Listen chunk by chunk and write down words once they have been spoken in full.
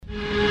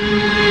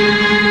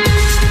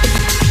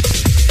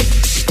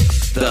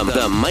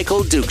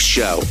Michael Dukes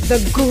Show.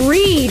 The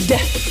greed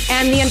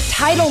and the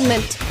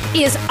entitlement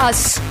is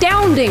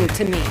astounding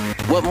to me.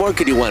 What more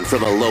could you want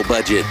from a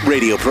low-budget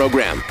radio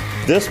program?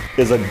 This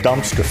is a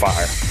dumpster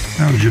fire.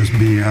 That was just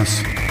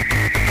BS.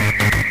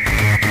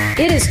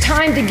 It is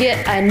time to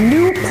get a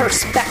new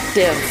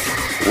perspective.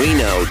 We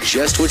know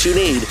just what you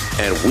need,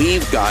 and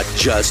we've got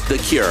just the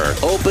cure.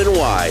 Open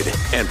wide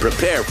and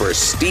prepare for a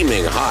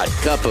steaming hot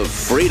cup of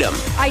freedom.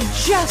 I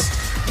just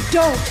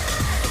don't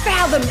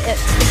fathom it.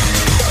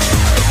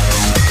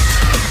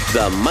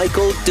 The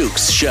Michael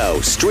Dukes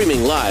Show,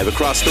 streaming live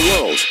across the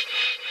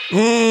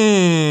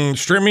world.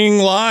 Streaming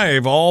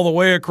live all the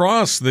way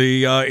across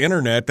the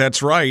internet,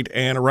 that's right,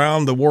 and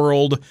around the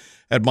world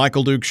at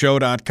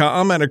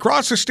michaeldukeshow.com and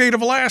across the state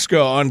of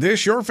Alaska on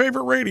this, your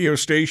favorite radio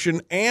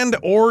station and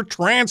or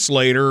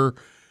translator.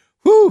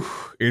 Whew,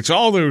 it's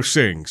all those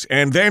things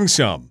and then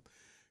some.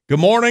 Good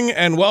morning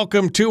and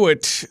welcome to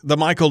it, the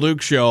Michael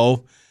Dukes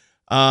Show.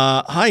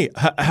 Hi,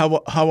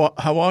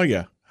 how are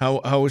you?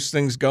 How is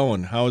things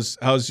going? How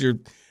was your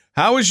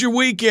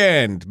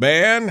weekend,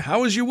 man?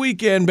 How was your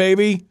weekend,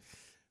 baby?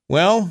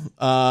 Well,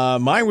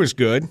 mine was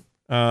good.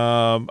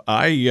 Man,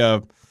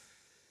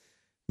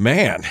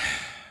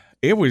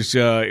 it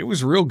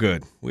was real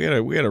good. We had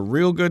a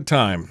real good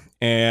time,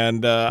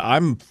 and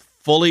I'm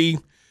fully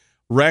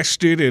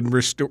rested and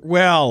restored.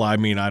 Well, I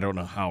mean, I don't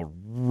know how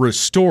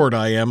restored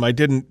I am. I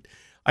didn't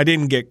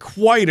get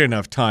quite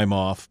enough time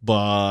off,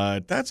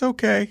 but that's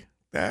okay.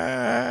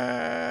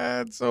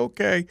 That's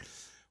okay.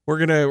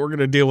 We're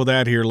gonna deal with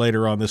that here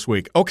later on this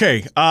week.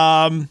 Okay.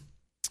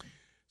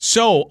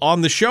 So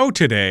on the show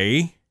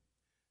today,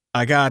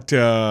 I got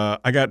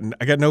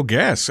no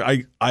guests.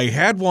 I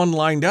had one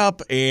lined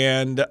up,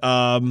 and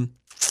one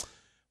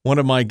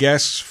of my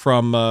guests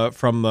from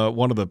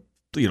one of the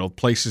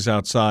places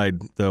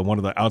outside, one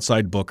of the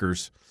outside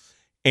bookers,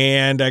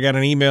 and I got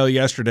an email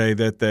yesterday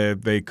that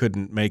they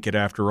couldn't make it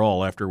after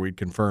all after we'd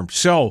confirmed.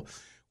 So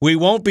we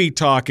won't be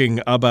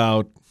talking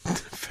about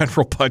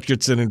federal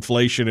budgets and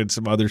inflation and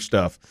some other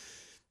stuff.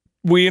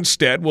 We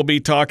instead will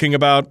be talking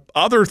about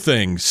other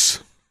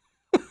things.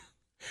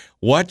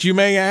 What, you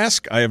may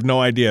ask? I have no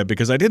idea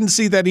because I didn't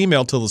see that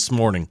email till this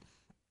morning.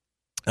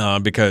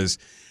 Because,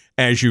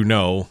 as you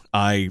know,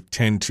 I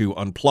tend to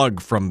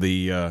unplug from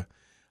the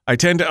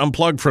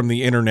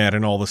internet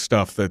and all the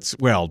stuff that's,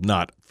 well,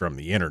 not from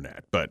the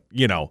internet, but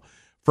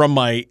from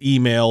my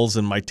emails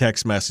and my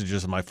text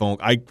messages and my phone.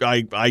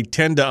 I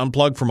tend to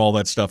unplug from all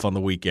that stuff on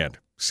the weekend.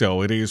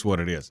 So it is what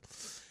it is.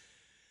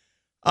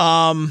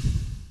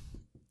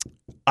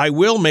 I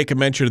will make a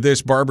mention of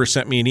this. Barbara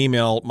sent me an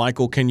email.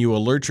 Michael, can you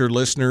alert your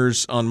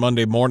listeners on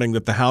Monday morning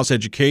that the House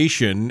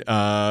Education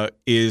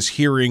is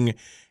hearing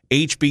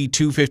HB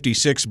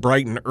 256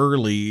 bright and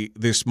early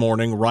this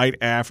morning right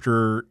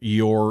after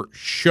your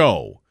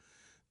show.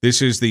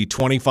 This is the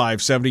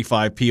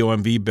 2575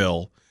 POMV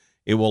bill.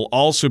 It will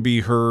also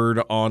be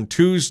heard on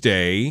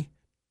Tuesday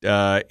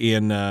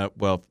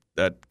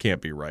that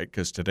can't be right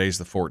because today's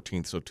the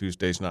 14th, so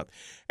Tuesday's not.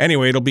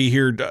 Anyway, it'll be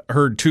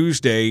heard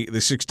Tuesday, the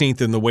 16th,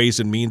 in the Ways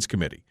and Means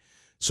Committee.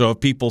 So if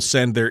people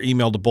send their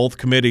email to both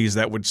committees,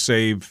 that would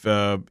save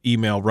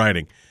email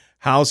writing.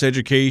 House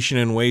Education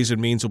and Ways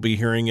and Means will be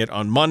hearing it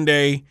on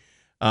Monday,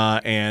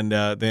 and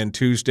then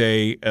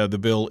Tuesday, the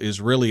bill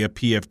is really a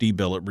PFD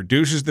bill. It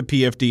reduces the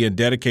PFD and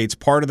dedicates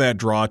part of that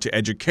draw to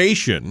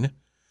education,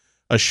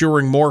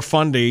 assuring more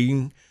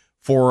funding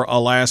for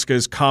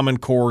Alaska's Common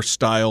Core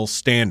style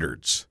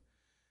standards.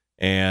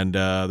 And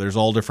there's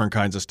all different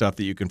kinds of stuff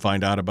that you can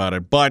find out about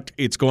it. But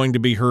it's going to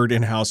be heard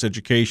in House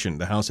Education,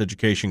 the House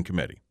Education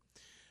Committee.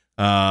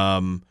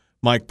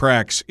 Mike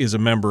Prax is a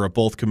member of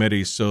both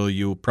committees, so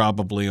you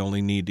probably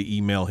only need to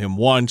email him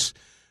once.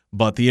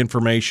 But the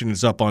information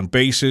is up on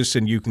Basis,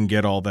 and you can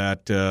get all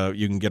that.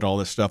 You can get all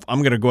this stuff. I'm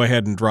going to go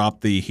ahead and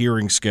drop the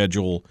hearing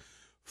schedule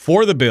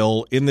for the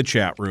bill in the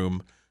chat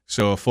room.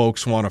 So if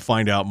folks want to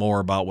find out more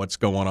about what's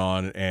going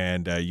on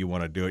and you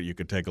want to do it, you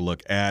could take a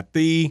look at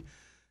it.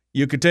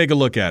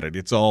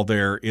 It's all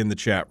there in the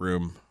chat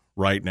room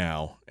right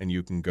now, and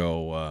you can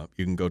go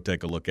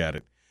take a look at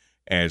it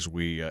as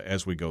we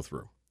go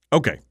through.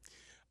 Okay,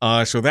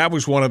 so that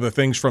was one of the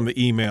things from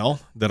the email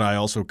that I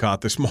also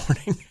caught this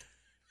morning.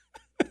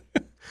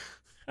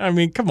 I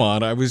mean, come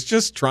on, I was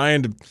just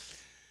trying to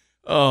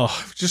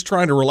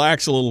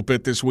relax a little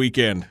bit this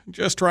weekend.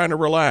 Just trying to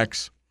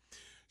relax.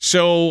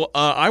 So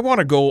I want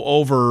to go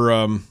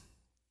over.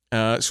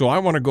 Some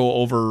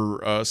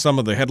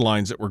of the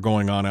headlines that were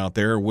going on out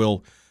there.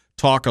 We'll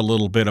talk a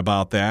little bit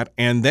about that,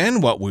 and then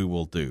what we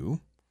will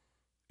do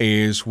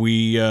is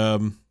we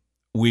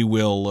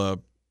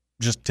will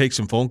just take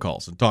some phone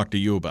calls and talk to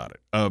you about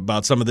it,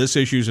 about some of this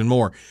issues and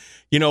more.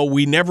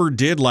 We never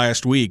did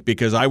last week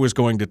because I was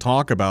going to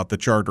talk about the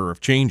Charter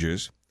of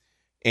Changes,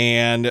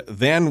 and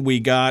then we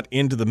got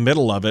into the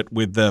middle of it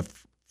with the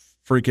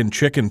freaking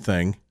chicken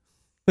thing,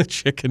 the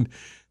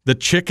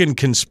chicken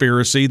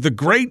conspiracy, the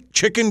great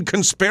chicken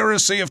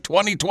conspiracy of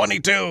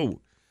 2022,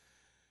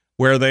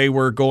 where they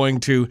were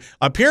going to,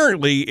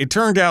 apparently it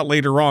turned out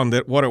later on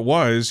that what it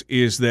was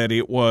is that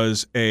it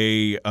was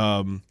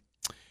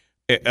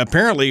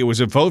apparently it was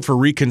a vote for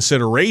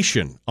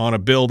reconsideration on a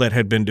bill that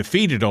had been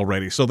defeated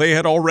already. So they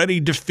had already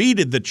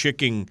defeated the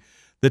chicken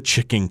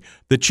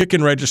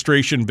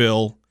registration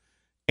bill,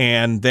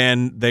 and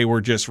then they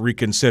were just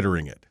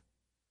reconsidering it.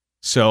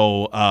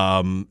 So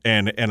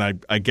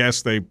I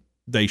guess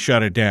they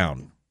shut it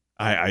down.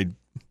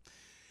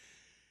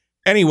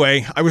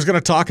 Anyway, I was going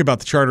to talk about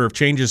the Charter of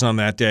Changes on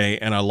that day,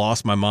 and I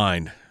lost my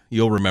mind.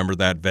 You'll remember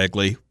that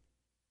vaguely.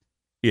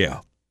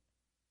 Yeah,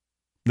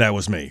 that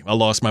was me. I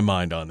lost my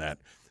mind on that.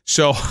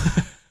 So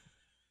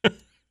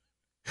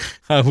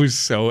I was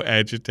so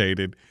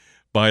agitated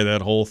by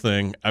that whole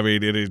thing. I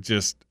mean, it is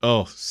just,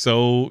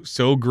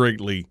 so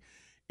greatly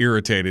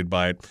irritated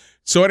by it.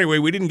 So anyway,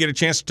 we didn't get a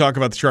chance to talk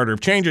about the Charter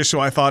of Changes,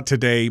 so I thought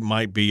today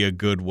might be a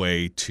good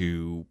way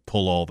to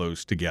pull all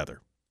those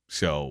together.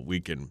 So we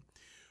could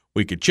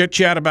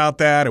chit-chat about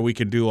that, and we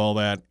can do all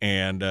that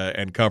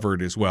and cover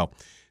it as well.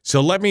 So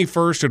let me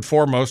first and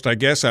foremost, I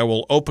guess I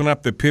will open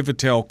up the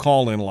Pivotel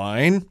call-in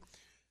line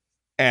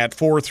at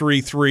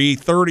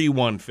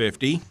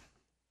 433-3150.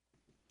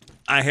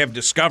 I have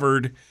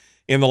discovered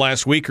in the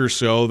last week or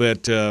so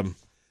that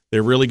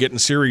they're really getting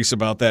serious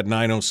about that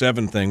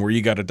 907 thing where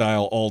you got to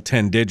dial all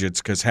 10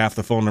 digits because half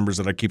the phone numbers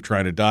that I keep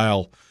trying to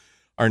dial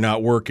are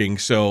not working.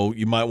 So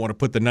you might want to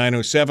put the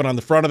 907 on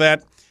the front of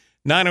that.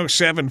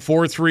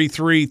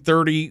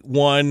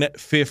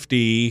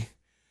 907-433-3150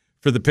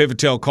 for the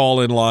Pivotel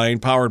call-in line,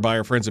 powered by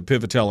our friends at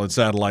Pivotel and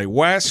Satellite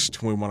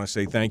West. We want to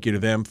say thank you to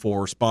them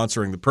for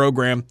sponsoring the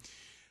program,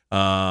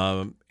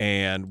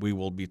 and we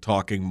will be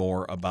talking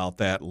more about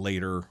that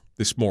later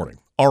this morning.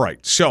 All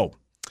right, so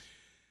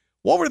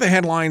what were the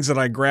headlines that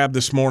I grabbed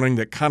this morning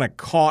that kind of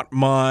caught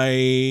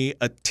my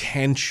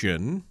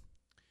attention?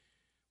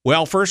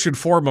 Well, first and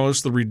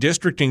foremost, the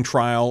redistricting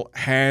trial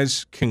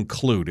has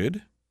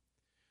concluded.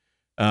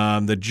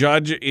 The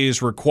judge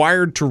is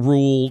required to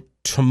rule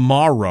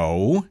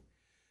tomorrow.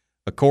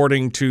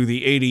 According to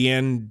the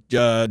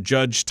ADN,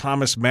 Judge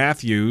Thomas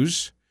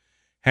Matthews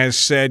has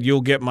said,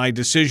 "You'll get my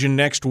decision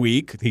next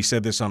week." He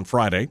said this on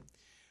Friday.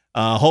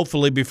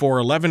 Hopefully before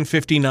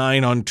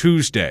 11:59 on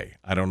Tuesday.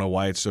 I don't know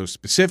why it's so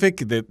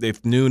specific, that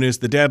if noon is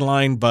the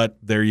deadline, but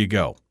there you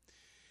go.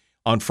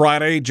 On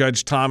Friday,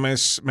 Judge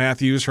Thomas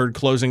Matthews heard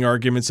closing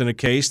arguments in a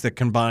case that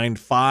combined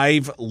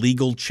 5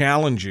 legal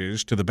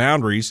challenges to the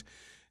boundaries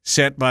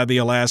set by the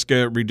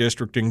Alaska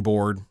Redistricting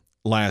Board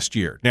last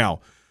year. Now,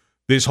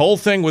 this whole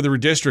thing with the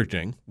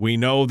redistricting, we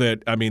know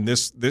that, I mean,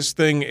 this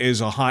thing is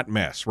a hot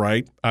mess,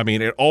 right? I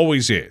mean, it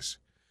always is.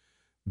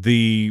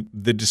 The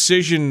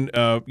decision,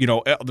 the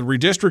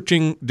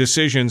redistricting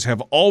decisions have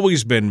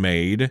always been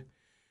made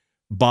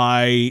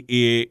by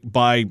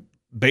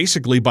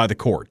basically by the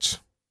courts.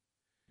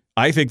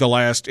 I think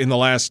because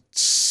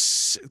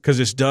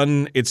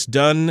it's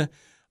done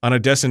on a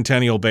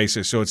decennial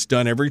basis, so it's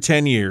done every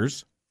 10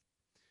 years.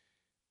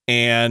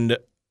 And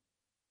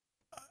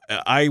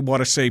I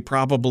want to say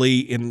probably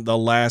in the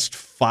last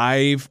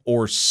 5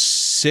 or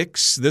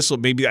 6,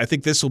 I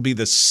think this will be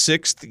the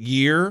 6th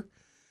year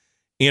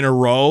in a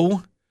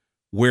row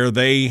where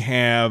they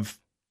have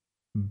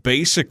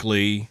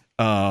basically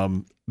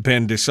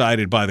been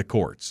decided by the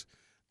courts.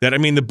 That, I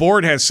mean, the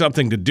board has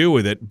something to do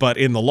with it, but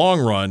in the long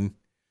run,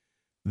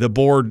 the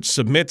board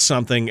submits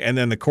something and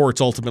then the courts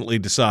ultimately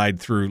decide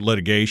through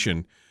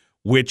litigation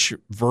which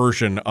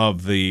version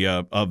of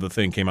the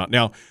thing came out.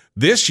 Now,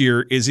 this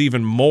year is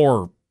even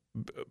more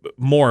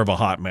of a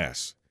hot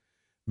mess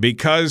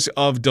because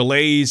of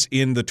delays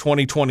in the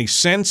 2020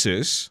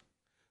 census.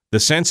 The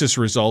census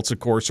results, of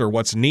course, are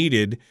what's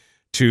needed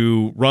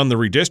to run the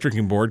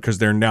redistricting board because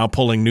they're now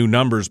pulling new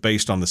numbers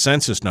based on the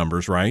census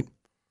numbers, right?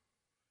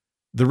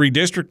 The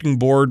redistricting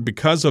board,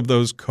 because of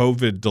those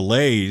COVID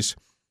delays,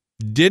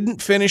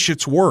 didn't finish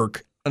its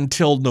work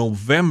until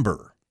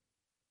November.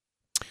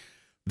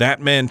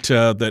 That meant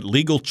that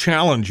legal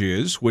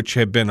challenges, which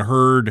have been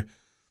heard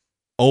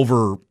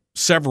over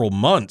several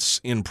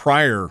months in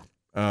prior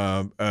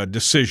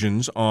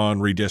decisions on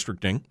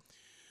redistricting,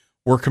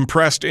 were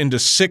compressed into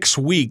 6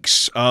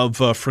 weeks of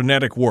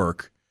frenetic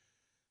work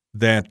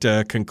that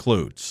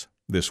concludes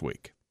this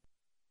week.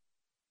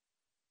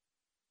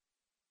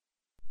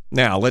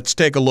 Now, let's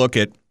take a look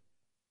at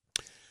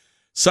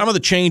some of the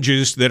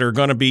changes that are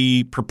going to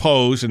be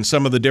proposed and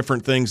some of the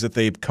different things that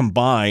they've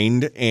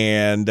combined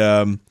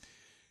and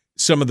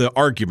some of the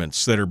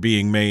arguments that are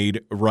being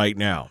made right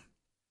now.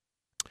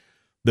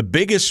 The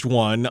biggest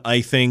one,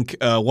 I think,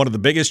 one of the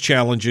biggest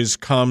challenges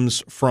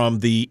comes from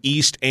the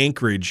East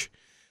Anchorage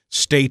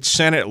State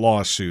Senate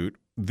lawsuit.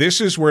 This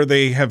is where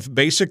they have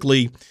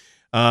basically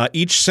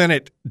each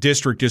Senate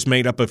district is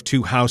made up of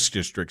 2 House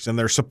districts, and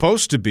they're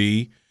supposed to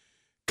be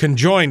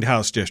conjoined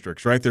House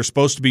districts, right? They're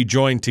supposed to be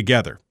joined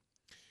together.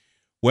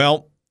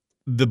 Well,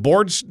 the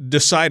boards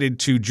decided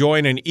to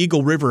join an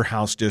Eagle River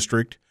House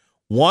district,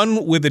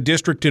 one with a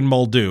district in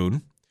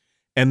Muldoon,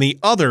 and the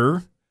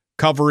other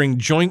covering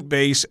Joint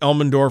Base,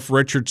 Elmendorf,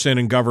 Richardson,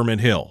 and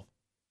Government Hill.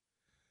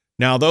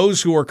 Now,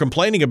 those who are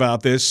complaining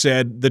about this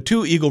said the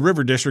 2 Eagle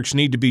River districts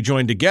need to be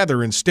joined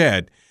together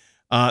instead.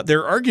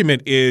 Their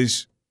argument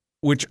is,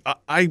 which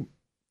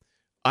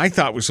I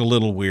thought was a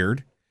little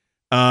weird,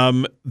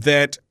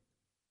 that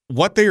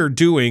what they are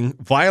doing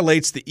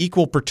violates the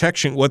equal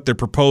protection, what their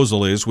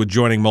proposal is with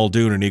joining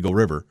Muldoon and Eagle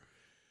River,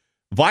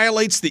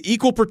 violates the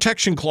equal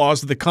protection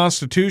clause of the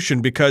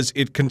Constitution because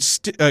it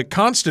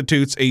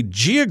constitutes a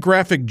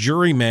geographic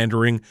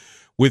gerrymandering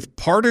with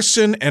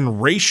partisan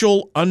and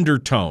racial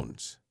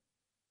undertones.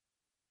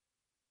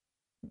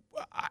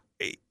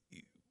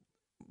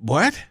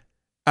 What?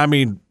 I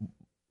mean,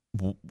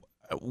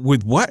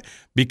 with what?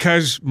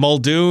 Because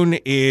Muldoon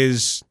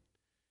is,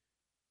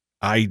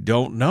 I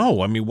don't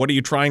know. I mean, what are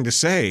you trying to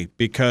say?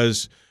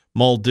 Because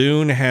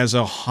Muldoon has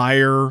a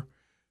higher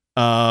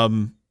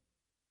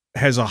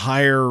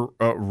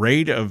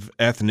rate of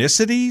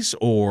ethnicities,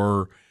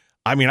 or,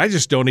 I mean, I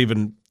just don't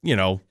even,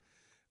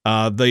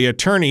 the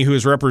attorney who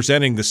is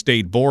representing the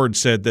state board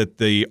said that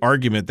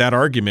that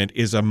argument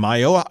is a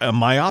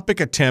myopic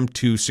attempt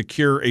to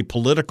secure a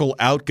political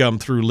outcome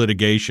through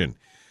litigation,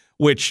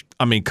 which,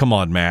 I mean, come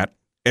on, Matt.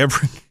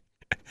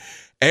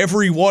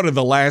 Every one of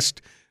the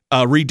last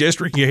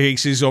redistricting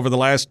cases over the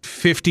last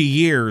 50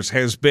 years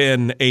has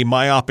been a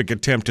myopic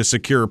attempt to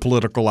secure a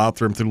political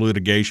outcome through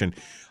litigation.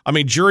 I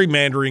mean,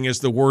 gerrymandering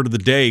is the word of the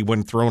day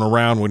when thrown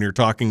around when you're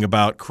talking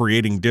about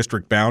creating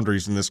district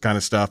boundaries and this kind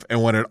of stuff.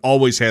 And when it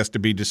always has to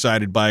be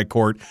decided by a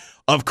court,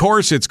 of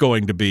course that's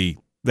going to be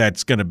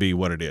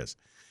what it is.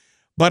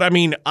 But I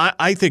mean,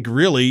 I think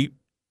really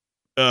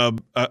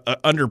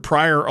under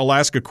prior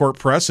Alaska court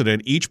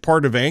precedent, each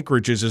part of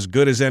Anchorage is as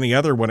good as any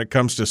other when it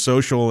comes to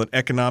social and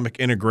economic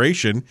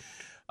integration,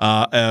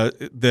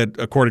 that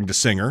according to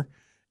Singer,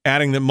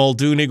 adding that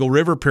Muldoon-Eagle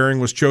River pairing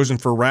was chosen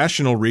for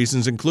rational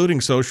reasons,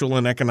 including social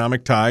and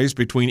economic ties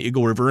between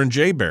Eagle River and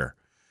J-Bear.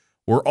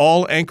 We're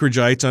all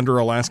Anchoragites under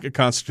Alaska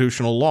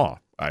constitutional law.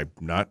 I'm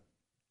not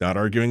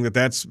arguing that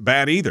that's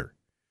bad either.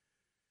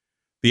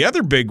 The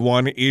other big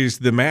one is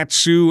the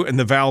Mat-Su and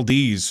the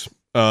Valdez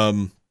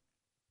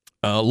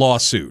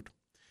lawsuit.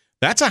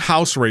 That's a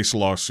house race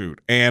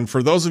lawsuit. And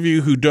for those of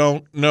you who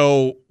don't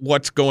know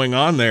what's going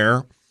on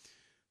there,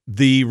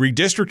 the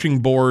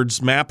redistricting board's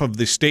map of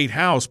the state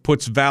house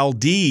puts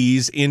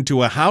Valdez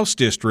into a house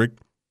district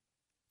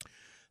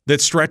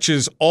that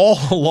stretches all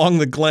along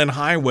the Glen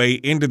Highway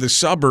into the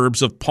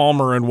suburbs of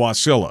Palmer and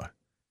Wasilla.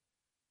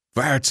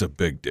 That's a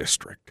big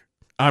district.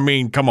 I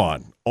mean, come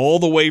on. All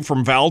the way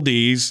from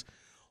Valdez,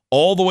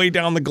 all the way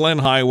down the Glen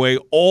Highway,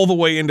 all the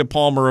way into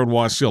Palmer and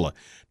Wasilla.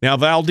 Now,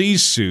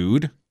 Valdez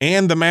sued,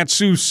 and the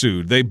Mat-Su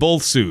sued. They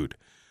both sued.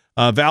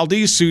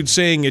 Valdez sued,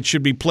 saying it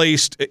should be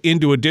placed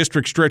into a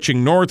district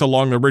stretching north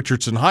along the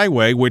Richardson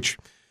Highway, which,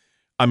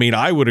 I mean,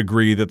 I would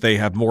agree that they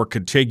have more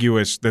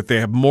contiguous, that they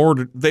have more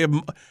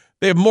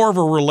of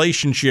a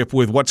relationship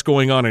with what's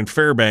going on in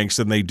Fairbanks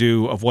than they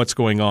do of what's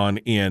going on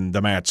in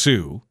the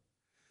Mat-Su.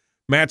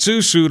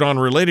 Mat-Su sued on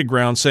related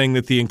grounds, saying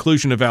that the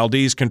inclusion of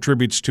Valdez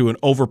contributes to an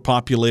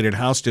overpopulated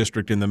house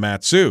district in the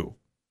Mat-Su.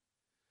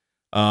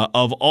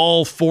 Of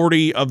all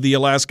 40 of the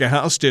Alaska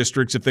House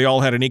districts, if they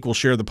all had an equal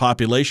share of the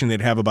population, they'd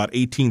have about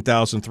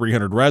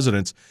 18,300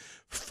 residents.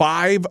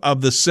 5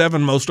 of the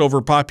 7 most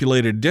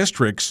overpopulated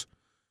districts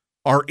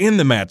are in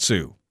the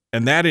Mat-Su,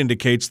 and that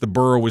indicates the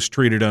borough was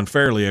treated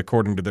unfairly,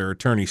 according to their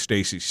attorney,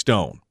 Stacey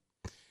Stone.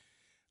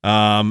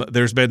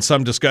 There's been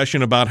some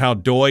discussion about how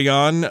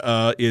Doyon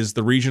is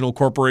the regional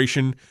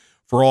corporation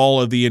for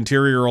all of the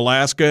interior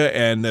Alaska,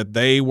 and that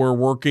they were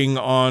working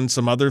on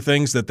some other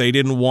things that they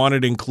didn't want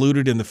it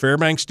included in the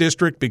Fairbanks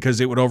district because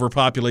it would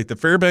overpopulate the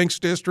Fairbanks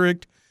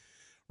district.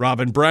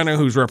 Robin Brenna,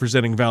 who's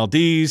representing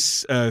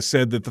Valdez,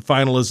 said that the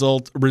final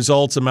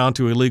results amount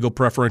to illegal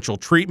preferential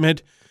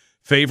treatment,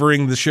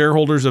 favoring the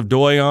shareholders of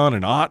Doyon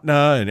and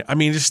Otna. And I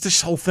mean, it's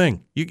this whole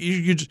thing.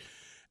 And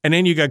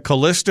then you got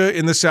Callista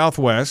in the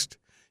southwest.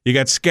 You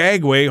got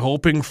Skagway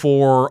hoping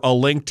for a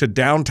link to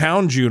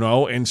downtown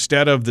Juneau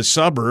instead of the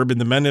suburb in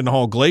the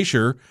Mendenhall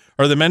Glacier,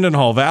 or the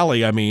Mendenhall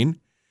Valley, I mean,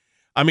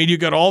 you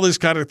got all this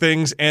kind of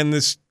things, and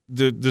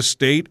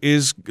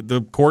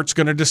the court's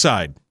going to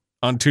decide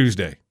on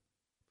Tuesday.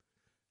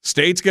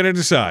 State's going to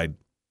decide.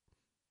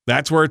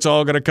 That's where it's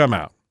all going to come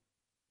out.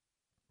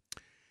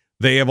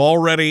 They have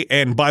already,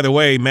 and by the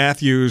way,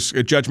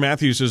 Judge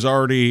Matthews has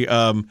already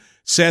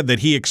said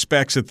that he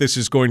expects that this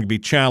is going to be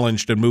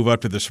challenged and move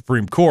up to the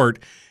Supreme Court.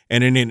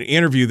 And in an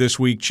interview this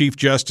week, Chief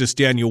Justice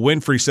Daniel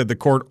Winfrey said the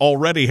court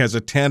already has a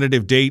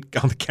tentative date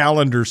on the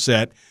calendar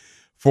set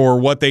for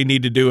what they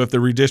need to do if the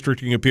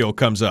redistricting appeal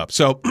comes up.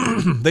 So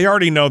they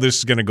already know this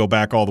is going to go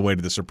back all the way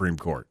to the Supreme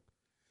Court.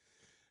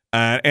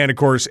 And, of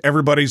course,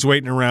 everybody's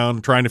waiting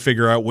around trying to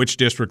figure out which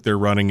district they're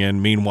running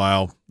in.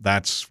 Meanwhile,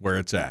 that's where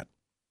it's at.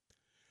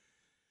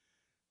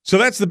 So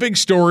that's the big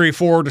story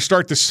to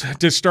start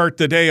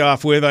the day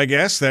off with, I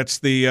guess. That's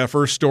the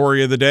first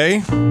story of the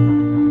day.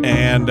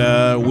 And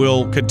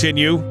we'll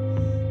continue.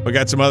 We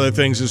got some other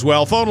things as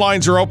well. Phone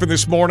lines are open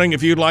this morning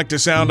if you'd like to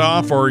sound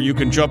off, or you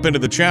can jump into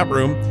the chat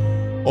room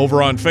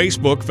over on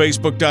Facebook,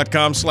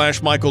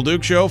 facebook.com/Michael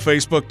Duke Show,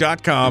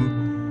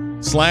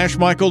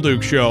 facebook.com/Michael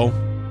Duke Show.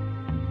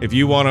 If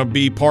you want to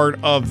be part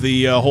of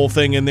the whole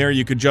thing in there,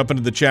 you can jump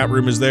into the chat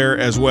room there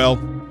as well.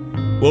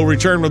 We'll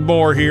return with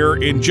more here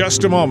in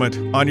just a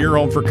moment on your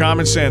home for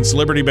common sense,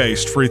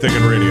 liberty-based,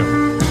 free-thinking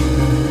radio.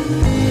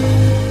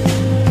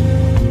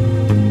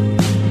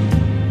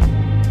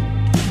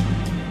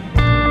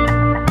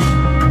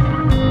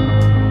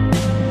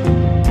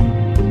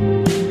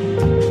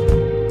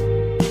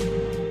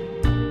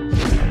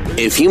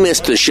 If you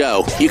missed the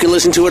show, you can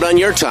listen to it on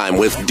your time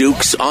with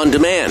Dukes On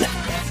Demand.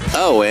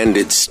 Oh, and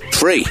it's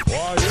free.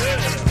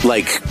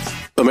 Like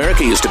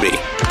America used to be.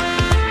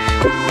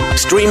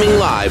 Streaming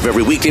live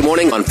every weekday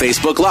morning on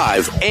Facebook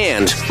Live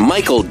and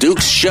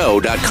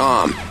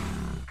MichaelDukesShow.com.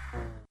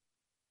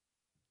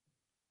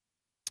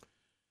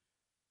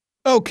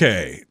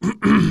 Okay.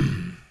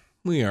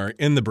 We are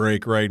in the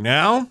break right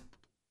now.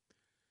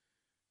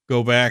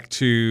 Go back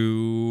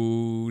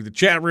to the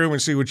chat room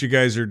and see what you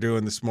guys are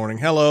doing this morning.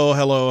 Hello,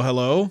 hello,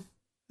 hello.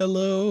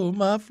 Hello,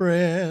 my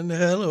friend.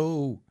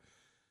 Hello.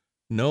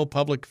 No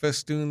public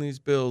festoon these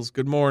bills.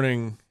 Good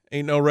morning.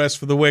 Ain't no rest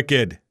for the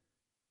wicked.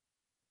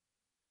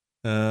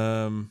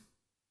 Oh,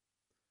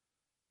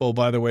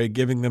 by the way,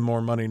 giving them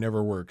more money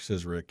never works,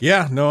 says Rick.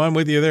 Yeah, no, I'm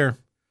with you there.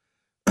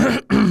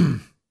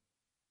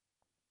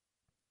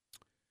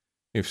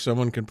 If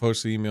someone can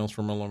post the emails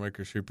from a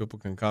lawmaker, sure people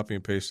can copy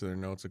and paste their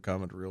notes and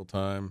comment real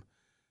time.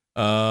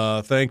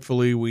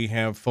 Thankfully, we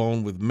have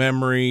phone with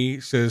memory,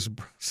 says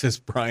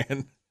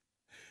Brian.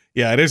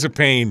 Yeah, it is a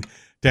pain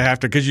to have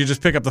to, because you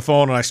just pick up the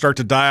phone and I start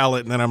to dial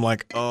it, and then I'm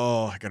like,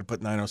 oh, I got to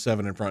put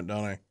 907 in front,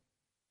 don't I?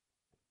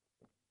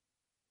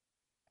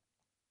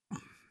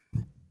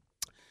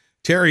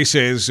 Terry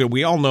says,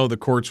 we all know the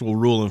courts will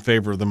rule in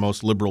favor of the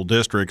most liberal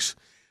districts.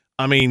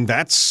 I mean,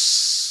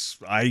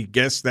 I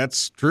guess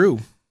that's true.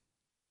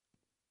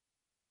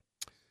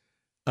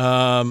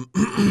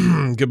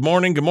 Good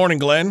morning,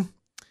 Glenn.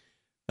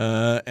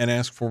 And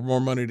ask for more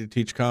money to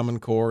teach Common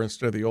Core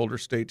instead of the older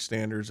state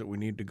standards that we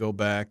need to go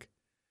back.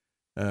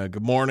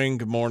 Good morning.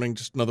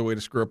 Just another way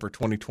to screw up our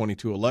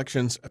 2022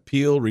 elections.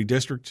 Appeal,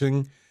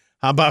 redistricting.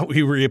 How about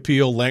we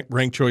reappeal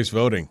ranked choice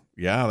voting?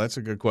 Yeah, that's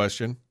a good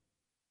question.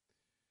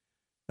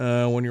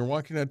 When you're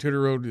walking down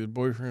Tudor Road, your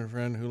boyfriend and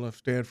friend who left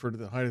Stanford at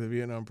the height of the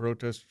Vietnam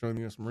protests joined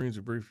the U.S. Marines,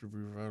 a brief go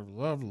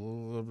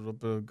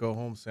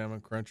home, salmon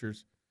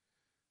crunchers.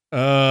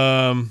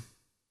 There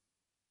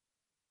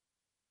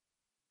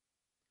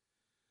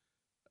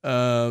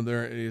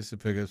is the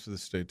pickups for the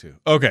state too.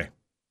 Okay.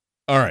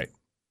 All right.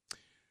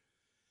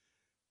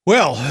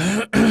 Well,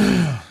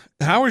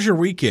 how was your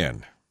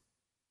weekend?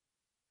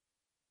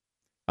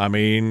 I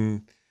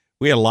mean,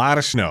 we had a lot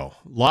of snow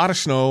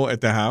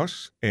at the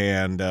house,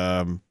 and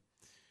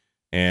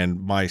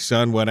my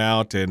son went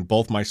out, and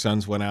both my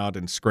sons went out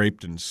and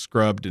scraped and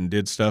scrubbed and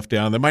did stuff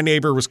down there. My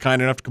neighbor was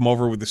kind enough to come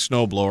over with a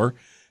snowblower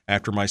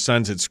after my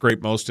sons had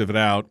scraped most of it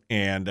out,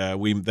 and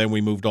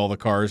we moved all the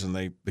cars,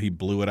 and he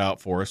blew it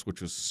out for us,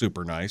 which was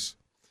super nice.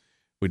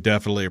 We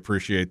definitely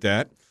appreciate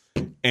that.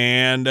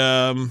 And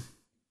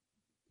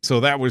so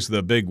that was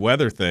the big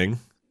weather thing.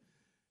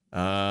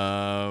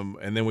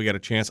 And then we got a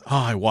chance. Oh,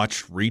 I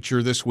watched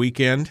Reacher this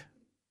weekend.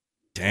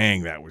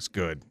 Dang, that was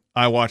good.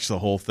 I watched the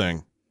whole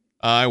thing.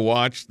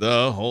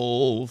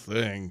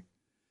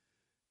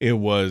 It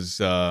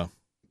was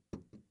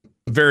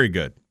very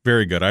good.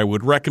 Very good. I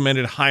would recommend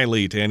it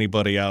highly to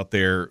anybody out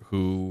there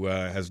who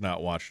has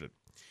not watched it.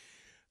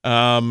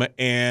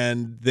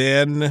 And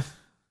then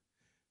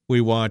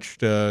we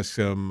watched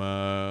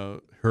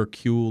some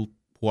Hercule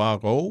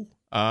Poirot,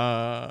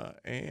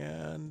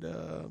 and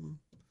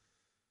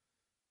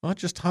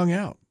just hung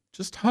out.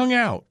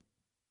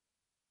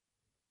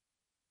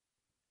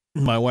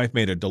 My wife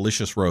made a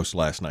delicious roast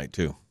last night,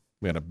 too.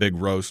 We had a big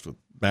roast with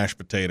mashed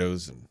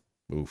potatoes, and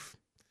oof.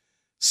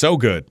 So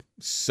good,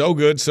 so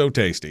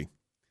tasty.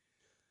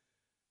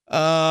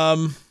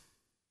 And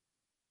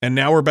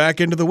now we're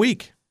back into the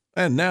week.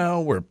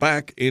 You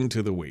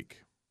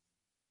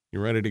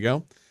ready to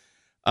go?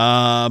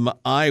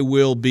 I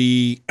will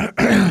be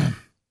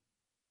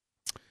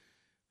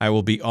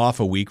off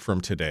a week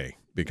from today,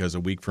 because a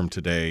week from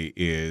today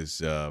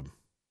is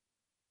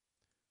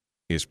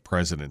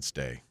President's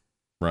Day,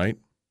 right?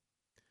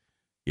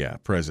 Yeah,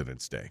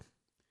 President's Day.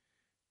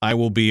 I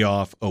will be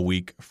off a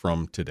week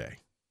from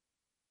today.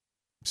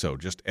 So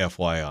just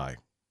FYI.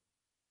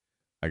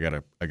 I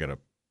gotta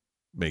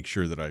make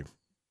sure that I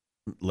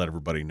let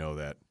everybody know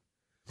that.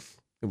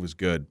 It was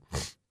good.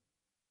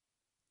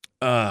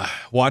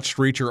 Watched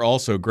Reacher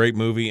also. Great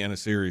movie and a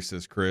series,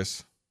 says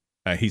Chris.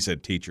 He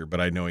said teacher, but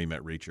I know he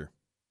meant Reacher.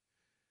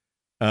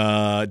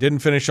 Didn't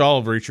finish all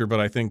of Reacher, but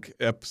I think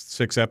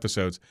 6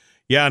 episodes.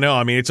 Yeah, no,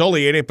 I mean, it's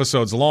only 8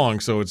 episodes long,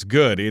 so it's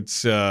good.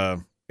 It's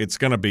going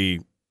to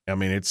be, I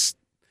mean,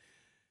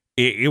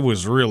 it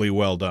was really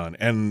well done.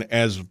 And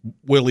as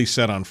Willie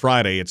said on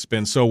Friday, it's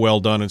been so well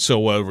done and so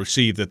well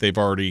received that they've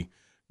already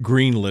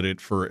greenlit it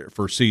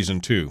for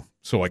season 2.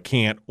 So I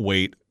can't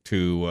wait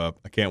to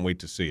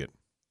see it.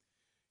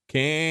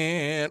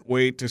 Can't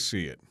wait to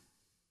see it.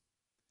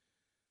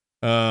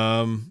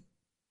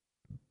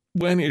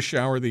 When is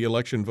Shower the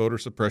election voter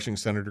suppressing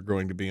senator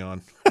going to be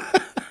on?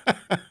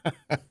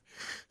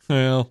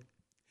 Well,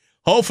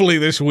 Hopefully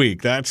this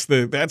week. That's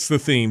the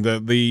theme.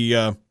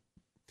 The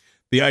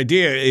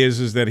idea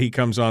is that he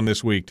comes on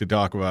this week to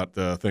talk about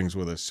things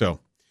with us. So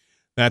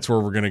that's where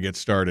we're going to get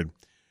started.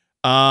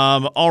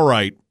 All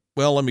right.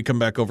 Well, let me come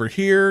back over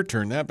here.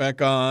 Turn that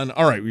back on.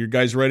 All right. You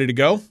guys ready to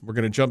go? We're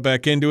going to jump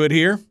back into it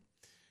here.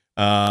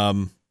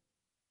 Like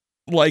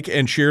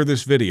and share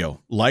this video.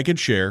 Like and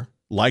share.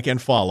 Like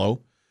and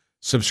follow.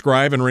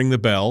 Subscribe and ring the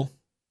bell.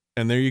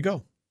 And there you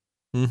go.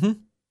 All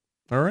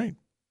right.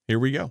 Here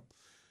we go.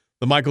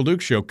 The Michael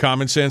Dukes Show,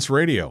 Common Sense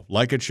Radio.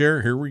 Like and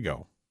share. Here we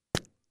go.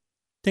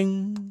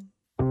 Ding.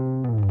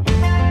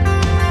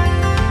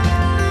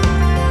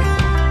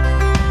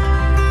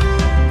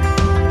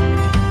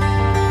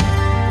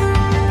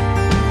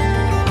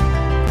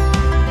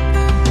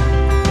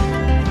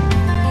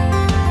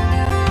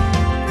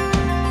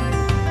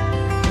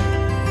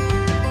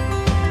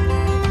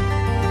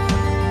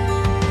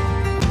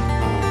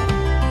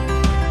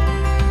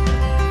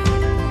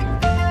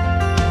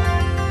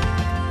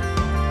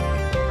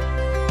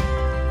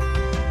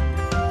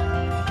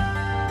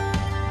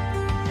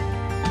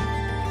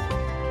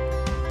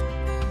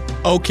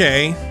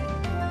 Okay.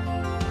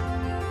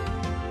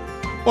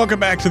 Welcome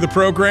back to the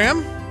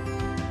program.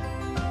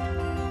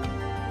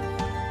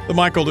 The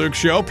Michael Dukes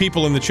Show.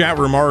 People in the chat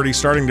room already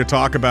starting to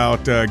talk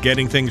about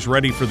getting things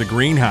ready for the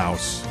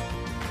greenhouse.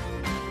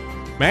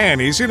 Man,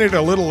 isn't it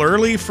a little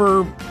early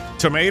for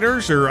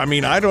tomatoes? Or, I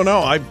mean, I don't know.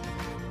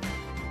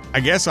 I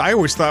guess I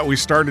always thought we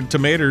started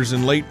tomatoes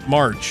in late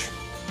March,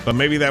 but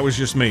maybe that was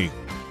just me.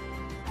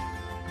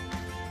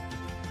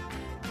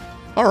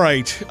 All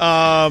right.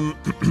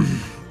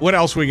 What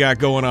else we got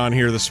going on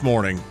here this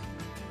morning?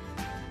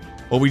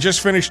 Well, we just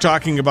finished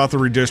talking about the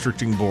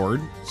redistricting board,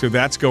 so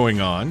that's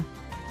going on.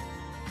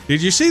 Did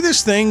you see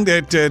this thing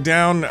that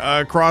down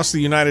across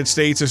the United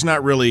States is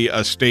not really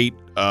a state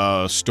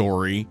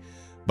story,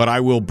 but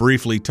I will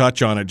briefly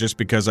touch on it just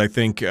because I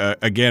think,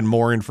 again,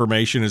 more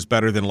information is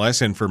better than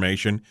less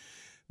information.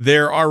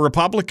 There are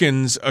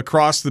Republicans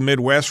across the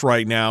Midwest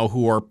right now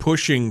who are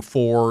pushing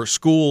for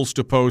schools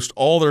to post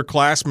all their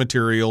class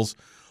materials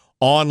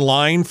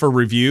online for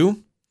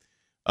review.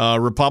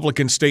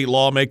 Republican state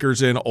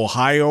lawmakers in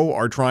Ohio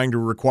are trying to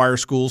require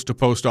schools to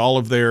post all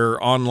of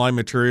their online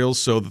materials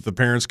so that the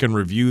parents can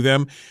review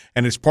them.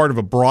 And it's part of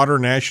a broader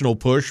national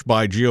push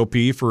by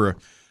GOP for a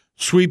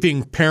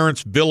sweeping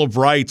parents' Bill of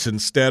Rights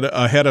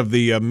ahead of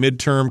the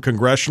midterm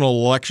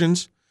congressional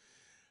elections.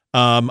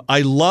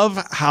 I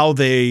love how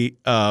they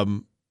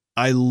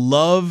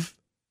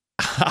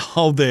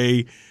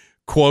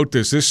quote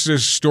this. This is a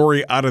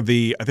story out of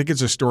I think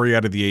it's a story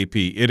out of the AP.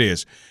 It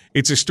is.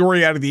 It's a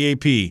story out of the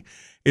AP.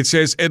 It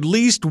says, at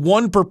least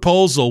one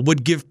proposal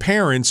would give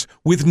parents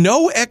with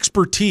no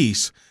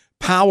expertise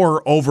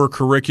power over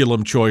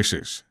curriculum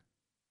choices.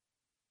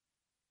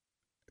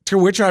 To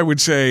which I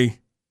would say,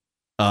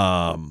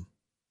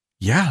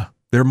 yeah,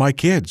 they're my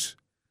kids.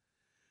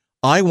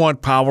 I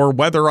want power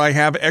whether I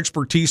have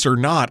expertise or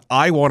not.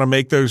 I want to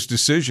make those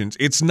decisions.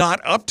 It's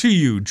not up to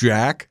you,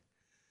 Jack.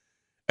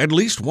 At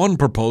least one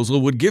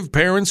proposal would give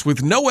parents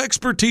with no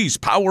expertise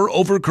power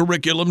over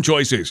curriculum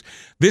choices.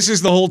 This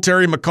is the whole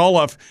Terry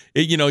McAuliffe,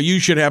 you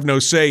should have no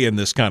say in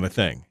this kind of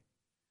thing.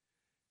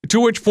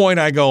 To which point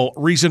I go,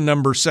 reason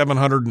number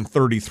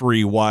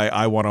 733 why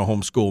I want to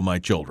homeschool my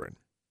children.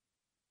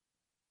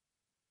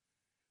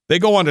 They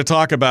go on to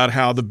talk about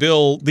how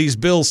these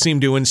bills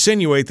seem to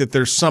insinuate that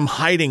there's some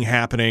hiding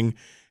happening,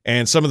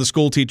 and some of the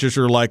school teachers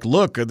are like,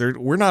 look,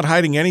 we're not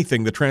hiding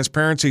anything. The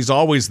transparency's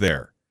always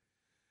there.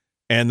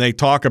 And they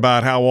talk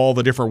about how all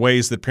the different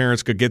ways that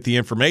parents could get the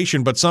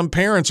information, but some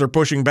parents are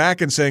pushing back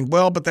and saying,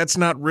 well, but that's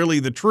not really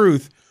the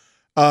truth.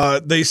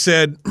 They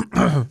said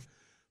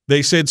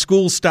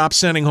schools stopped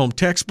sending home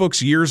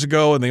textbooks years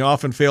ago, and they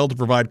often fail to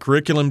provide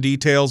curriculum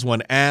details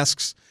when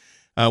asked,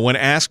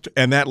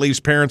 and that leaves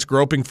parents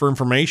groping for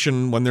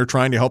information when they're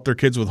trying to help their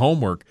kids with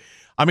homework.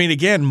 I mean,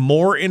 again,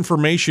 more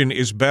information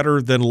is better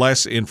than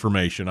less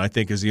information, I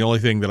think is the only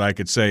thing that I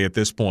could say at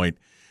this point.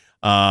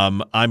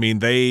 I mean,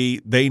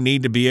 they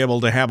need to be able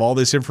to have all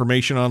this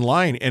information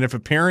online. And if a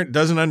parent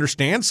doesn't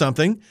understand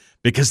something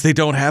because they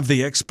don't have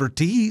the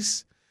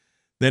expertise,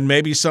 then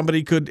maybe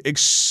somebody could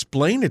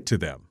explain it to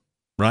them,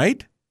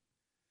 right?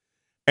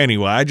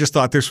 Anyway, I just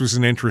thought this was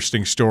an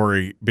interesting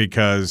story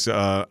because,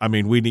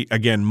 we need,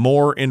 again,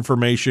 more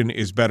information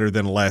is better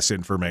than less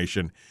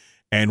information.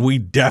 And we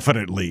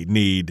definitely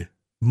need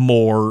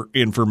more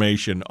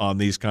information on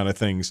these kind of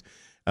things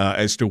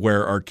as to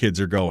where our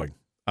kids are going.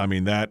 I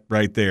mean, that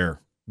right there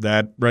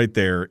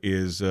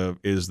is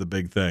the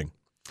big thing.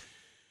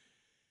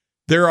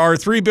 There are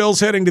 3 bills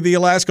heading to the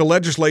Alaska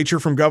legislature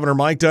from Governor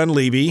Mike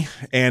Dunleavy,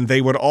 and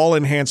they would all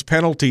enhance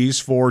penalties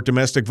for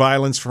domestic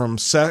violence from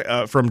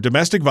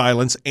domestic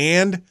violence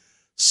and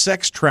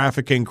sex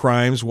trafficking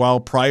crimes while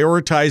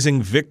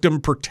prioritizing victim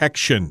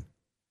protection.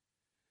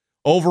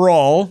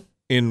 Overall,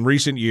 in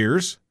recent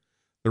years,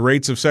 the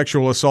rates of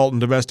sexual assault and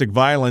domestic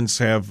violence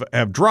have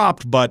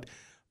dropped, but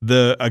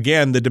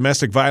the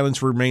domestic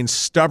violence remains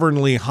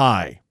stubbornly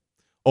high.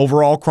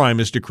 Overall crime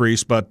has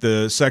decreased, but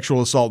the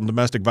sexual assault and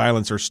domestic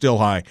violence are still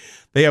high.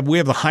 We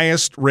have the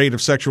highest rate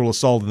of sexual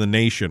assault in the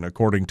nation,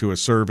 according to a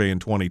survey in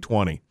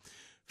 2020.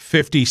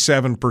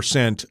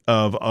 57%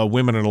 of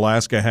women in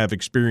Alaska have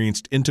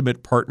experienced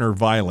intimate partner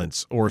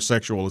violence or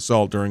sexual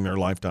assault during their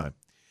lifetime.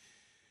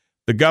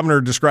 The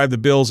governor described the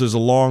bills as a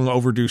long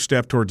overdue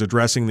step towards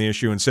addressing the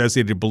issue and says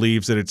that he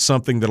believes that it's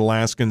something that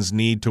Alaskans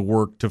need to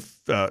work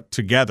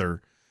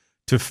together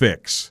to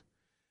fix.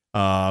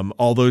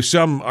 Although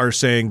some are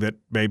saying that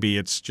maybe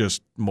it's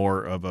just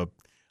more of a,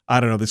 I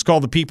don't know, it's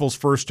called the People's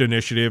First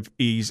Initiative.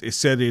 He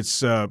said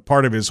it's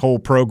part of his whole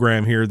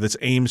program here that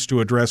aims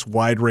to address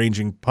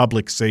wide-ranging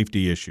public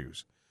safety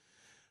issues.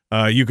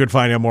 You could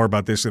find out more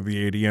about this at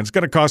the ADN. It's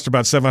going to cost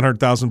about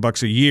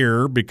 $700,000 a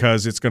year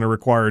because it's going to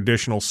require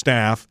additional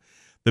staff.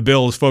 The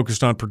bill is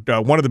focused on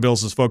one of the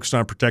bills is focused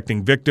on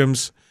protecting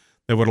victims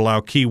that would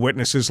allow key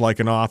witnesses like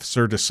an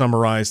officer to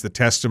summarize the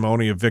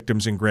testimony of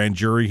victims in grand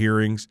jury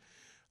hearings,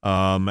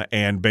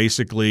 and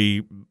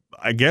basically,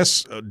 I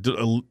guess,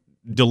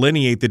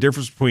 delineate the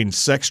difference between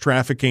sex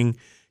trafficking,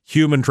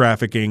 human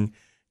trafficking,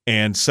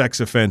 and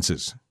sex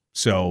offenses.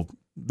 So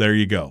there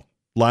you go.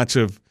 Lots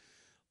of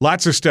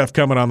stuff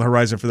coming on the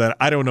horizon for that.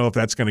 I don't know if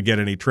that's going to get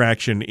any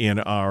traction in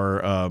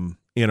our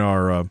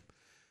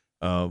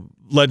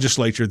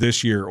legislature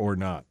this year or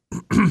not.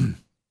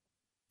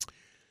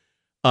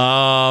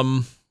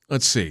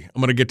 Let's see.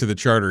 I'm going to get to the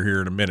charter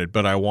here in a minute,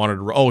 but I wanted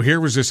to.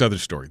 Here was this other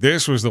story.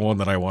 This was the one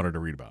that I wanted to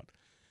read about.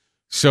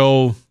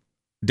 So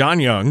Don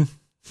Young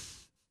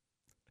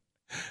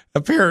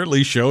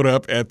apparently showed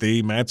up at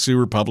the Mat-Su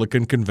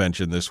Republican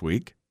Convention this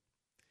week.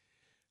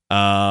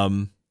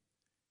 It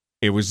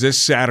was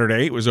this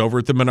Saturday. It was over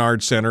at the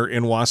Menard Center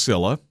in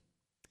Wasilla.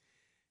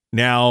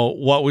 Now,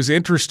 what was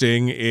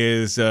interesting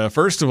is,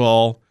 first of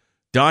all,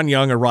 Don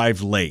Young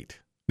arrived late.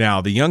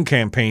 Now, the Young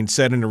campaign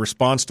said in a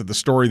response to the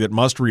story that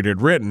Must Read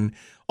had written,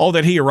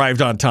 that he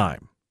arrived on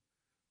time.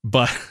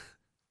 But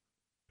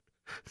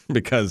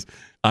because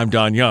I'm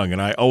Don Young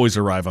and I always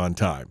arrive on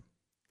time.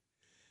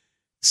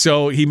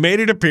 So he made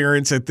an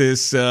appearance at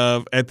this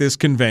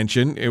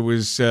convention. It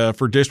was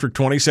for District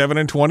 27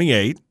 and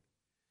 28.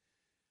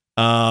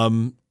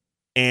 And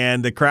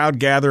the crowd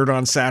gathered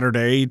on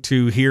Saturday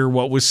to hear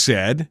what was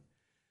said.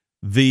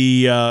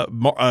 The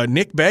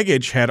Nick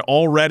Begich had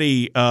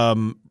already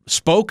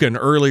spoken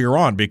earlier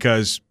on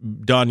because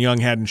Don Young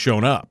hadn't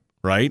shown up,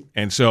 right?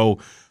 And so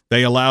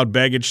they allowed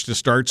Begich to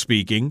start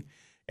speaking,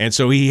 and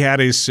so he had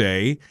his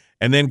say.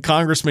 And then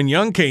Congressman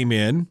Young came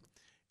in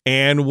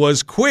and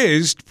was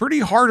quizzed pretty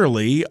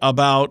heartily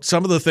about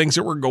some of the things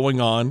that were going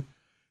on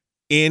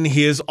in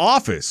his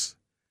office.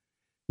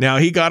 Now,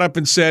 he got up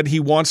and said he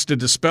wants to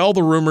dispel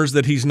the rumors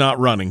that he's not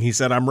running. He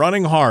said, I'm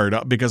running hard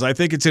because I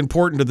think it's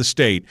important to the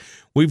state.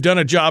 We've done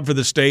a job for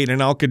the state,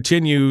 and I'll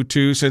continue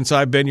to since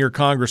I've been your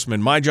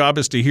congressman. My job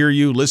is to hear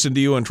you, listen to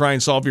you, and try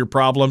and solve your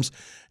problems,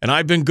 and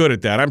I've been good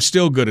at that. I'm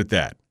still good at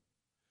that.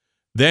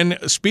 Then,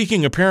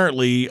 speaking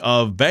apparently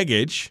of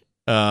Begich,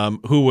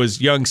 who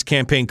was Young's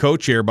campaign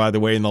co-chair, by the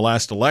way, in the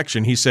last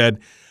election, he said,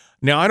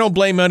 now, I don't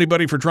blame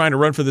anybody for trying to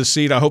run for this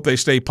seat. I hope they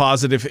stay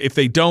positive. If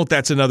they don't,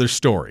 that's another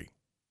story.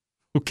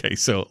 Okay,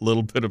 so a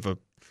little bit of a,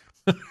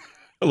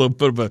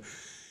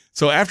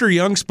 So after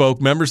Young spoke,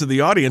 members of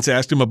the audience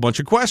asked him a bunch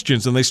of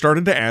questions, and they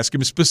started to ask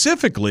him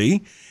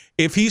specifically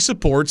if he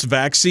supports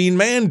vaccine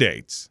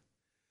mandates.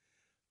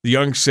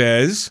 Young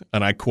says,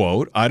 and I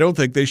quote, I don't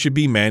think they should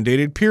be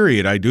mandated,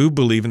 period. I do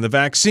believe in the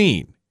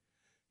vaccine.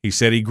 He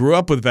said he grew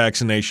up with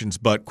vaccinations,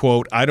 but,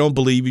 quote, I don't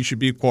believe you should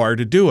be required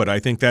to do it. I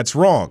think that's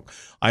wrong.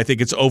 I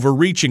think it's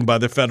overreaching by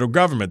the federal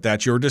government.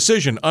 That's your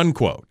decision,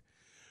 unquote.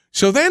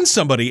 So then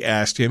somebody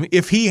asked him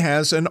if he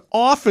has an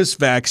office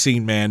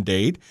vaccine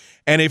mandate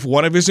and if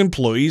one of his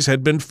employees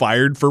had been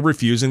fired for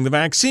refusing the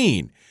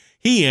vaccine.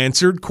 He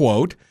answered,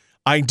 quote,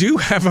 I do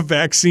have a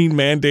vaccine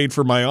mandate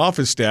for my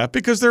office staff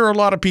because there are a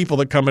lot of people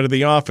that come into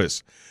the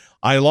office.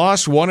 I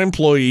lost one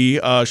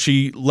employee.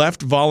 She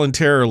left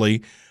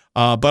voluntarily,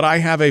 but I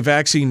have a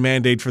vaccine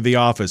mandate for the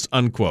office,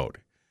 unquote.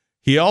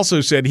 He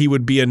also said he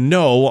would be a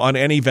no on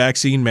any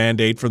vaccine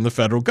mandate from the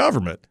federal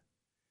government.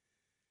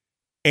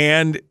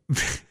 And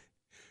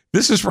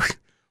This is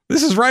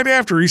right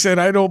after he said,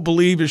 I don't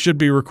believe it should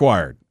be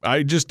required.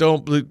 I just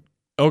don't believe.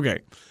 Okay.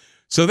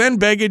 So then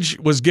Begich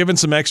was given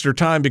some extra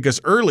time because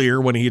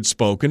earlier when he had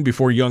spoken,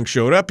 before Young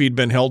showed up, he'd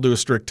been held to a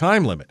strict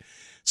time limit.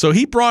 So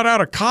he brought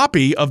out a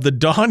copy of the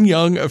Don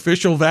Young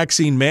official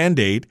vaccine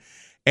mandate,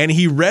 and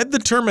he read the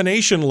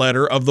termination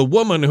letter of the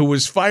woman who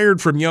was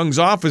fired from Young's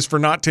office for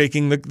not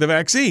taking the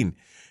vaccine.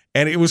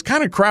 And it was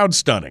kind of crowd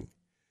stunning.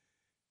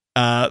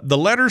 The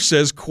letter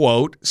says,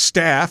 quote,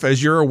 staff,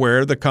 as you're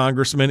aware, the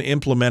congressman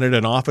implemented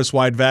an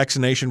office-wide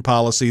vaccination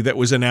policy that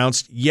was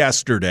announced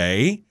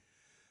yesterday.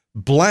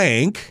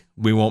 Blank,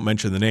 we won't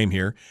mention the name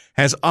here,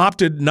 has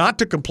opted not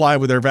to comply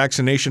with their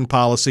vaccination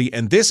policy,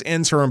 and this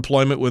ends her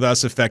employment with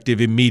us effective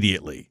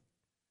immediately.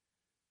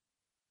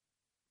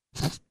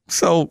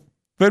 So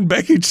then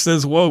Begich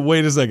says, whoa,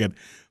 wait a second.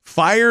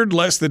 fired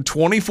less than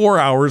 24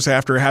 hours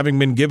after having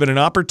been given an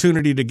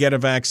opportunity to get a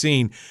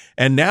vaccine.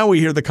 And now we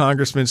hear the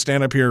congressman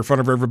stand up here in front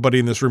of everybody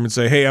in this room and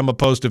say, hey, I'm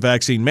opposed to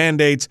vaccine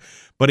mandates.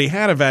 But he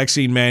had a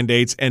vaccine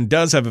mandate and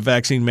does have a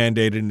vaccine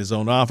mandate in his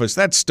own office.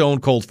 That's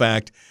stone cold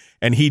fact.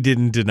 And he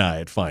didn't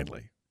deny it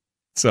finally.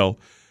 So,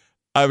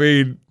 I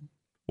mean,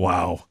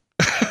 wow.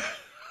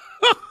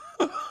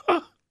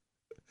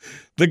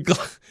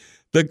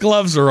 The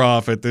gloves are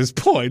off at this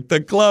point.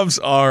 The gloves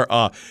are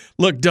off.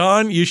 Look,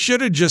 Don, you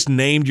should have just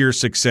named your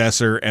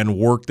successor and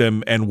worked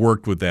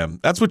with them.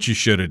 That's what you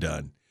should have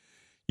done.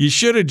 You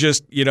should have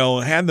just,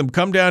 had them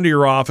come down to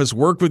your office,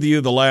 work with you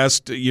the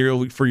last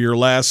year for your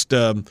last,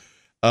 for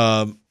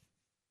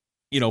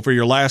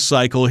your last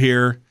cycle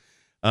here,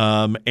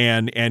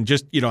 and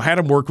just, had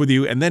them work with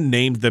you and then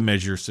named them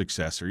as your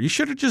successor. You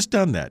should have just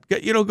done that.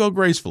 Go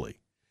gracefully.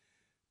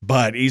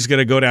 But he's going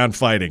to go down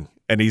fighting.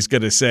 And he's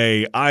going to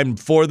say, I'm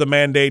for the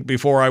mandate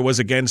before I was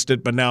against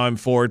it, but now I'm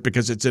for it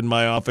because it's in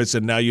my office,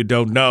 and now you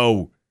don't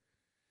know.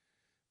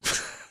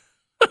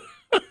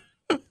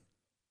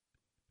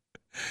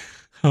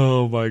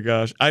 Oh, my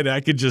gosh. I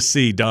could just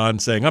see Don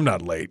saying, I'm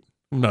not late.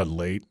 I'm not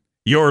late.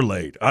 You're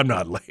late. I'm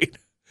not late.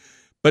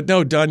 But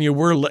no, Don, you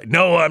were late.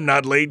 No, I'm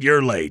not late.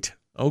 You're late.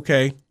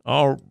 Okay.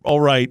 All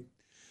right.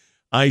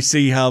 I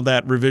see how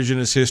that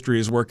revisionist history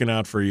is working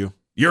out for you.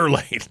 You're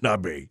late,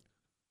 not me.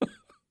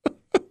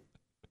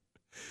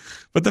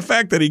 But the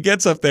fact that he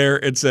gets up there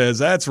and says,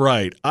 that's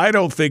right, I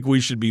don't think we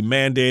should be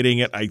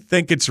mandating it. I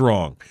think it's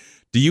wrong.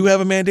 Do you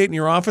have a mandate in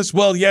your office?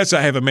 Well, yes,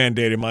 I have a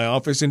mandate in my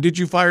office. And did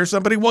you fire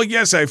somebody? Well,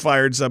 yes, I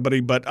fired somebody,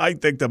 but I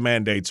think the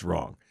mandate's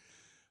wrong.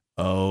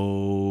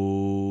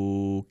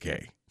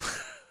 Okay.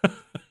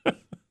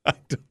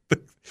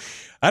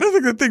 I don't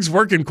think that thing's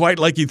working quite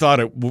like you thought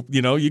it.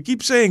 You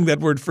keep saying that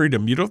word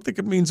freedom. You don't think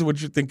it means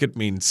what you think it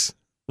means,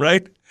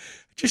 right?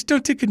 Just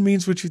don't think it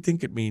means what you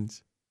think it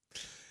means.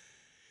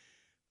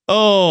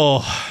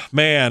 Oh,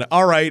 man.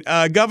 All right.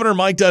 Governor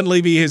Mike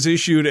Dunleavy has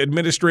issued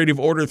Administrative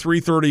Order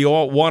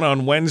 331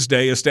 on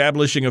Wednesday,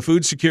 establishing a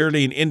food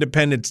security and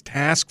independence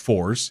task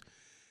force.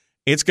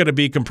 It's going to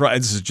be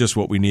comprised. This is just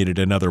what we needed,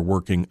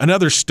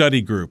 another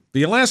study group.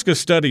 The Alaska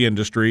study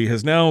industry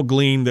has now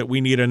gleaned that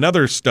we need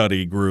another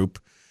study group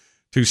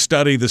to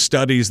study the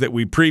studies that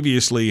we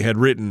previously had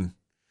written,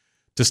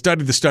 to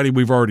study the study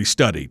we've already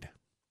studied.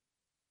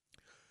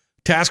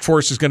 Task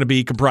force is going to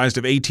be comprised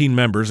of 18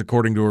 members,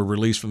 according to a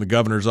release from the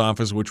governor's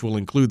office, which will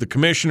include the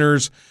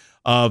commissioners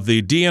of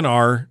the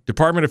DNR,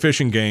 Department of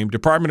Fish and Game,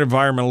 Department of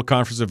Environmental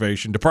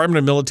Conservation, Department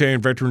of Military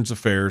and Veterans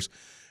Affairs,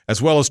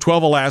 as well as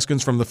 12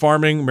 Alaskans from the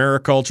farming,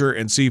 mariculture,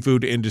 and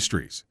seafood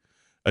industries.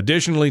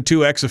 Additionally,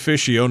 2 ex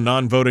officio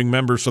non-voting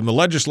members from the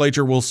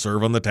legislature will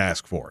serve on the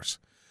task force.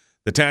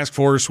 The task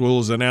force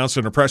was announced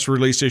in a press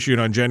release issued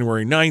on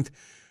January 9th,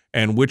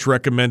 and which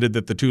recommended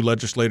that the 2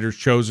 legislators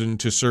chosen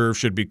to serve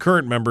should be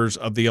current members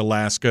of the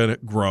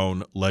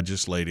Alaska-grown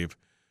Legislative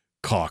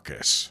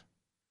Caucus.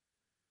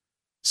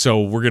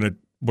 So we're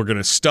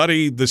gonna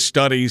study the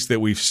studies that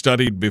we've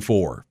studied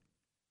before.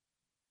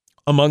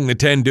 Among the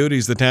 10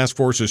 duties the task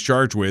force is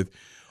charged with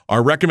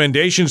are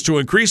recommendations to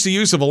increase the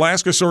use of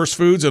Alaska-sourced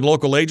foods in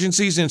local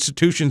agencies,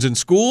 institutions, and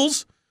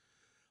schools,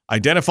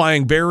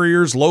 identifying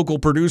barriers local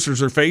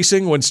producers are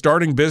facing when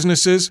starting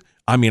businesses.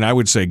 I mean, I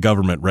would say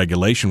government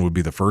regulation would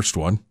be the first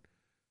one,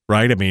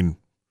 right? I mean,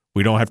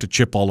 we don't have to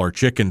chip all our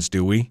chickens,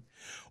 do we?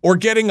 Or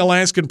getting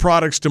Alaskan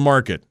products to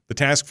market. The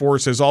task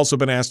force has also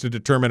been asked to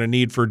determine a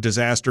need for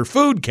disaster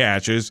food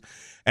caches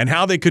and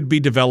how they could be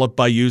developed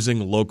by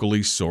using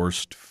locally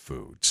sourced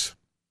foods.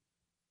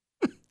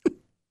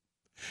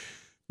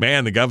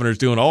 Man, the governor's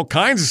doing all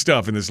kinds of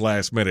stuff in this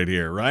last minute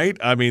here, right?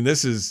 I mean,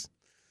 this is...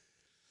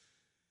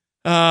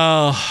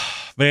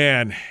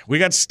 Man, we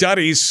got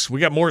studies.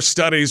 We got more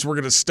studies. We're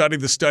going to study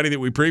the study that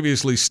we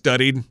previously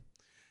studied.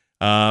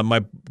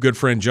 My good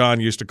friend John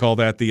used to call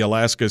that the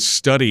Alaska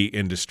study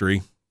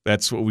industry.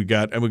 That's what we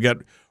got. And we got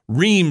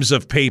reams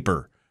of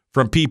paper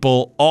from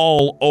people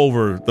all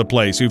over the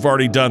place who've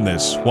already done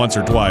this once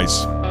or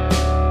twice.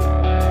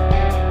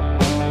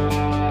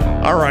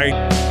 All right.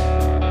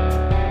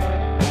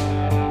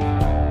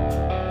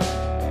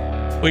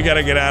 We got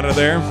to get out of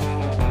there.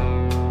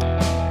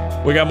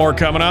 We got more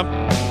coming up.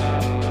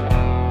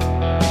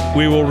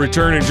 We will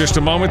return in just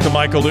a moment. The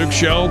Michael Duke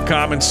Show,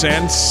 common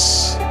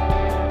sense,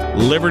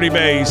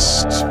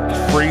 liberty-based,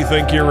 free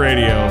think your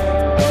radio.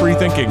 Free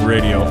thinking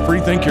radio.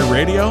 Free think your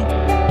radio?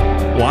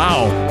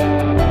 Wow.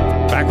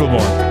 Back with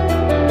more.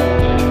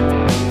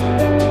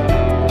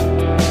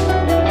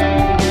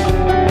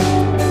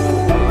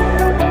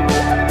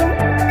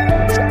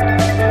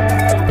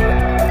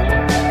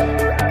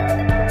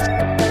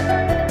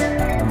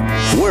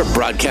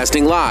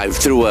 Broadcasting live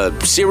through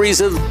a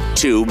series of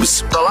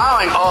tubes.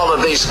 Allowing all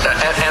of these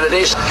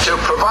entities to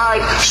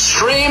provide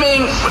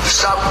streaming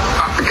stuff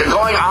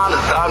going on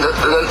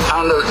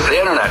the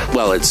internet.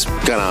 Well, it's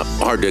kind of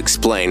hard to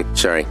explain.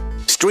 Sorry.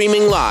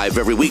 Streaming live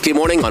every weekday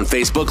morning on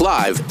Facebook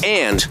Live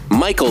and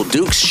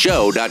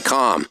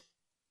MichaelDukesShow.com.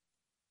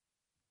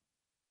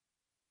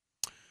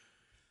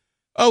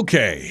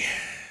 Okay.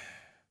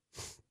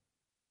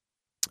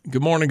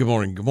 Good morning, good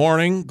morning, good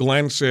morning.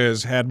 Glenn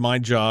says, had my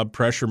job,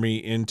 pressure me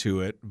into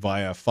it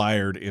via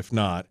fired if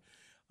not.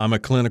 I'm a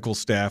clinical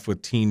staff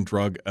with teen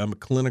drug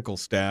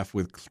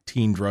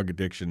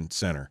addiction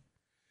center.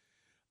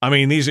 I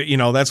mean, these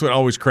are, that's what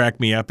always cracked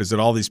me up is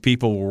that all these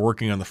people were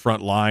working on the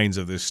front lines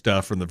of this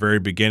stuff from the very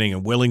beginning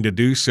and willing to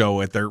do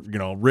so at their,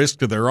 risk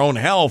to their own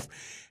health.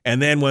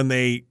 And then when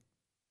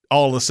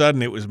all of a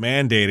sudden it was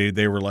mandated,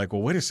 they were like,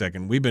 well, wait a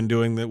second, we've been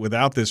doing that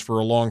without this for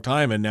a long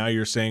time. And now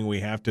you're saying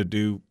we have to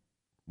do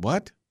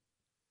what?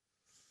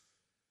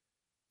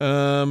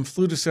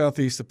 Flew to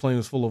Southeast. The plane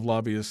was full of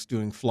lobbyists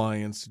doing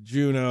fly-ins to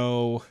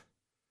Juneau.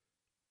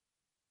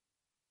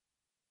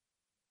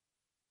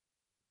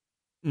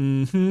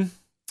 Did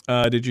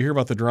you hear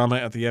about the drama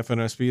at the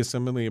FNSP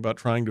Assembly about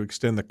trying to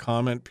extend the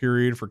comment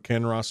period for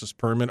Ken Ross's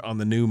permit on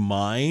the new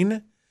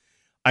mine?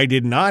 I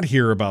did not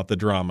hear about the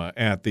drama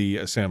at the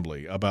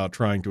Assembly about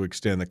trying to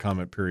extend the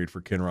comment period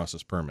for Ken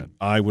Ross's permit.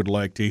 I would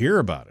like to hear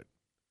about it.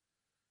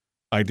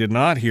 I did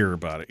not hear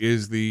about it.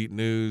 Is the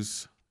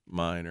newsminer.com.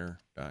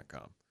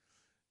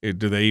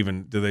 Do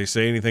they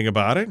say anything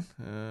about it?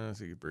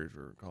 See, briefs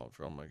were called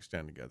from like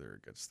stand together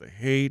against the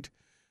hate.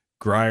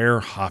 Grier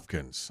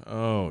Hopkins.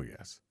 Oh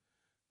yes.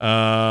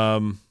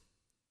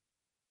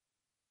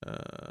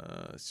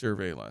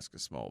 Survey Alaska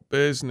small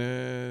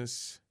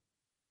business.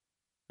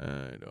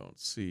 I don't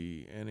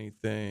see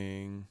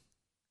anything.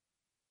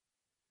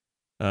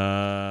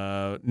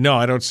 No,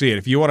 I don't see it.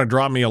 If you want to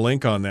drop me a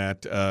link on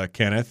that,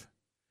 Kenneth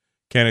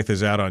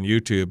is out on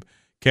YouTube.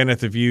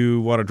 Kenneth, if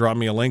you want to drop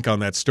me a link on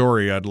that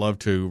story, I'd love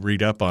to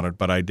read up on it,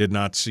 but I did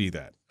not see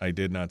that.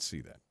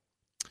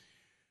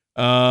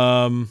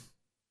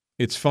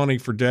 It's funny,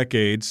 for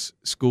decades,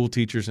 school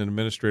teachers and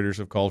administrators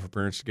have called for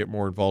parents to get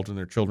more involved in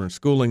their children's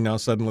schooling. Now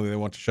suddenly they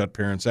want to shut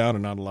parents out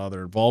and not allow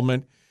their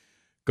involvement.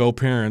 Go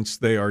parents,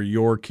 they are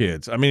your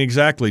kids. I mean,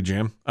 exactly,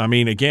 Jim. I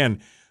mean,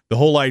 again, the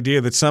whole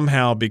idea that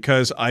somehow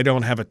because I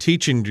don't have a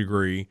teaching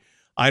degree,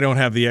 I don't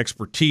have the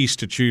expertise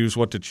to choose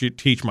what to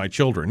teach my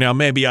children. Now,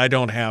 maybe I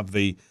don't have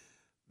the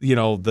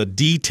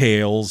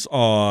details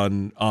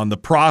on the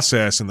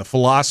process and the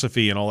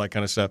philosophy and all that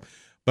kind of stuff,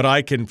 but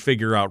I can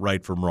figure out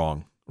right from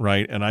wrong,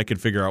 right? And I can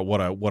figure out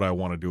what I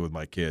want to do with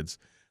my kids.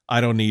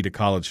 I don't need a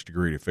college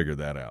degree to figure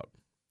that out.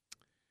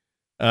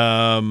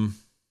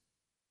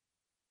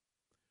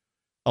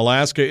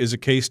 Alaska is a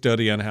case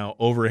study on how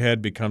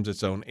overhead becomes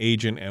its own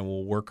agent and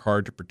will work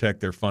hard to protect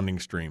their funding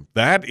stream.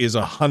 That is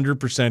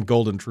 100%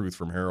 golden truth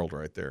from Harold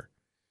right there.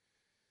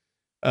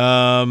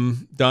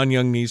 Don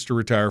Young needs to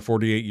retire.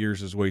 48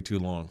 years is way too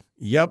long.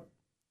 Yep.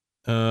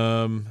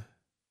 Met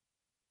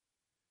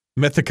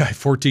the guy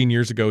 14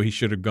 years ago. He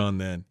should have gone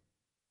then.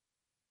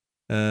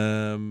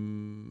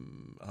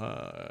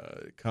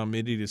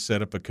 Committee to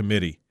set up a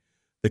committee.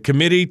 The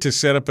committee to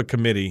set up a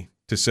committee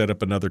to set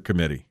up another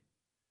committee.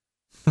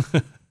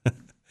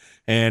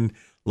 And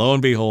lo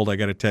and behold, I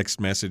got a text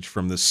message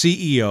from the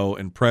CEO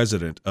and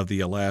president of the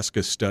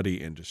Alaska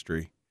study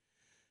industry.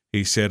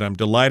 He said, I'm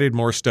delighted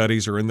more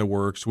studies are in the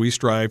works. We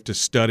strive to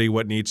study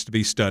what needs to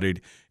be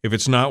studied. If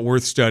it's not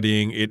worth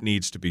studying, it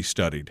needs to be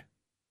studied.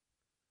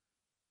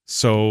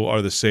 So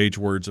are the sage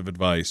words of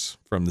advice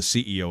from the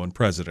CEO and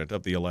president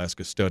of the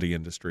Alaska study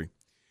industry.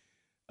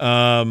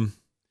 Young's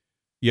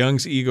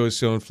ego is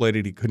so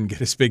inflated he couldn't get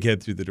his big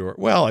head through the door.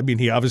 Well, I mean,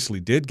 he obviously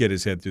did get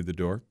his head through the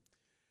door.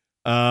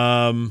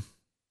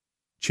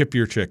 Chip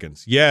your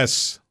chickens.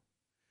 Yes.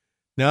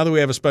 Now that we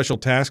have a special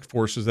task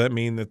force, does that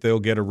mean that they'll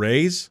get a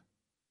raise?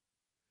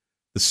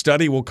 The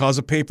study will cause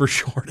a paper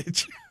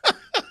shortage.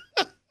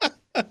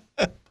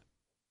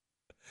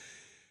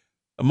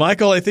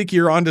 Michael, I think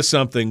you're onto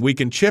something. We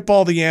can chip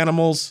all the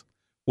animals.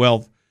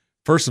 Well,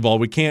 first of all,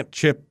 we can't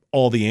chip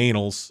all the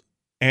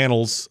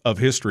annals of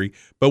history,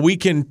 but we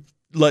can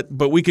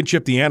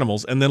chip the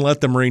animals and then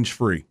let them range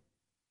free.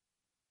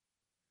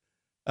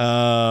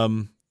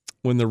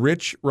 When the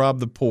rich rob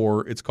the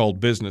poor, it's called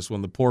business.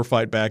 When the poor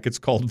fight back, it's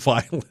called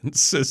violence,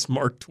 says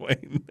Mark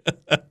Twain.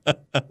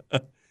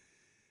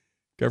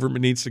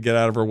 Government needs to get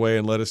out of our way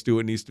and let us do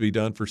what needs to be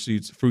done for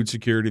food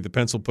security. The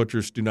pencil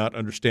pushers do not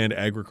understand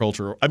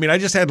agriculture. I mean, I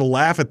just had to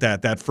laugh at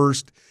that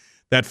first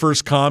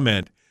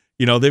comment.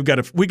 We got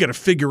to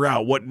figure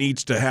out what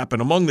needs to happen.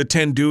 Among the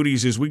 10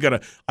 duties is we got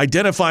to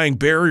identifying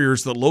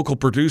barriers that local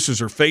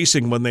producers are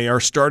facing when they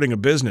are starting a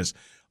business.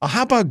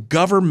 How about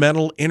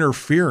governmental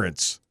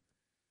interference?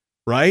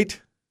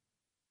 Right?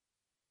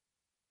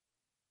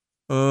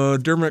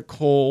 Dermot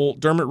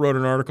wrote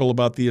an article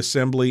about the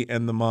assembly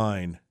and the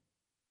mine.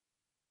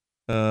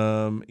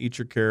 Eat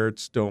your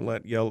carrots. Don't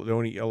eat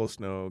yellow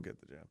snow. Get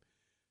the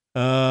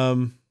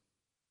jab.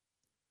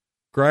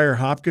 Grier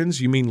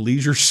Hopkins, you mean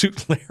Leisure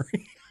Suit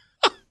Larry?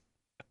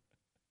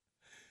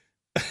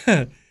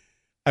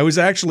 I was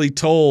actually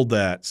told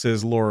that,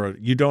 says Laura.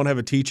 You don't have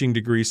a teaching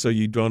degree, so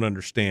you don't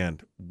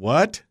understand.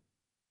 What?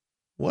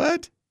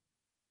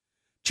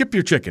 Chip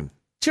your chicken.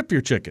 Chip your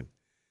chicken.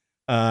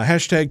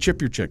 Hashtag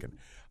chip your chicken.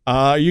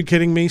 Are you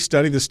kidding me?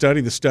 Study,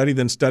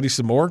 then study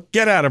some more?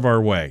 Get out of our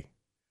way.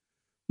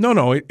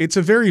 No, it's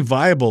a very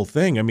viable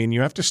thing. I mean,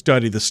 you have to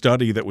study the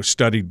study that was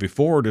studied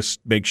before to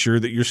make sure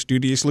that you're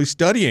studiously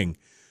studying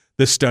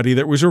the study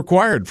that was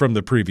required from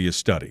the previous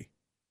study.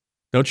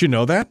 Don't you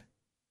know that?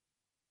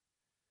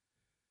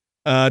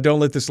 Don't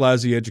let this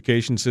lousy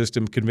education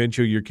system convince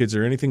you your kids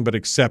are anything but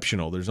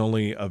exceptional. There's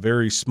only a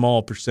very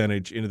small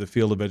percentage into the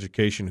field of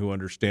education who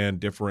understand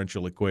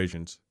differential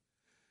equations.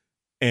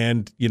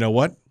 And you know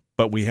what?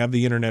 But we have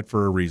the internet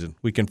for a reason.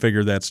 We can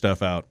figure that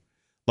stuff out.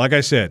 Like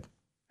I said,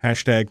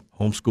 hashtag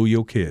homeschool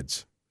yo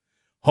kids.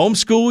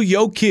 Homeschool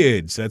yo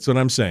kids. That's what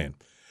I'm saying.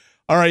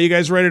 All right, you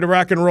guys ready to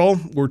rock and roll?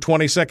 We're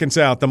 20 seconds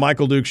out. The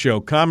Michael Duke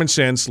Show. Common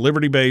sense,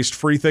 liberty-based,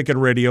 free thinking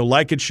radio.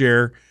 Like and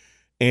share.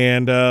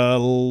 And I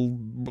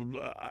don't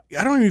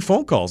have any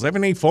phone calls. I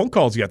haven't any phone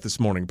calls yet this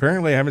morning.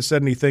 Apparently, I haven't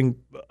said anything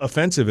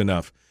offensive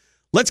enough.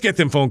 Let's get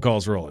them phone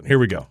calls rolling. Here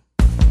we go.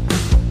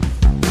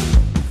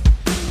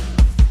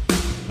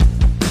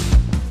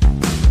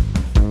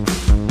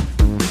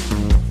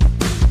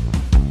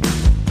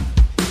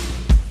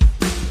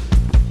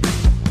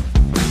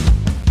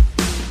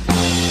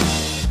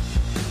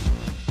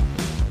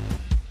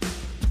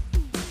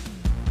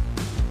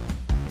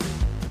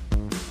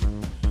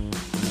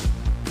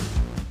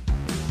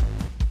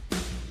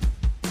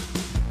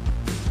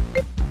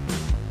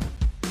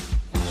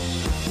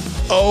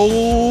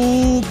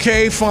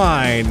 Okay,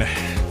 fine.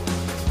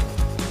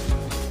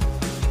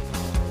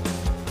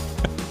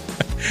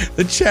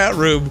 The chat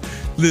room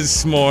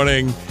this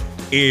morning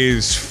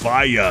is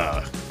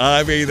fire.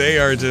 I mean, they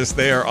are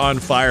on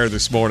fire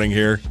this morning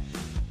here,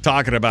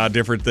 talking about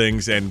different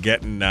things and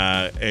getting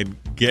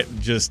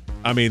just.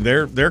 I mean,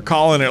 they're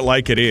calling it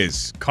like it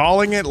is,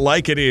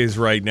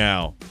 right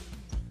now.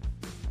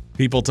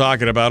 People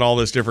talking about all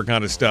this different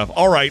kind of stuff.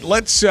 All right,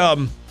 let's.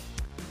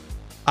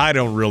 I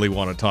don't really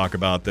want to talk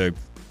about the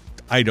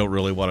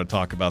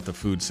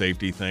food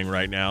safety thing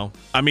right now.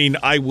 I mean,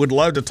 I would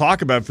love to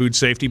talk about food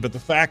safety, but the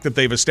fact that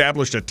they've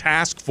established a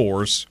task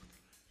force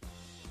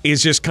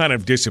is just kind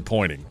of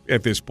disappointing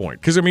at this point.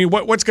 Because, I mean,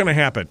 what's going to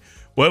happen?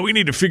 Well, we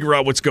need to figure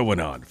out what's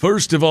going on.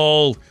 First of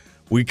all,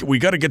 we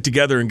got to get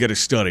together and get a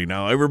study.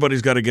 Now,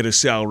 everybody's got to get a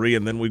salary,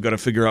 and then we've got to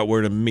figure out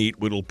where to meet.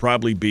 It'll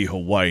probably be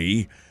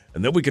Hawaii.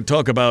 And then we can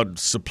talk about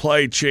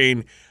supply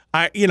chain.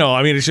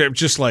 It's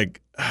just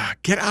like,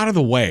 get out of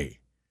the way.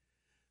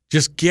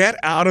 Just get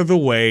out of the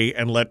way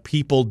and let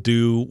people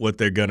do what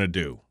they're going to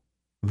do.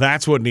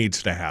 That's what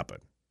needs to happen.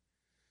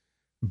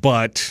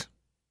 But,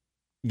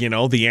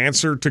 the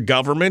answer to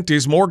government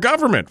is more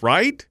government,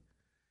 right?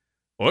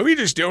 Well, we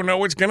just don't know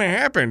what's going to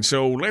happen,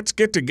 so let's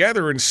get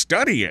together and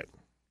study it.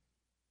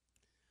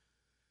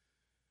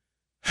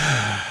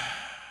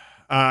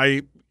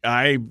 I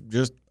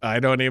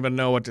don't even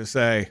know what to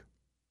say.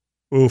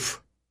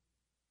 Oof.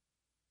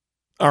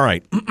 All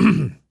right.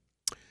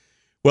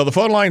 Well, the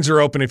phone lines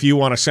are open if you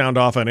want to sound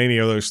off on any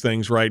of those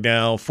things right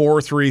now.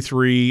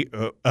 433,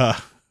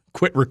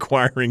 quit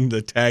requiring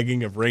the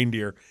tagging of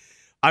reindeer.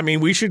 I mean,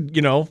 we should,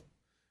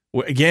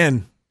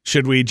 again,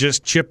 should we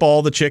just chip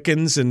all the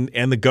chickens and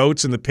the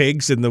goats and the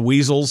pigs and the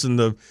weasels and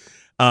the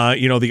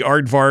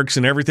aardvarks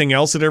and everything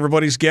else that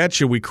everybody's get?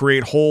 Should we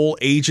create whole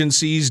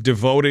agencies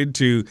devoted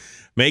to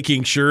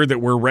making sure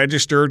that we're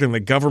registered and the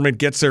government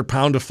gets their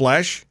pound of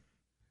flesh?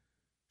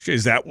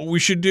 Is that what we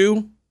should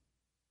do?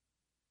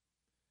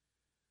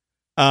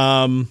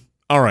 All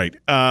right.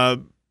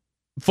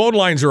 Phone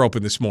lines are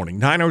open this morning.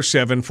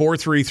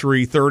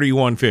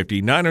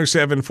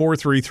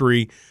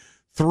 907-433-3150.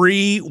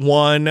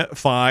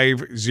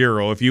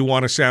 907-433-3150. If you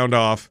want to sound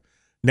off,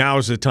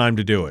 now's the time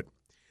to do it.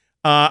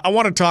 I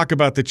want to talk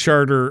about the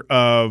charter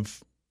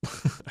of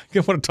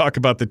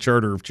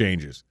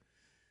changes.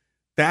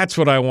 That's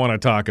what I want to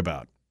talk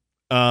about.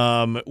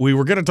 We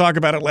were going to talk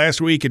about it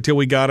last week until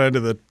we got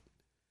into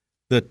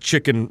the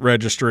chicken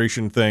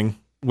registration thing,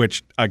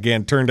 which,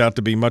 again, turned out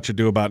to be much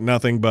ado about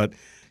nothing, but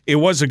it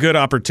was a good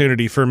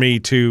opportunity for me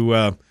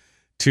to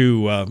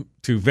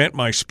vent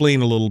my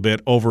spleen a little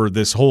bit over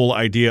this whole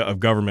idea of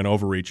government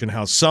overreach and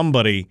how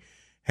somebody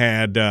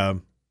had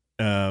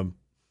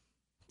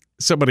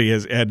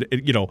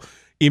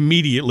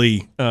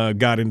immediately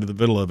got into the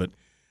middle of it.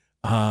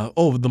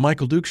 The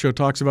Michael Duke Show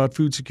talks about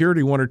food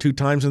security one or two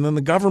times, and then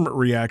the government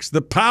reacts.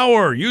 The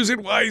power, use it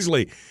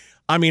wisely.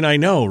 I mean, I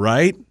know,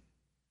 right?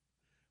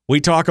 We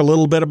talk a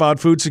little bit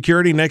about food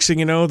security. Next thing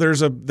you know,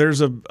 there's a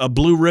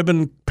blue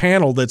ribbon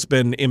panel that's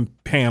been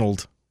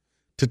impaneled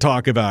to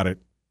talk about it.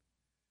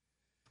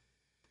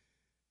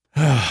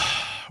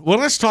 Well,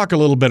 let's talk a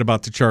little bit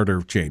about the charter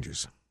of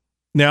changes.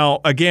 Now,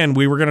 again,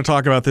 we were going to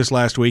talk about this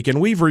last week, and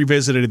we've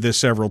revisited this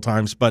several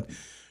times, but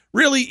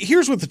really,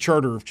 here's what the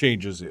charter of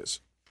changes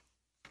is.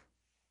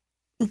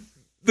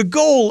 The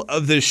goal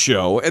of this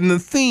show and the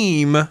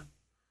theme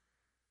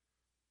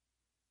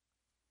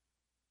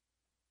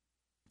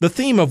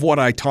of what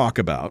I talk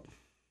about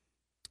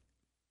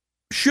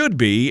should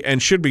be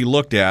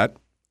looked at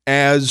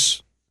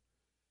as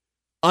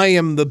I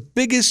am the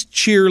biggest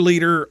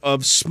cheerleader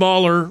of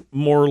smaller,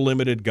 more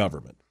limited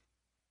government.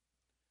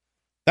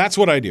 That's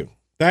what I do.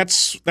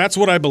 That's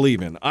what I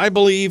believe in. I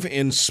believe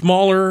in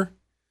smaller,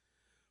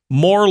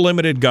 more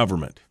limited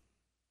government.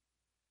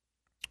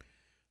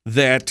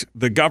 That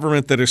the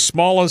government that is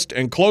smallest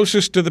and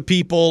closest to the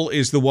people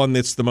is the one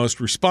that's the most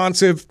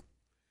responsive,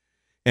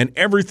 and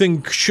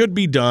everything should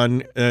be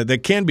done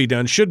that can be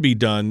done should be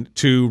done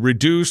to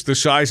reduce the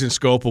size and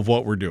scope of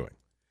what we're doing.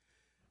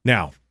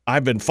 Now,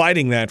 I've been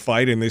fighting that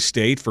fight in this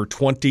state for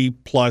 20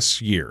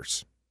 plus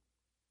years.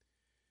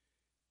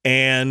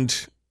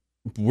 And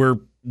we're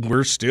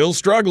still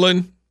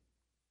struggling.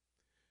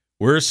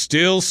 We're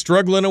still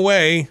struggling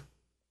away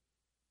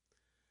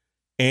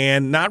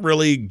and not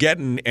really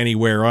getting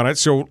anywhere on it.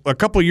 So a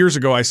couple of years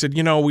ago, I said,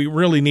 we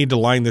really need to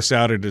line this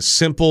out into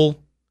simple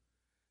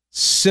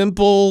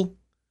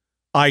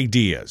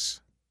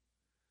ideas.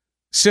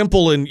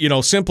 Simple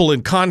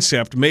in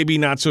concept, maybe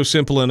not so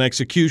simple in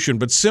execution,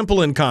 but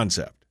simple in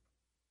concept.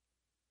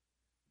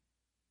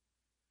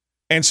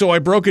 And so I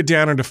broke it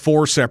down into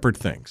 4 separate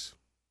things.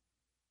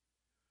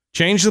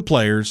 Change the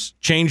players,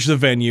 change the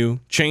venue,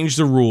 change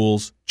the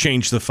rules,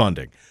 change the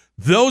funding.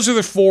 Those are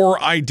the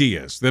 4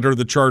 ideas that are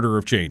the charter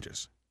of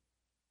changes.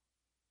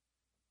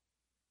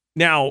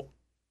 Now,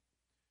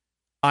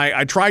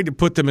 I tried to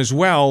put them as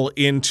well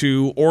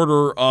into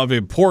order of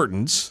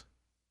importance.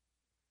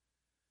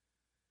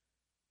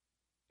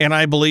 And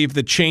I believe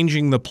that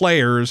changing the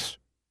players,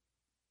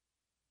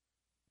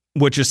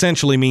 which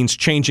essentially means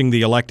changing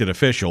the elected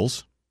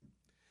officials,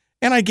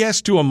 and I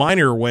guess to a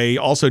minor way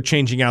also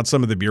changing out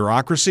some of the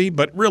bureaucracy,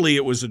 but really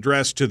it was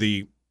addressed to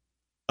the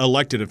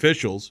elected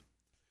officials,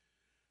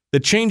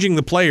 that changing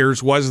the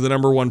players was the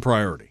number one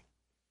priority.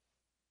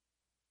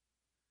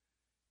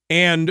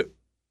 And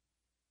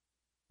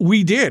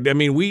we did. I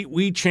mean,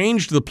 we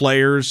changed the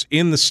players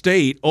in the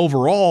state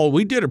overall.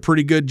 We did a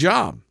pretty good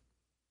job.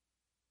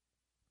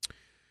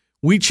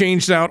 We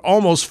changed out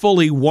almost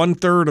fully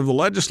 1/3 of the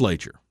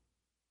legislature.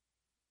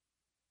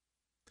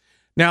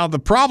 Now, the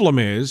problem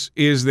is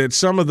that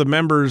some of the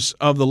members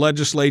of the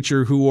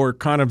legislature who are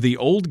kind of the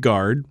old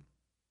guard,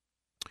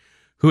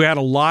 who had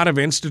a lot of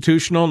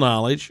institutional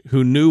knowledge,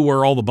 who knew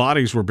where all the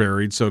bodies were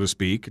buried, so to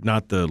speak,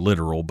 not the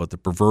literal, but the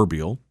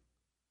proverbial,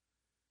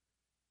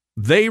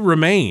 they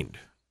remained.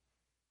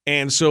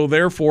 And so,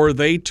 therefore,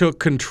 they took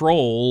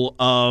control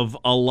of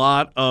a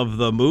lot of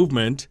the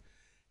movement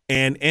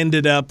and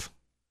ended up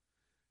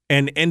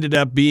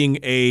being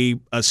a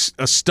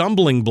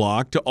stumbling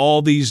block to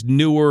all these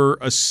newer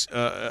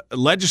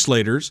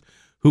legislators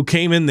who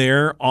came in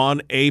there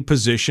on a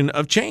position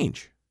of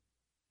change.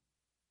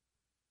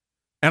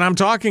 And I'm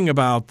talking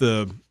about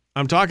the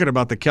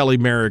Kelly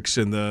Merricks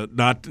and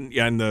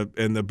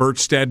the Bert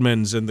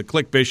Stedmans and the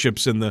Click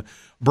Bishops and the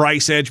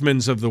Bryce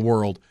Edgmans of the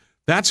world.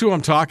 That's who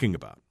I'm talking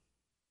about.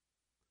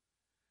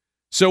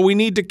 So we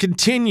need to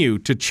continue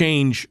to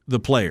change the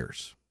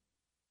players.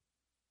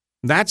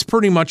 That's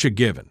pretty much a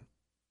given.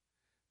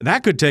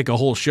 That could take a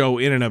whole show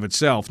in and of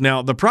itself.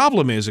 Now, the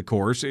problem is, of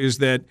course, is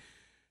that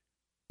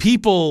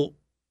people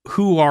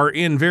who are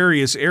in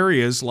various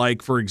areas,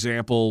 like, for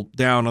example,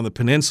 down on the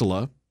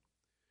peninsula,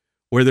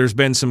 where there's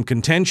been some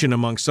contention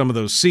among some of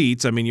those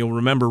seats. I mean, you'll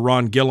remember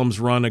Ron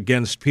Gillum's run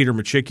against Peter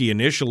Machicki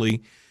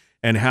initially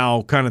and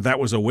how kind of that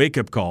was a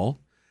wake-up call.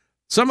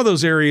 Some of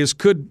those areas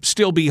could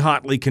still be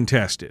hotly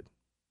contested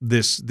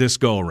this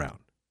go-around.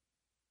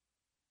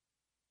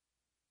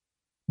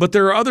 But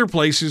there are other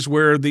places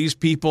where these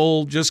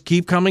people just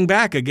keep coming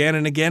back again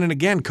and again and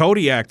again.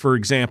 Kodiak, for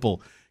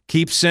example,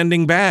 keeps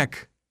sending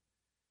back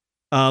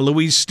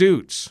Louise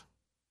Stutes,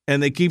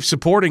 and they keep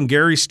supporting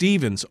Gary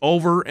Stevens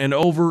over and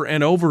over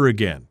and over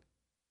again.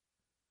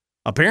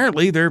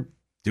 Apparently, they're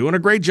doing a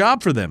great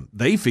job for them,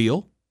 they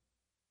feel.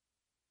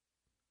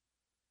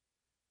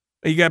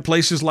 You got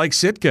places like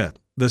Sitka,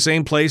 the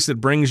same place that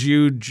brings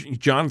you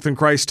Jonathan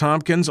Christ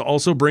Tompkins,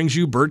 also brings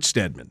you Bert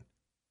Stedman,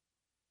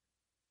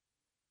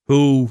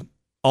 who,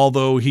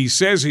 although he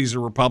says he's a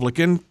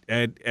Republican,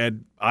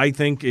 and I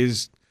think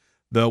is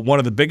one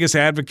of the biggest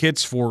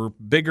advocates for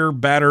bigger,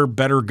 better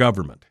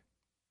government,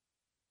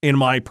 in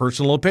my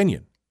personal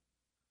opinion.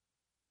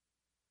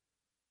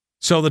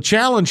 So the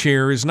challenge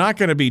here is not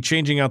going to be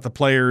changing out the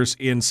players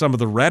in some of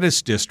the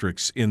reddest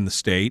districts in the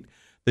state.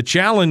 The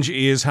challenge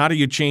is, how do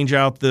you change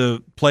out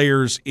the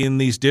players in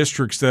these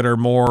districts that are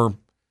more,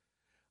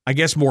 I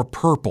guess, more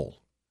purple,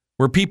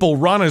 where people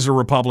run as a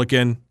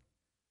Republican,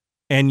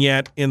 and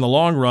yet in the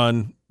long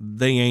run,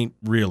 they ain't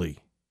really.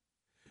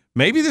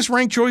 Maybe this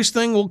ranked choice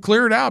thing will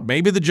clear it out.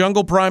 Maybe the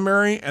jungle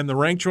primary and the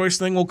ranked choice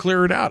thing will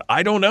clear it out.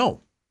 I don't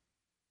know.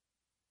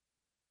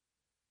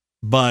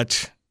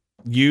 But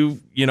you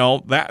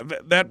know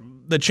that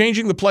the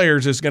changing the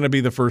players is going to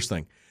be the first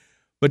thing.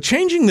 But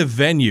changing the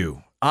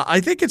venue,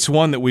 I think it's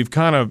one that we've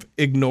kind of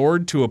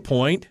ignored to a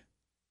point.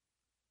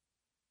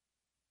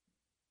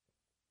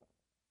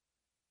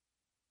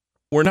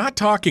 We're not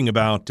talking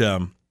about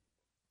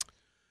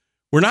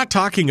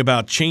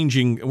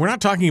changing. We're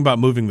not talking about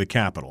moving the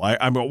capital.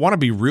 I want to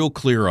be real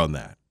clear on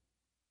that.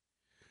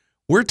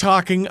 We're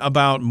talking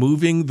about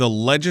moving the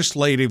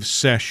legislative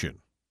session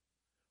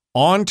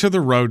onto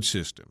the road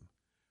system,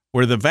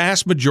 where the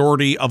vast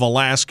majority of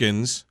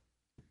Alaskans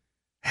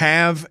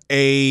have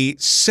a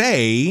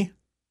say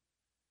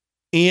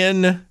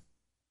in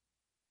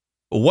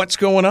what's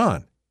going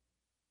on.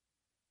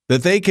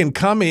 That they can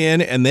come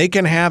in and they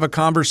can have a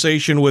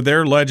conversation with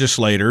their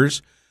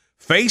legislators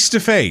face to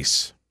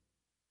face.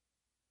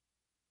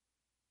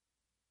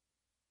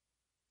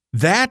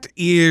 That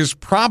is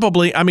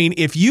probably, I mean,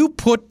 if you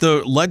put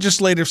the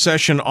legislative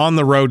session on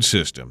the road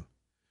system,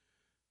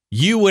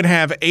 you would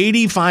have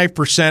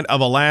 85% of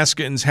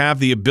Alaskans have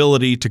the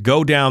ability to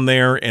go down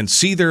there and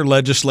see their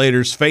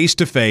legislators face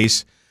to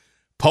face,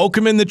 poke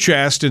them in the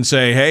chest and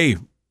say, hey,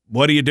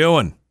 what are you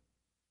doing?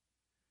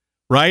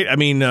 Right? I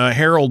mean,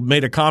 Harold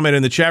made a comment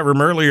in the chat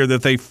room earlier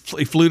that they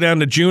flew down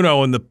to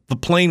Juneau and the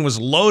plane was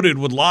loaded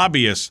with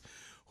lobbyists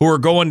who are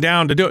going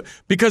down to do it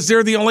because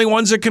they're the only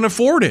ones that can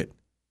afford it.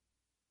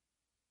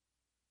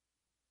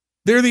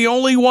 They're the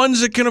only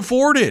ones that can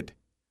afford it.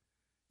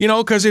 You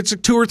know, because it's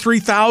 $2,000 or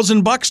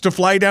 $3,000 to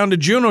fly down to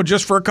Juneau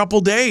just for a couple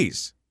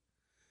days.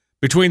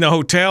 Between the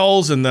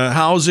hotels and the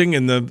housing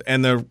and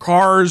the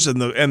cars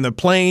and the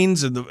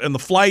planes and the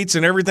flights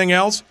and everything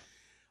else.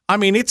 I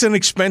mean, it's an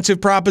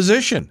expensive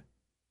proposition.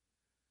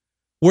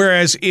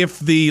 Whereas if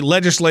the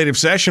legislative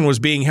session was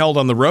being held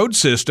on the road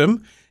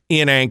system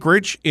in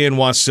Anchorage, in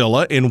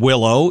Wasilla, in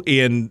Willow,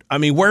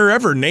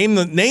 wherever, name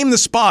the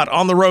spot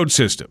on the road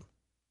system.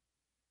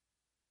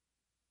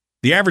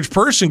 The average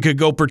person could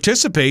go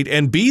participate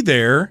and be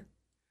there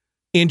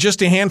in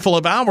just a handful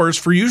of hours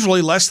for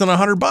usually less than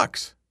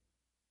 $100.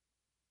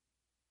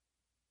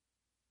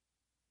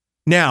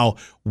 Now,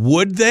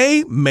 would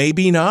they?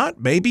 Maybe not.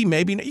 Maybe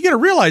not. You got to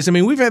realize, I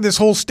mean, we've had this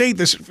whole state,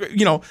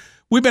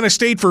 we've been a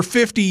state for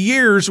 50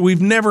 years.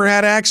 We've never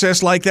had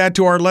access like that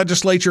to our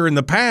legislature in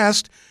the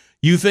past.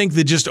 You think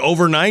that just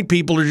overnight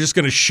people are just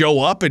going to show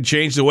up and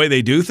change the way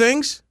they do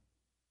things?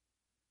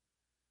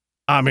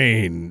 I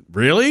mean,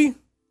 really?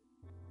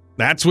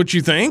 That's what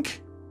you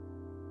think?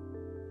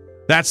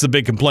 That's the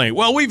big complaint.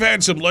 Well, we've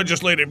had some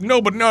legislative, no,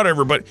 but not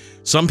everybody.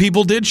 Some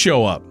people did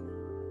show up.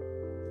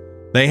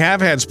 They have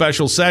had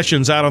special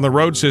sessions out on the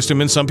road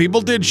system, and some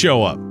people did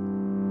show up.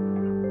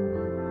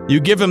 You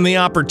give them the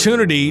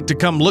opportunity to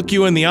come look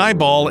you in the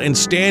eyeball and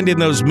stand in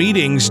those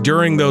meetings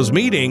during those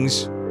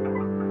meetings.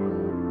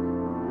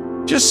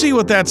 Just see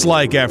what that's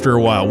like after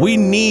a while. We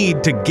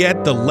need to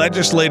get the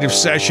legislative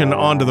session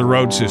onto the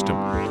road system.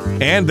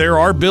 And there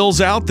are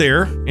bills out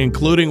there,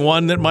 including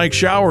one that Mike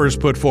Showers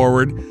put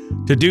forward,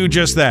 to do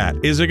just that.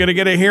 Is it going to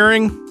get a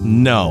hearing?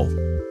 No.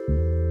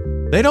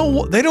 They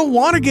don't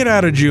want to get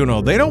out of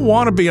Juneau. They don't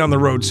want to be on the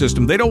road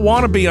system. They don't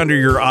want to be under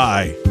your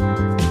eye.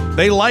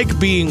 They like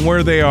being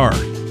where they are.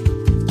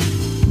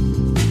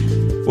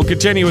 We'll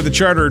continue with the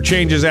charter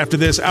changes after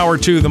this hour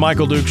 2, The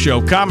Michael Duke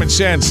Show. Common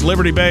sense,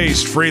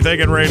 liberty-based,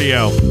 free-thinking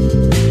radio.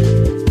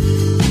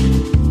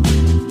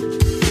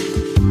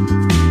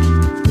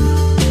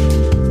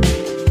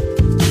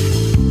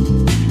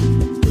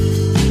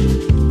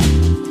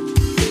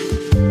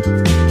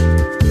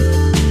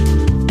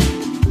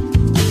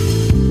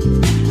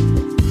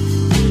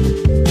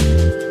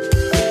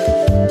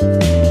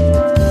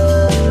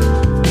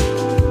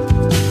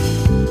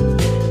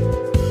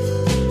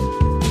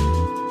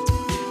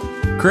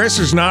 Chris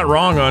is not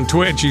wrong on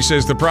Twitch. He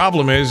says the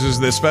problem is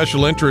that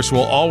special interests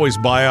will always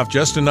buy off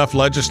just enough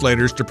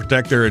legislators to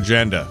protect their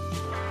agenda.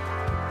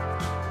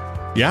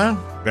 Yeah,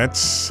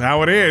 that's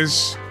how it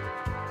is.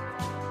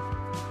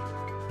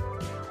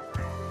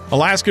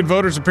 Alaskan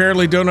voters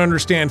apparently don't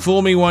understand.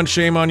 Fool me once,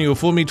 shame on you.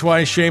 Fool me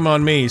twice, shame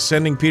on me.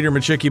 Sending Peter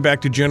Machicki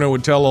back to Juneau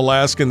would tell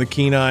Alaskan the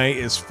Kenai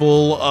is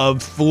full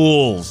of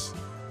fools.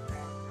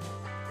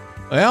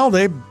 Well,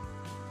 they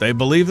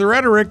believe the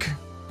rhetoric,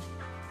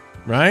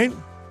 right?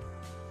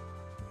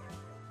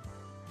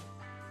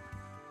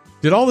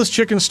 Did all this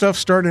chicken stuff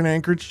start in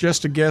Anchorage?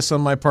 Just a guess on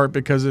my part,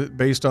 because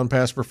based on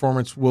past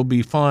performance, we'll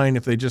be fine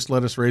if they just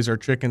let us raise our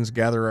chickens,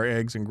 gather our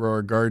eggs, and grow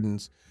our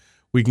gardens.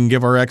 We can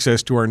give our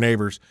excess to our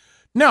neighbors.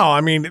 No,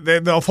 I mean,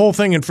 the whole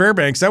thing in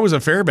Fairbanks, that was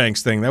a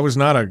Fairbanks thing. That was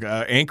not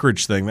a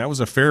Anchorage thing. That was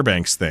a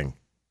Fairbanks thing.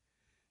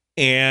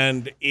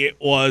 And it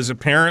was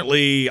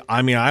apparently,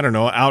 I mean, I don't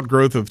know,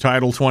 outgrowth of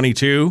Title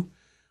 22,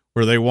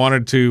 where they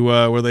wanted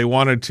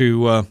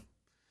to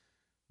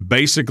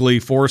basically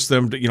force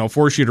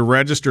you to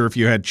register if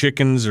you had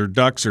chickens or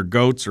ducks or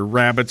goats or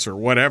rabbits or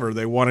whatever.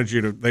 They wanted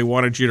you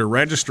to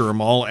register them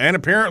all and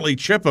apparently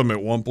chip them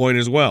at one point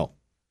as well,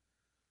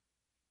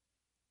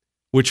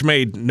 which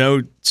made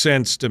no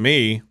sense to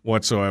me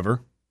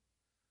whatsoever.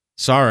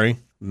 Sorry,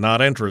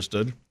 not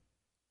interested.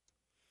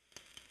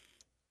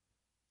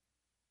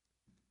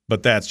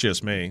 But that's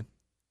just me.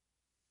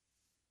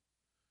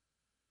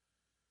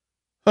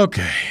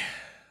 Okay.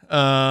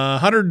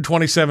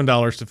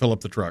 $127 to fill up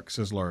the truck,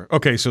 says Laura.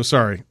 Okay, so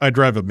sorry. I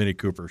drive a Mini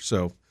Cooper,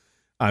 so,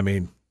 I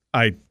mean,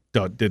 I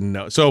didn't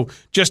know. So,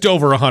 just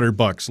over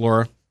 $100,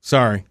 Laura.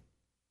 Sorry.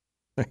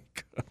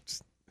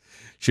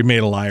 She made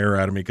a liar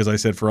out of me because I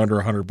said for under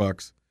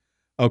 $100.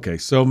 Okay,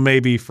 so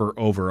maybe for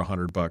over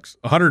 $100.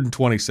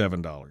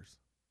 $127.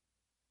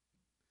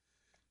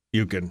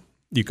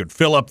 You could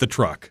fill up the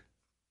truck.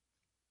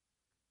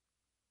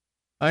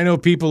 I know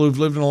people who've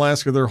lived in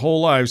Alaska their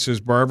whole lives, says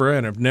Barbara,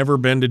 and have never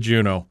been to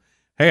Juneau.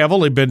 Hey, I've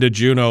only been to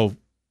Juneau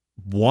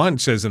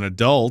once as an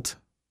adult.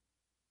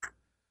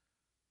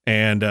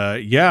 And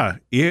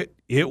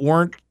it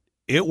weren't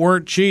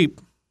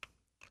cheap.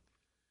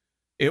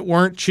 It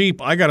weren't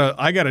cheap. I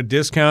got a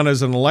discount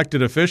as an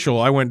elected official.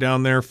 I went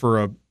down there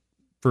for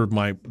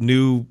my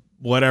new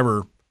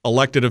whatever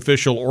elected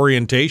official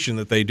orientation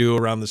that they do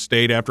around the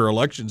state after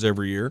elections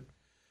every year.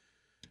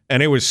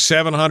 And it was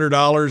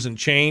 $700 and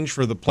change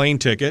for the plane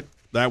ticket.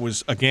 That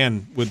was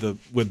again with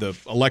the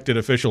elected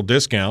official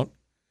discount.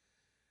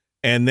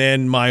 And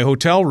then my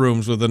hotel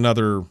rooms with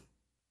another,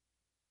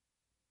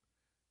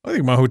 I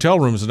think my hotel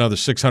room is another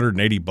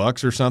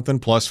 $680 or something,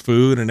 plus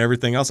food and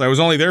everything else. I was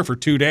only there for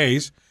 2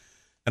 days,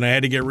 and I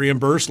had to get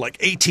reimbursed like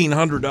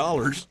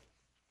 $1,800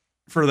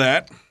 for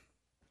that.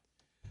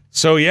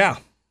 So, yeah.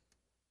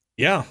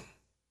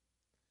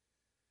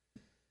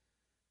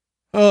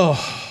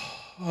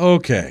 Oh,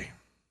 okay.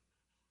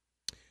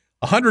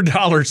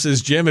 $100,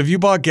 says Jim. Have you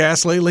bought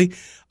gas lately?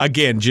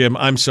 Again, Jim,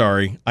 I'm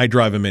sorry. I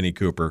drive a Mini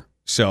Cooper.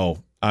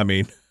 So, I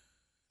mean,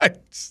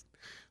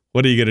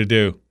 what are you going to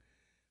do?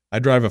 I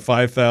drive a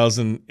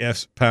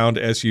 5,000-pound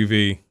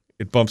SUV.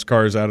 It bumps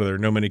cars out of there.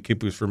 No Mini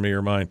Coopers for me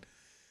or mine.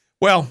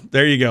 Well,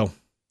 there you go.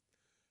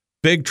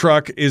 Big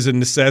truck is a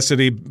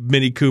necessity.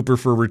 Mini Cooper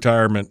for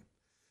retirement.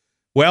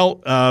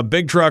 Well,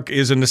 big truck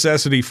is a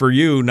necessity for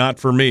you, not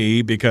for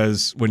me,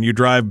 because when you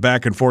drive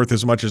back and forth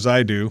as much as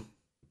I do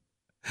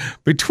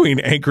between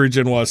Anchorage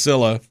and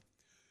Wasilla,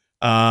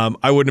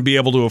 I wouldn't be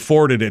able to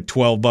afford it at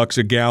 $12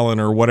 a gallon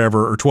or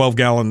whatever, or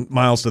 12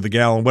 miles to the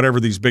gallon,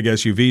 whatever these big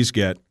SUVs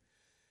get.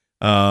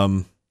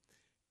 And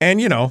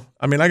you know,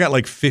 I mean, I got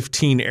like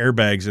 15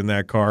 airbags in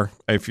that car.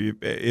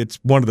 It's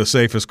one of the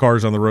safest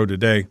cars on the road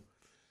today.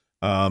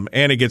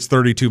 And it gets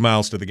 32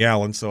 miles to the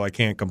gallon, so I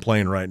can't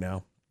complain right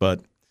now.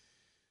 But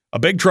a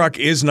big truck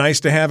is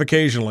nice to have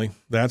occasionally.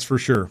 That's for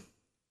sure.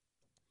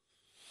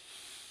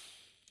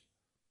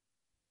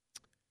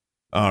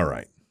 All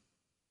right.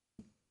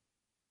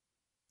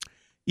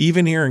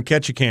 Even here in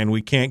Ketchikan,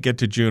 we can't get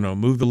to Juneau.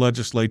 Move the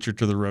legislature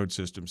to the road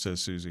system, says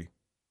Susie.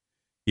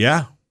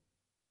 Yeah.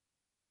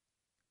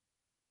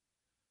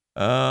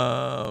 Okay.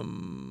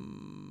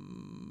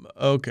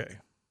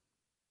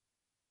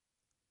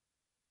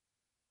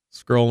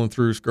 Scrolling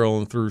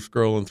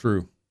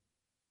through.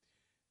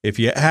 If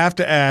you have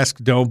to ask,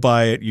 don't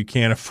buy it. You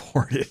can't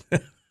afford it.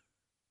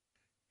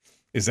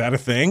 Is that a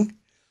thing?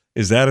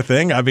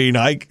 I mean,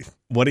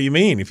 what do you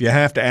mean? If you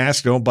have to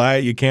ask, don't buy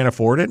it. You can't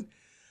afford it.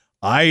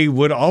 I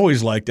would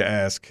always like to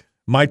ask.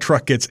 My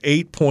truck gets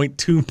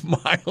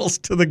 8.2 miles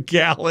to the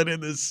gallon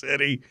in the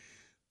city.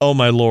 Oh,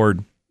 my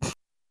Lord.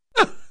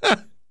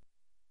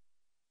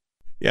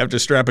 You have to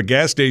strap a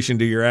gas station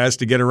to your ass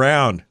to get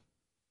around.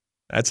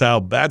 That's how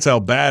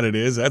bad it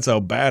is.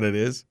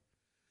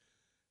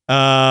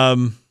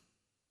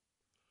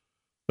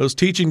 Those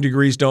teaching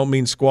degrees don't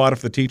mean squat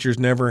if the teachers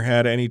never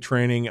had any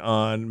training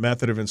on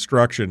method of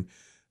instruction.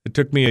 It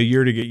took me a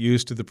year to get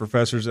used to the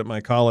professors at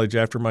my college.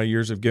 After my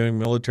years of giving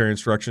military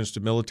instructions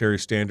to military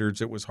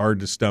standards, it was hard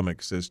to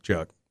stomach, says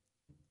Chuck.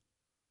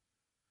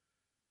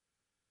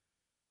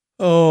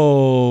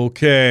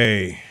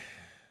 Okay.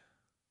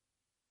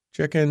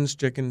 Chickens.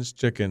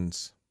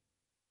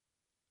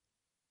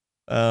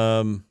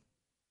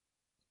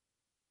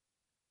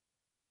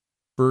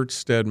 Bert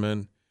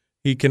Stedman.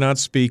 He cannot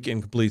speak in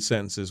complete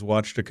sentences.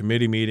 Watched a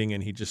committee meeting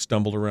and he just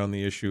stumbled around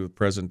the issue of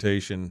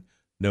presentation.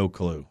 No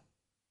clue.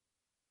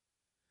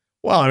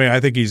 Well, I mean, I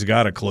think he's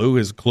got a clue.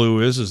 His clue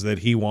is that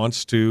he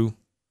wants to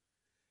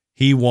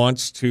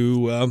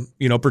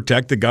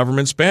protect the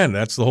government spend.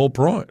 That's the whole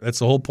point.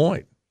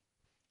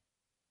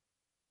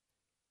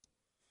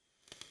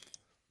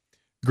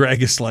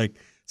 Greg is like,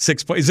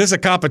 is this a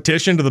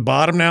competition to the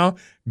bottom now?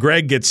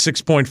 Greg gets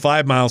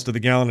 6.5 miles to the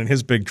gallon in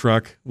his big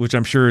truck, which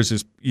I'm sure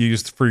is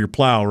used for your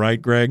plow,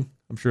 right, Greg?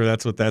 I'm sure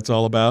that's what that's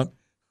all about.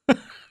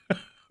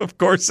 Of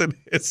course it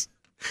is.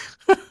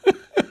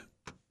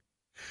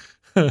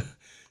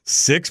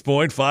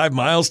 6.5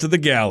 miles to the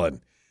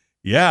gallon.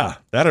 Yeah,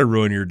 that'll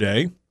ruin your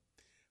day.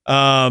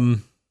 Yeah.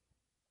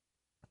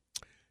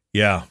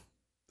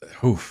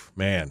 Oof,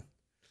 man.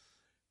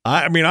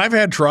 I mean, I've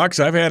had trucks.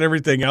 I've had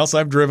everything else.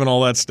 I've driven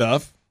all that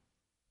stuff.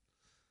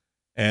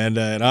 And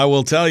I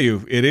will tell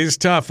you, it is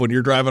tough when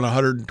you're driving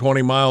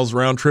 120 miles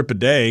round trip a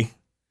day.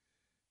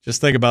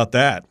 Just think about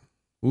that.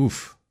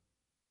 Oof.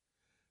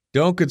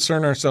 Don't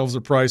concern ourselves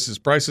with prices.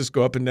 Prices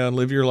go up and down.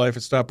 Live your life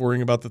and stop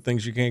worrying about the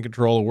things you can't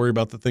control and worry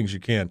about the things you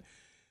can.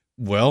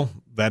 Well,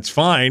 that's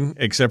fine,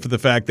 except for the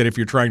fact that if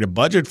you're trying to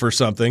budget for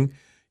something,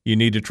 you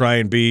need to try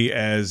and be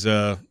as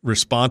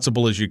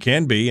responsible as you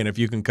can be. And if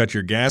you can cut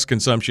your gas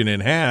consumption in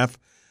half,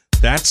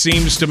 that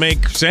seems to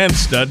make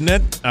sense, doesn't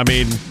it? I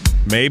mean,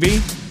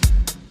 maybe.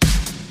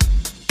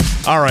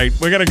 All right,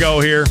 we're going to go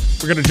here.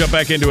 We're going to jump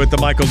back into it,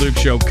 The Michael Duke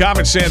Show.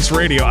 Common Sense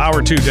Radio,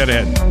 Hour 2, dead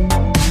ahead.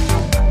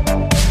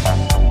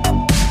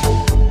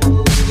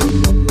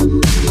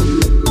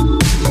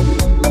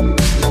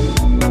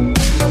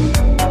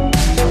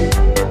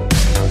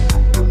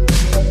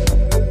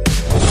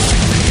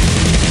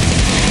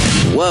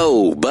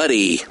 Whoa,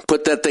 buddy.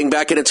 Put that thing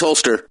back in its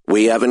holster.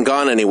 We haven't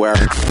gone anywhere.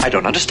 I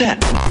don't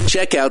understand.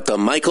 Check out the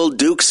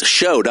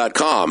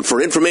MichaelDukesShow.com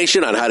for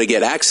information on how to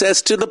get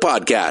access to the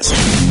podcast.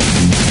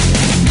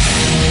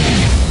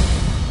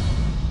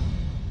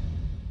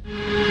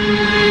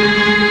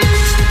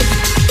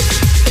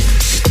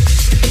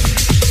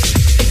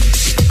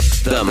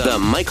 The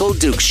Michael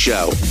Dukes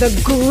Show. The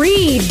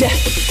greed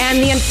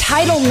and the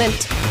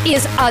entitlement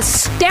is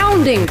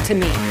astounding to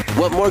me.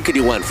 What more could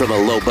you want from a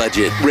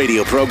low-budget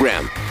radio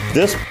program?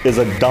 This is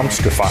a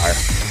dumpster fire.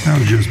 That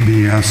was just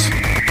BS.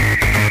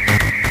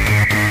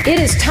 It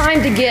is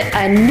time to get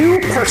a new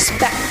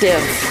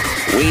perspective.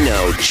 We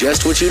know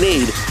just what you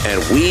need,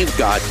 and we've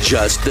got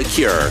just the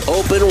cure.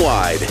 Open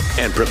wide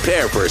and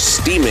prepare for a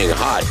steaming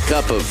hot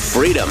cup of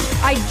freedom.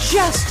 I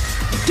just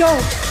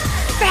don't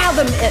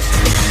fathom it.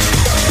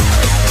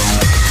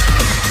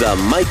 The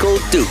Michael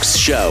Dukes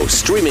Show,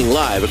 streaming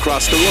live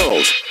across the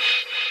world.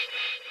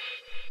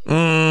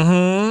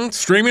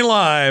 Streaming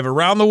live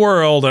around the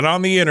world and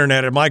on the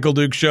internet at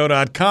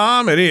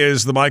MichaelDukesShow.com. It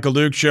is the Michael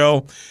Dukes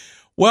Show.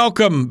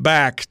 Welcome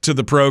back to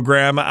the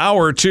program,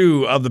 hour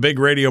 2 of the big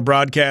radio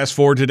broadcast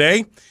for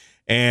today.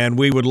 And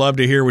we would love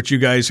to hear what you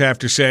guys have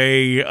to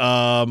say.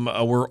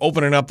 We're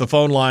opening up the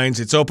phone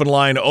lines. It's open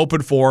line,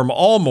 open forum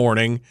all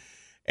morning.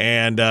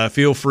 And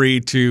feel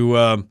free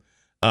to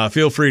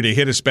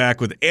hit us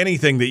back with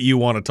anything that you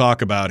want to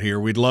talk about here.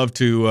 We'd love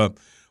to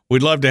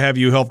have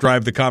you help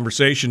drive the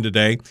conversation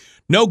today.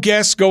 No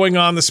guests going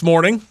on this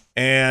morning,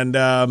 and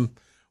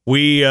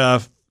we're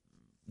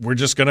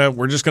just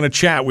gonna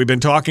chat. We've been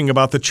talking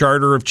about the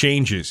Charter of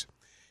Changes,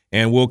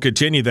 and we'll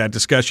continue that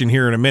discussion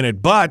here in a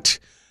minute. But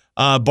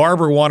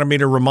Barbara wanted me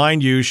to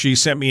remind you. She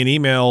sent me an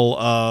email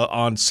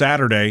on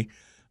Saturday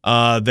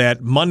that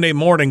Monday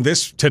morning,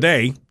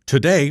 today,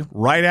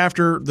 right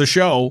after the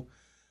show,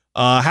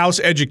 House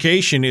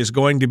Education is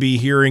going to be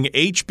hearing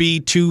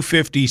HB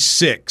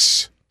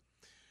 256.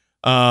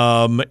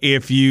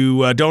 If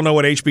you don't know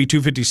what HB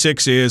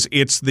 256 is,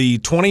 it's the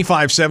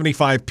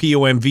 2575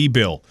 POMV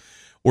bill,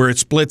 where it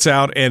splits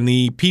out and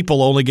the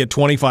people only get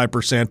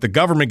 25%, the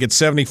government gets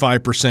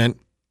 75%,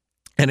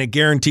 and it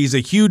guarantees a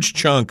huge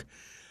chunk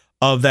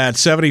of that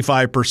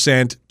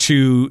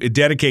 75%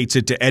 dedicates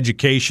it to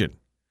education,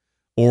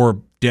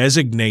 or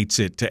designates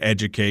it to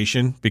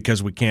education,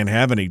 because we can't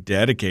have any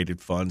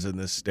dedicated funds in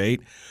this state.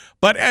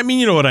 But, I mean,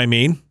 you know what I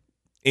mean.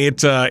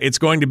 It's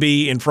going to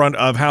be in front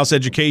of House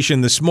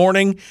Education this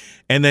morning,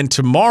 and then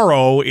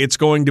tomorrow it's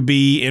going to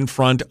be in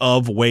front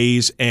of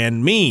Ways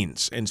and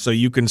Means. And so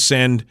you can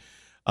send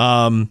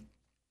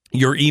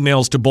your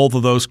emails to both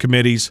of those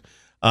committees,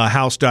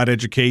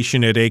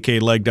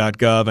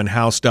 house.education@akleg.gov and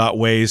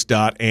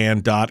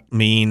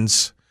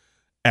house.ways.and.means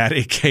at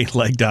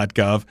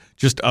akleg.gov.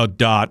 Just a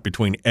dot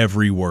between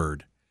every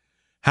word.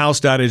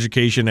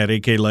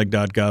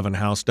 House.education@akleg.gov and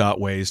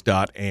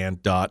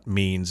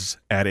house.ways.and.means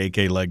at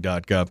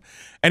akleg.gov.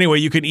 Anyway,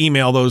 you can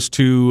email those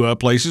two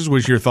places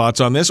with your thoughts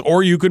on this,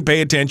 or you could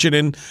pay attention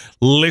and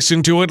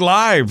listen to it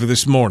live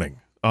this morning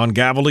on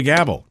Gavel to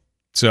Gavel.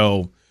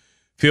 So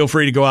feel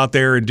free to go out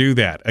there and do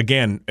that.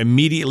 Again,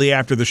 immediately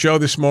after the show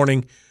this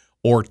morning,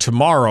 or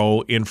tomorrow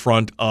in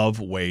front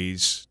of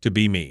Ways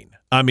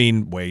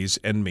and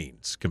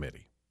Means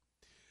Committee.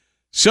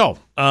 So,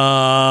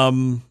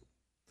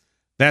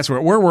 that's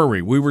where were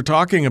we? We were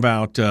talking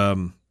about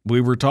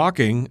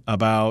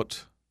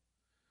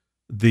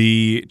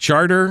the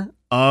Charter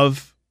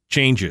of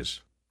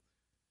Changes.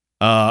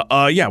 We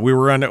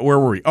were on it. Where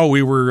were we? Oh,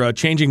 we were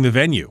changing the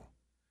venue.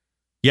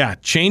 Yeah,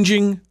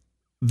 changing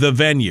the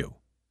venue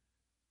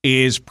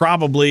is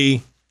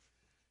probably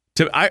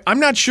I'm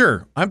not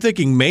sure. I'm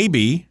thinking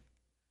maybe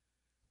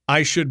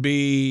I should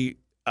be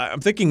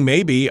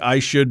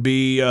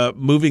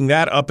moving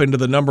that up into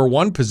the number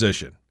 1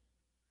 position.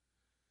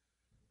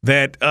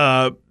 It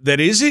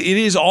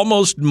is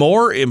almost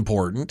more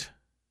important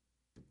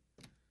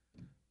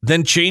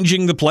than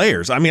changing the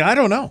players. I mean, I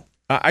don't know.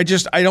 I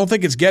don't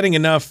think it's getting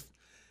enough,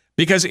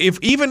 because if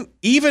even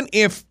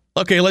if,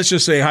 okay, let's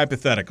just say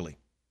hypothetically,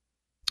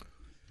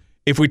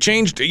 if we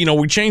changed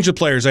the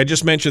players, I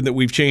just mentioned that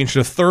we've changed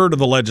a third of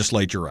the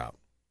legislature out,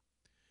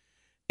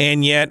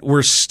 and yet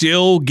we're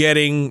still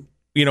getting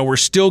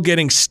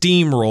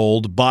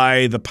steamrolled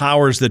by the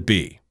powers that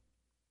be.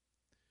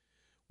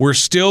 We're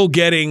still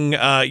getting,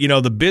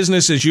 the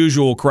business as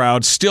usual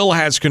crowd still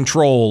has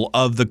control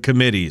of the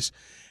committees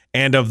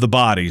and of the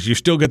bodies. You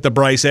still get the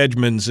Bryce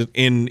Edgmans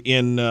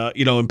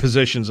in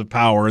positions of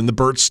power, and the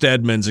Bert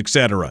Stedmans, et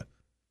cetera.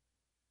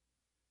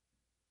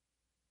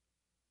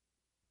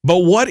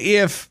 But what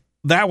if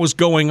that was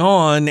going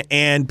on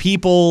and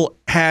people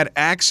had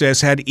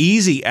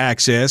easy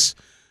access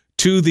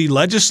to the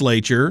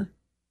legislature,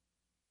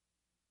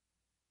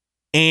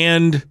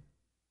 and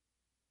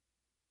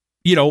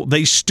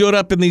they stood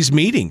up in these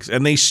meetings,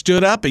 and they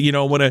stood up,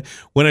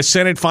 when a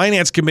Senate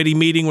Finance Committee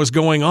meeting was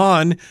going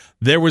on,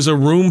 there was a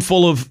room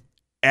full of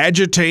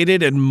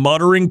agitated and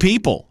muttering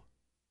people.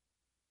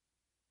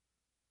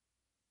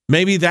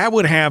 Maybe that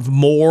would have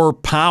more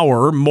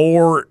power,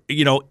 more,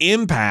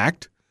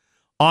 impact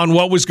on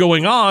what was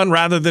going on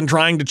rather than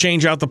trying to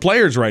change out the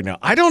players right now.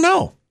 I don't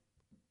know.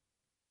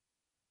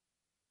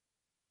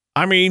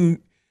 I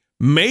mean,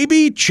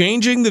 maybe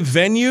changing the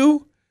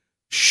venue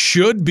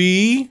should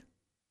be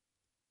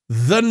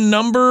the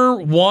number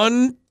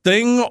one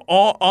thing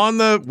on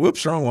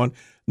the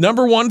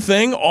number one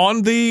thing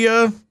on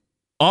the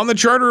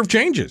charter of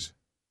changes.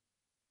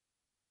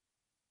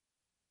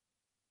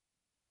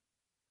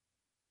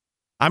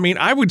 I mean,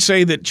 I would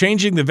say that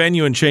changing the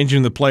venue and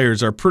changing the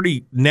players are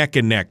pretty neck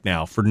and neck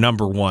now for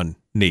number one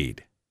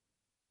need.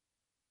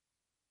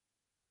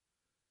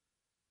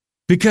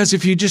 Because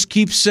if you just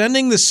keep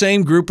sending the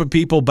same group of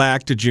people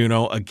back to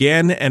Juneau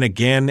again and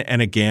again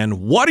and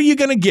again, what are you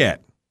going to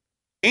get?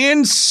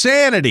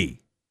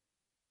 Insanity.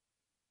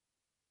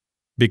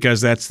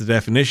 Because that's the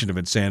definition of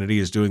insanity,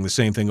 is doing the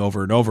same thing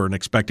over and over and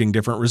expecting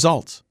different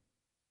results.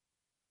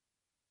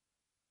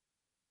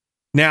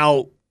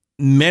 Now,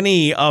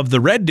 many of the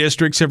red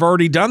districts have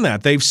already done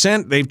that.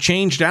 They've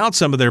changed out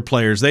some of their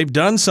players. They've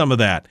done some of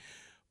that.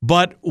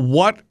 But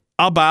what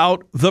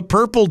about the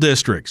purple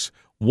districts?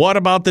 What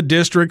about the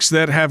districts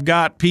that have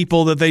got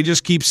people that they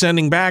just keep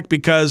sending back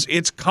because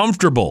it's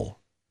comfortable?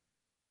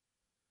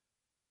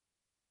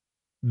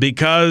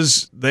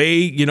 Because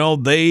they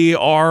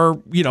are,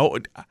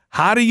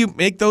 how do you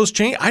make those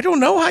changes? I don't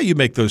know how you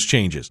make those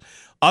changes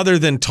other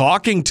than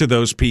talking to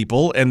those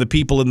people and the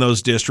people in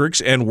those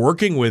districts and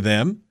working with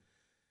them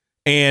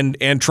and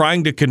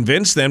trying to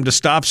convince them to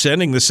stop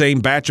sending the same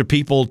batch of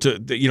people to,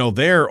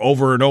 there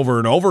over and over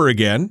and over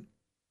again.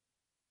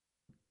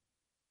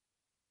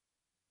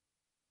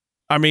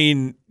 I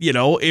mean,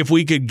 if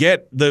we could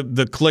get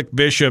the Click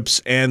Bishops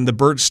and the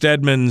Bert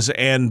Stedmans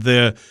and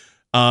the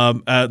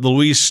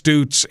Louise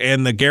Stutes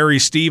and the Gary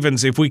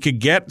Stevens, if we could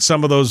get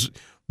some of those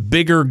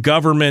bigger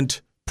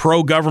government,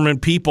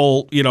 pro-government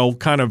people,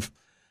 kind of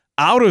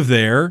out of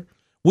there,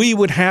 we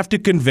would have to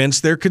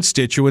convince their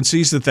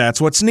constituencies that that's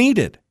what's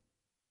needed.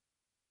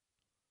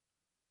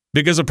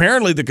 Because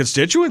apparently the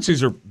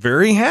constituencies are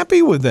very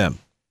happy with them.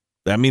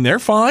 I mean, they're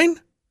fine.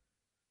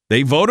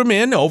 They vote them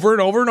in over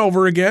and over and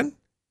over again.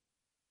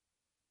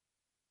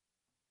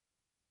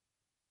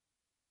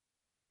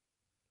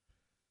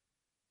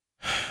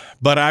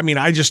 But I mean,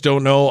 I just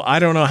don't know. I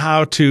don't know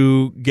how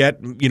to get,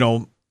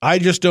 I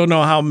just don't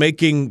know how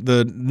making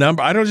the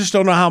number, just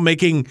don't know how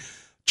making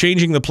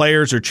changing the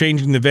players or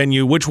changing the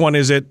venue, which one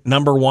is it?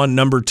 Number one,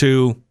 number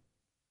two?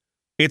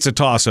 It's a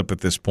toss-up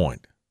at this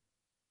point.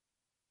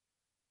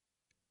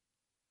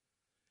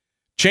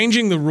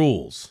 Changing the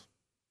rules.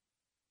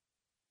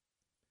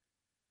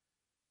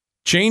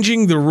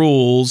 Changing the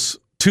rules,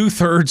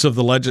 2/3 of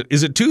the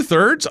is it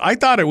 2/3? I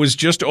thought it was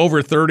just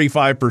over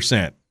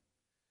 35%.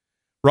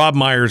 Rob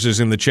Myers is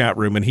in the chat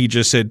room, and he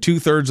just said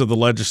 2/3 of the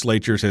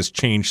legislatures has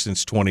changed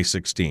since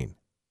 2016.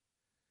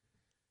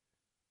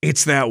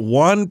 It's that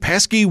one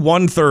pesky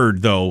 1/3,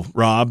 though,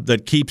 Rob,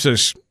 that keeps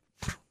us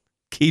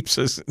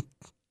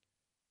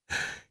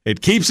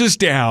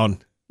down.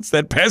 It's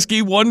that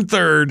pesky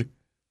 1/3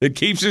 that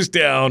keeps us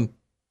down.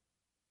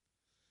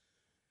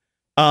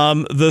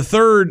 The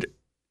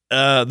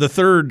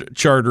third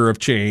charter of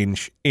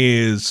change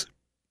is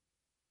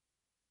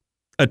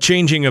a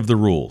changing of the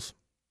rules.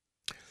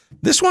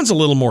 This one's a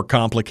little more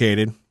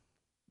complicated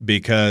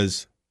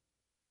because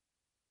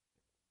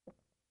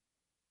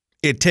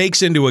it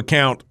takes into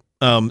account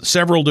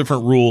several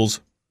different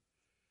rules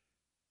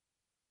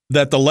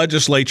that the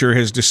legislature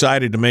has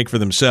decided to make for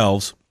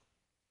themselves,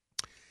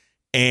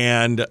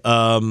 and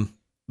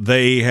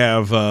they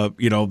have,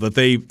 that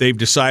they've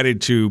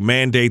decided to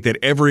mandate that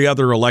every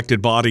other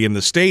elected body in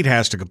the state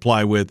has to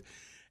comply with,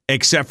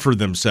 except for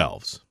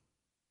themselves.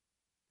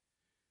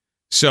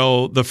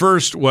 So the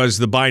first was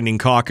the binding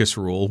caucus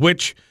rule,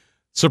 which,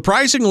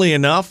 surprisingly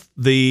enough,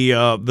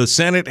 the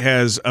Senate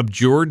has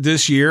abjured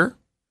this year.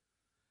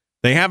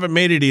 They haven't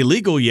made it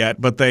illegal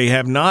yet, but they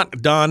have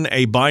not done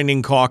a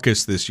binding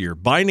caucus this year.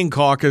 Binding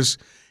caucus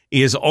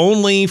is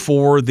only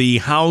for the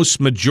House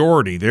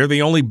majority. They're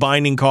the only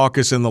binding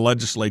caucus in the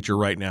legislature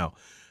right now.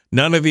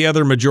 None of the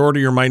other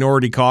majority or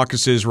minority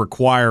caucuses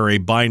require a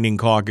binding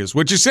caucus,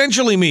 which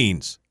essentially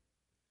means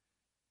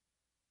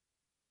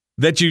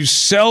that you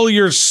sell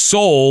your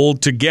soul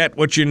to get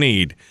what you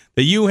need,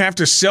 that you have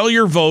to sell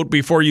your vote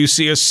before you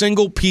see a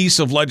single piece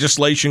of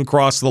legislation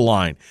cross the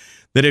line,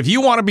 that if you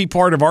want to be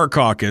part of our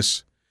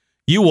caucus,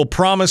 you will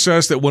promise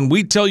us that when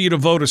we tell you to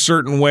vote a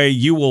certain way,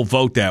 you will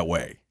vote that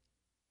way.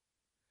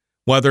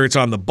 Whether it's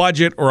on the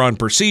budget or on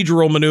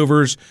procedural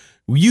maneuvers,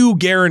 you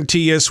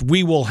guarantee us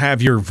we will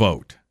have your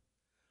vote.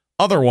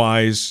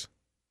 Otherwise,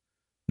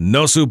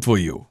 no soup for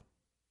you.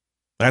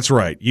 That's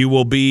right. You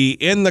will be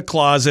in the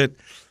closet,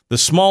 the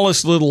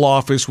smallest little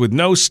office with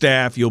no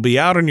staff. You'll be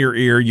out in your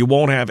ear. You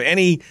won't have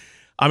any.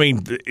 I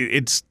mean,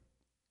 it's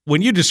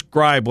when you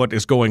describe what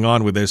is going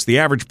on with this, the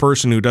average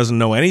person who doesn't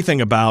know anything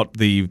about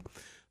the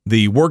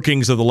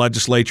workings of the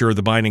legislature or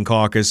the binding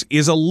caucus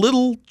is a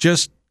little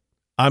just,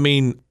 I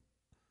mean,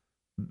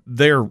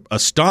 they're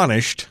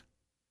astonished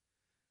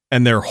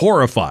and they're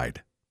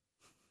horrified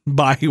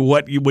by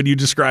when you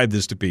describe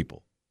this to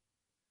people.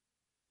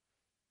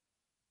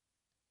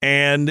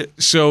 And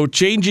so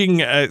changing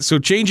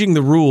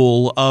the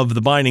rule of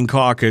the binding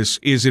caucus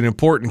is an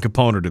important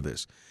component of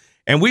this.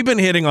 And we've been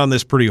hitting on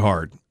this pretty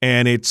hard.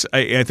 And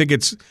I think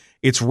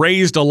it's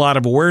raised a lot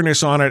of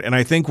awareness on it, and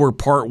I think we're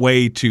part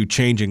way to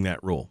changing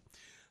that rule.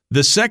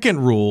 The second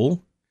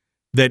rule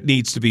that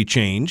needs to be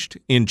changed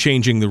in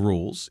changing the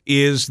rules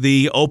is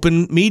the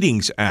Open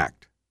Meetings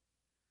Act.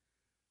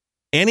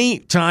 Any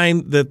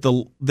time that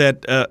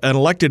an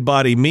elected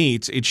body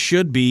meets, it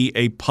should be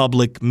a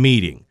public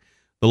meeting.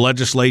 The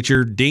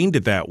legislature deemed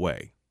it that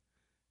way,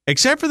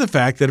 except for the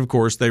fact that, of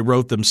course, they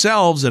wrote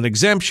themselves an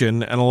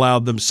exemption and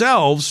allowed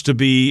themselves to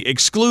be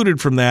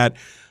excluded from that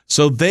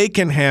so they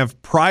can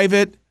have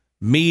private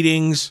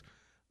meetings,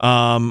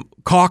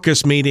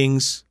 caucus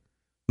meetings,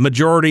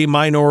 majority,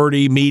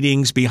 minority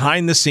meetings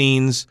behind the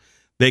scenes.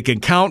 They can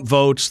count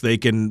votes, they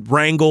can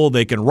wrangle,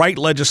 they can write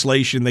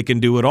legislation, they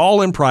can do it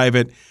all in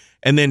private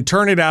and then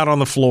turn it out on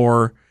the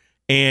floor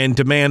and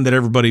demand that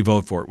everybody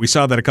vote for it. We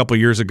saw that a couple of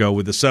years ago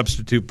with the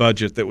substitute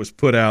budget that was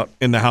put out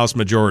in the House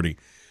majority,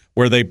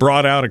 where they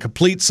brought out a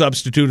complete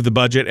substitute of the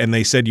budget and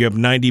they said you have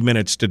 90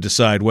 minutes to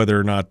decide whether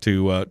or not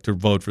to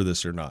vote for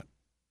this or not.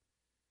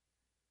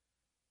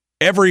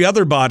 Every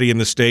other body in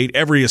the state,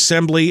 every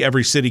assembly,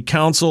 every city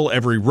council,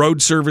 every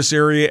road service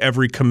area,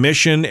 every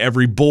commission,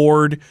 every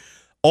board,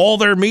 all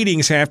their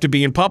meetings have to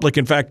be in public.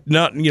 In fact,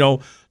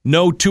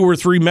 no 2 or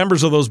 3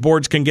 members of those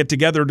boards can get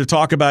together to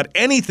talk about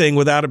anything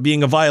without it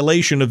being a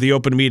violation of the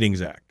Open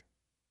Meetings Act.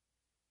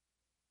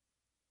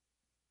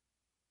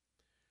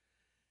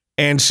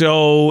 And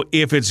so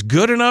if it's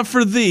good enough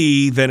for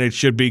thee, then it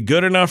should be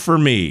good enough for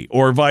me,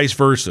 or vice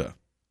versa.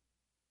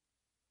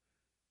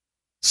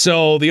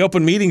 So the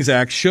Open Meetings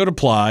Act should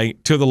apply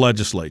to the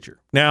legislature.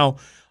 Now,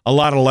 a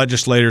lot of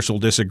legislators will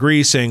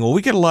disagree, saying, well,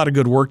 we get a lot of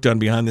good work done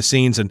behind the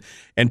scenes, and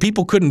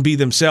people couldn't be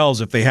themselves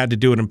if they had to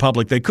do it in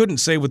public. They couldn't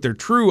say what their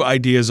true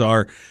ideas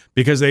are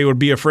because they would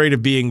be afraid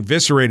of being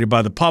eviscerated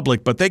by the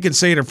public, but they can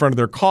say it in front of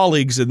their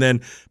colleagues and then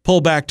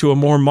pull back to a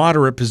more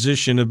moderate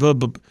position.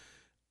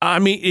 I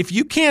mean, if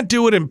you can't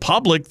do it in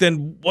public,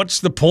 then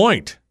what's the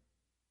point?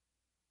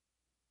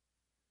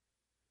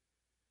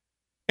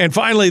 And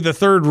finally, the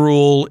third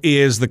rule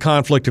is the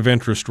conflict of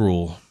interest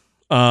rule.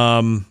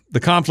 The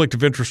conflict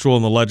of interest rule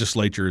in the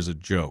legislature is a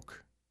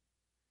joke.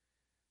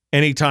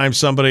 Anytime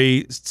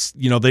somebody,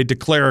 they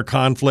declare a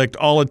conflict,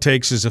 all it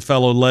takes is a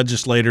fellow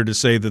legislator to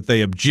say that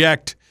they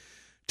object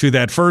to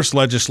that first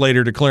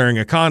legislator declaring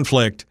a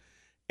conflict,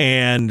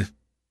 and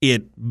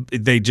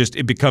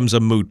it becomes a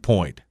moot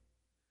point.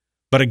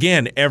 But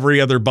again, every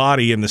other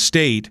body in the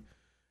state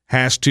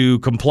has to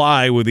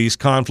comply with these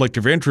conflict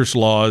of interest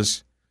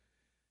laws.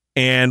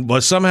 And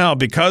somehow,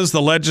 because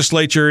the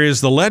legislature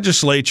is the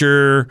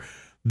legislature,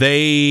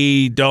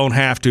 they don't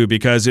have to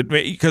because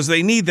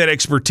they need that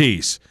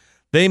expertise.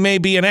 They may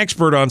be an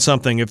expert on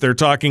something if they're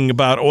talking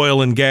about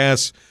oil and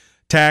gas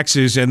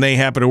taxes and they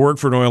happen to work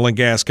for an oil and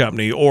gas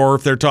company, or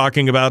if they're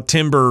talking about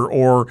timber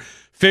or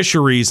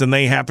fisheries and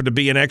they happen to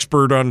be an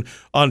expert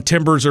on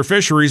timbers or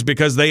fisheries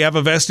because they have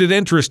a vested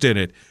interest in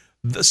it.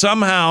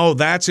 Somehow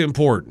that's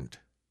important.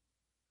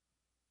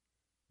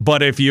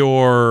 But if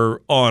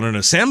you're on an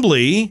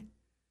assembly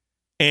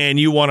and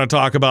you want to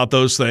talk about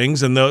those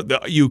things, and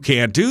you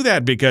can't do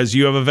that because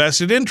you have a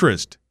vested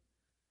interest.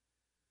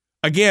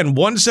 Again,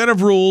 one set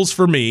of rules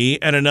for me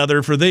and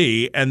another for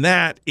thee, and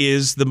that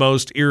is the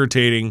most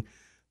irritating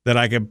that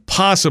I could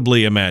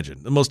possibly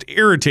imagine. The most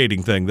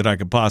irritating thing that I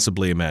could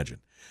possibly imagine.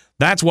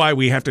 That's why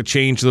we have to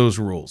change those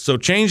rules. So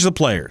change the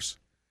players,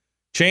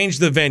 change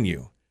the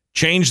venue,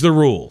 change the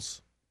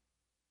rules.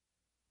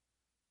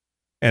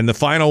 And the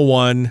final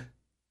one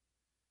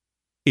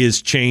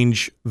is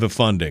change the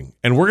funding.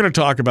 And we're going to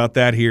talk about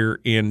that here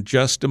in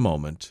just a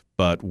moment,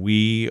 but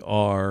we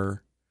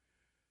are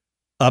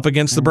up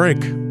against the break.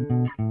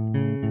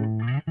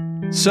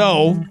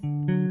 So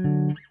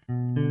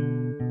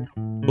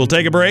we'll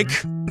take a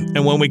break,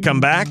 and when we come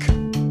back,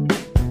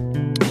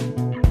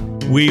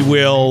 we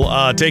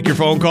will take your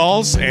phone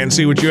calls and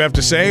see what you have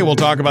to say. We'll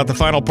talk about the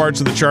final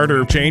parts of the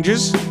Charter of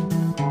Changes.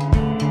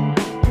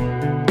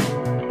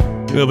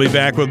 We'll be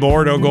back with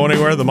more. Don't go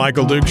anywhere. The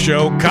Michael Dukes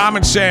Show.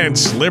 Common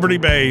sense,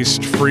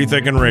 liberty-based,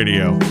 free-thinking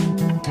radio.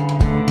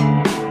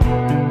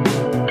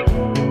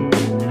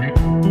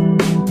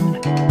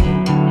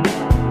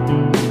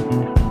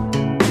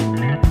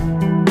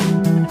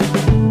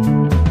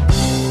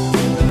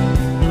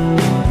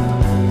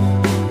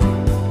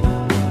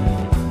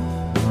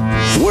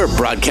 We're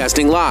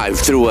broadcasting live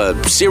through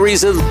a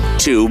series of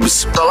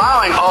tubes,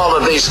 allowing all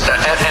of these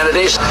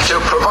entities to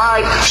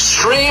provide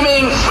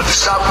streaming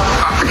stuff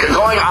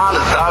going on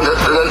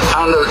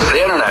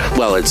the internet.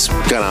 Well, it's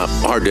kind of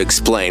hard to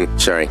explain.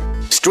 Sorry.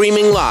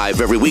 Streaming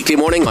live every weekday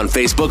morning on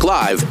Facebook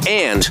Live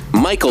and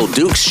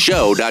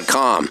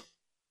MichaelDukesShow.com.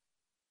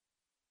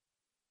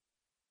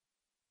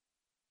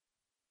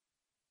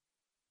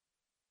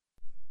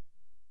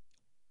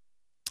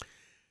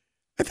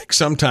 I think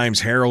sometimes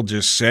Harold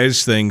just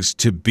says things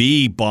to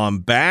be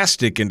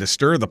bombastic and to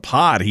stir the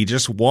pot. He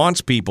just wants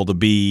people to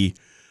be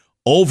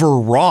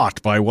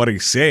overwrought by what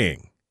he's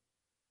saying.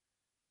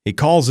 He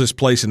calls this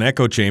place an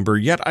echo chamber,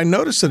 yet I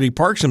notice that he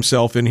parks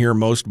himself in here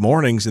most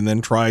mornings and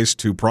then tries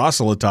to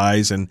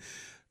proselytize and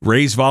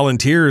raise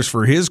volunteers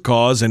for his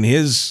cause and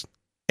his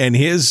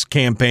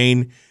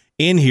campaign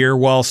in here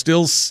while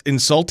still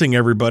insulting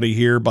everybody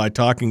here by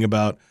talking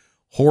about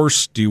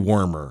horse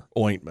dewormer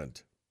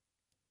ointment.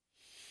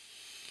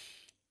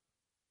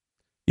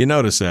 You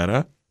notice that,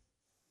 huh?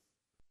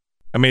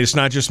 I mean, it's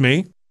not just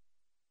me.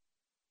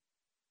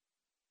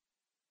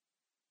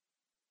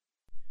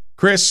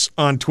 Chris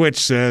on Twitch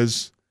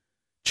says,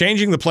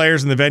 changing the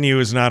players in the venue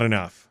is not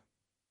enough.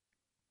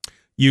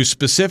 You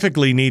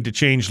specifically need to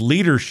change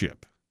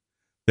leadership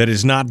that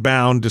is not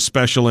bound to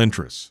special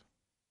interests.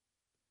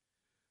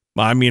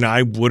 I mean,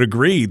 I would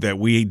agree that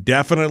we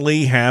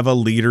definitely have a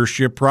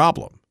leadership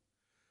problem.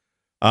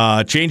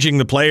 Changing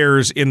the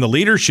players in the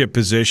leadership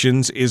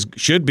positions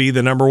should be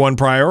the number one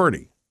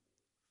priority.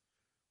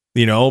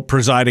 You know,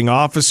 presiding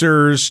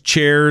officers,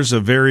 chairs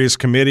of various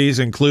committees,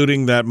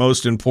 including that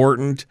most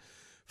important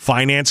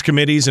finance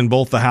committees in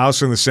both the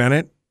House and the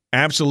Senate?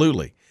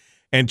 Absolutely.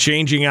 And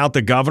changing out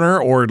the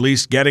governor, or at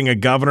least getting a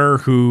governor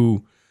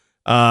who,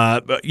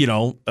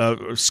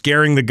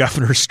 scaring the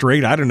governor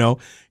straight, I don't know,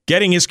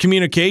 getting his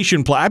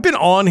communication plan. I've been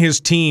on his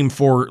team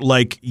for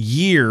like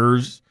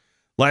years,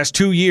 last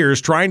 2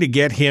 years, trying to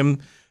get him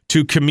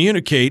to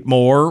communicate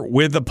more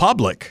with the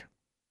public.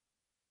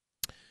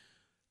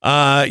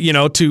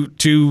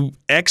 To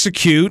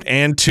execute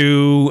and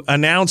to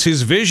announce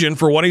his vision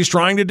for what he's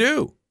trying to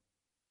do.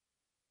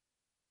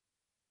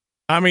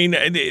 I mean,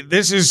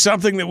 this is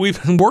something that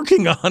we've been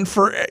working on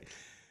for.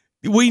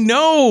 We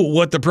know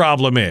what the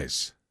problem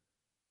is.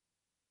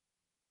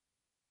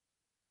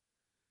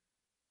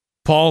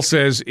 Paul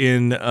says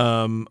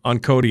on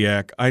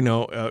Kodiak, I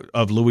know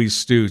of Louise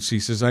Stutz. He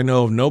says, I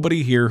know of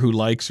nobody here who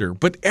likes her,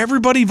 but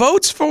everybody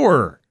votes for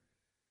her.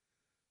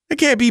 It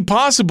can't be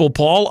possible,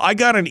 Paul. I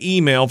got an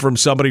email from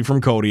somebody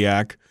from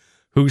Kodiak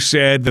who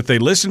said that they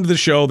listen to the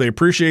show, they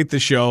appreciate the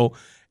show,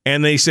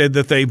 and they said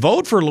that they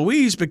vote for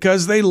Louise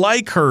because they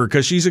like her,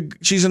 because she's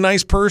a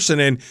nice person,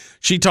 and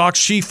she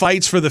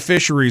fights for the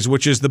fisheries,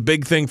 which is the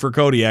big thing for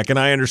Kodiak, and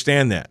I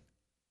understand that.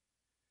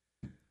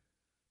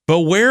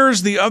 But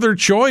where's the other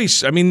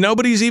choice? I mean,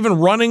 nobody's even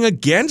running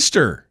against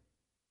her.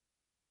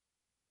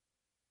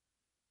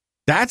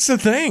 That's the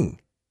thing.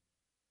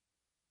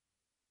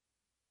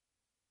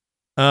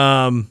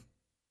 Oh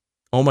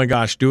my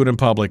gosh, do it in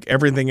public.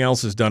 Everything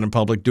else is done in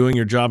public. Doing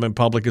your job in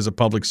public as a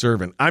public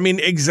servant. I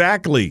mean,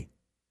 exactly.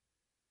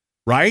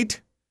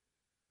 Right?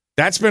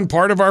 That's been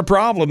part of our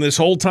problem this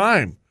whole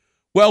time.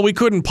 Well, we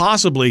couldn't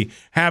possibly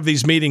have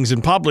these meetings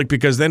in public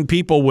because then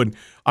people would,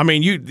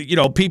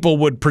 people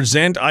would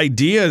present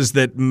ideas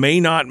that may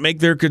not make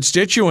their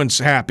constituents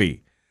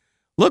happy.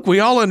 Look, we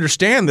all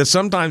understand that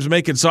sometimes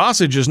making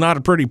sausage is not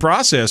a pretty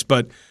process,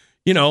 but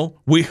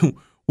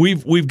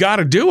we've got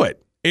to do it.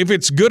 If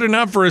it's good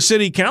enough for a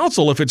city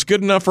council, if it's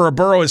good enough for a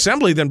borough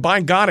assembly, then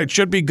by God, it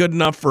should be good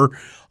enough for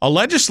a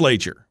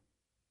legislature.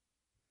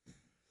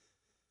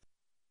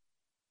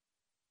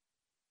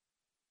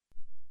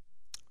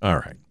 All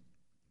right.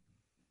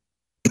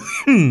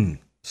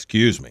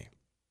 Excuse me.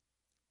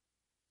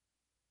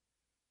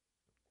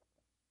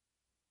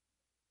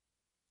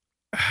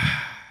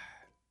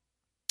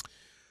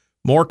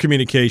 More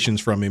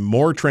communications from him,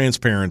 more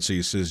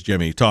transparency, says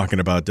Jimmy, talking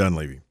about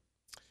Dunleavy.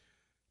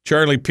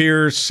 Charlie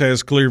Pierce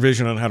has clear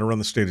vision on how to run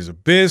the state as a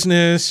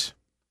business.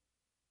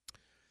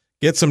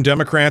 Get some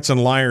Democrats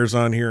and liars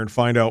on here and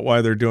find out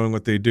why they're doing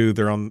what they do.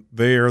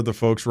 They are the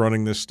folks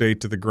running this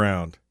state to the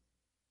ground.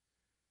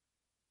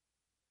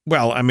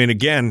 Well, I mean,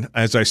 again,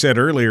 as I said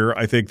earlier,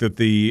 I think that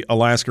the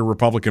Alaska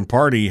Republican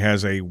Party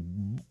has a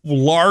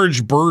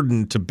large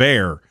burden to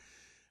bear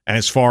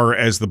as far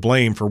as the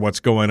blame for what's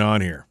going on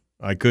here.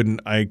 I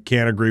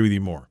can't agree with you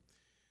more.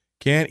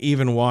 Can't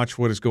even watch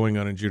what is going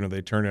on in Juneau.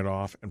 They turn it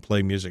off and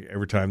play music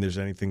every time there's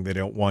anything they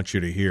don't want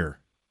you to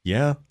hear.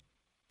 Yeah.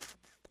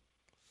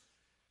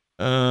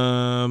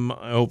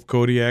 I hope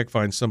Kodiak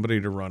finds somebody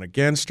to run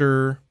against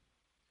her.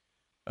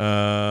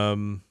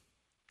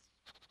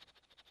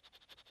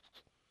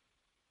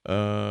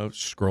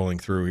 Scrolling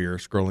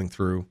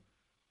through.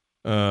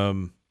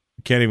 Can't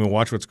even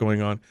watch what's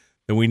going on.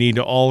 Then we need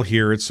to all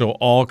hear it so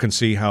all can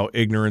see how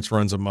ignorance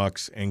runs amok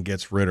and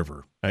gets rid of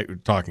her.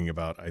 Talking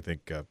about, I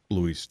think,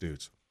 Louise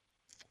Stutz.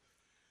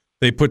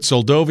 They put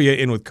Soldovia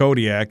in with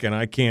Kodiak, and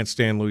I can't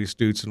stand Louise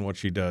Stutz and what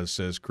she does,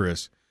 says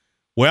Chris.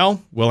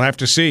 Well, we'll have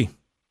to see.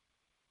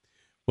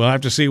 We'll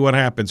have to see what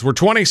happens. We're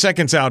 20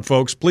 seconds out,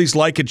 folks. Please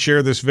like and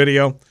share this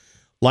video.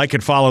 Like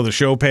and follow the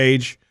show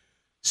page.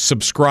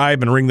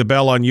 Subscribe and ring the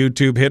bell on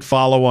YouTube. Hit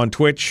follow on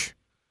Twitch.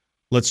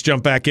 Let's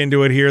jump back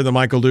into it here. The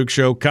Michael Duke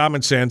Show.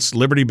 Common sense,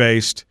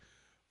 liberty-based,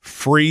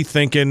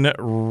 free-thinking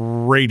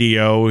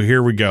radio.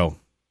 Here we go.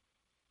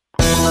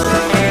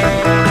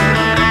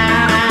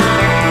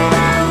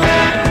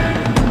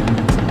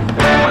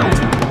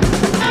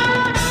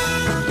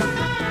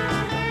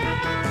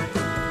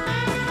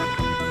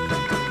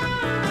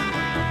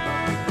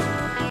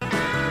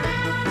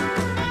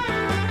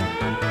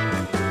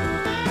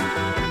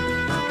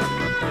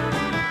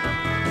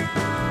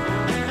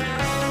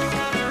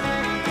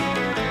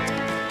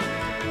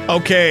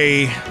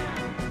 Okay.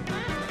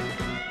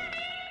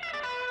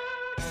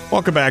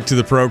 Welcome back to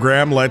the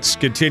program. Let's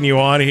continue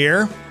on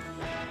here.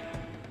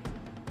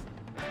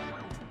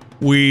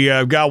 We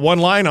got one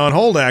line on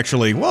hold,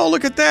 actually. Well,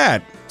 look at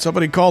that.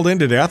 Somebody called in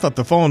today. I thought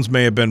the phones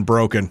may have been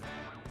broken.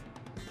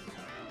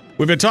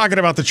 We've been talking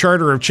about the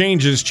Charter of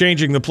Changes,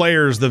 changing the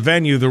players, the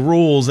venue, the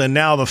rules, and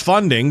now the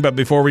funding. But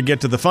before we get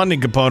to the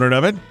funding component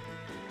of it,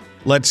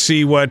 let's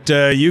see what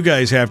you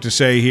guys have to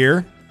say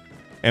here.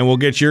 And we'll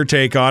get your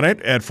take on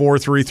it at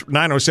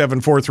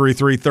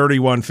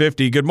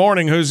 907-433-3150. Good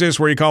morning. Who's this?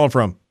 Where are you calling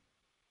from?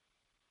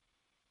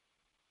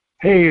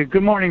 Hey,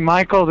 good morning,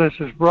 Michael. This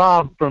is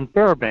Rob from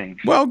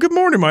Fairbanks. Well, good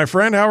morning, my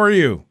friend. How are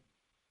you?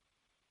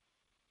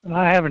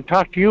 I haven't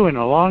talked to you in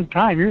a long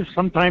time.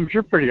 Sometimes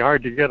you're pretty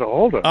hard to get a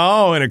hold of.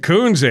 Oh, in a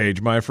coon's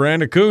age, my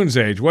friend, a coon's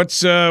age.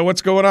 What's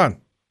going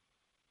on?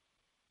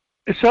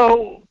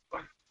 So,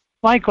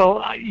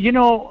 Michael,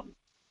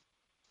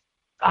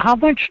 how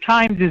much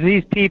time do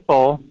these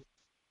people,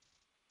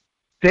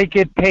 they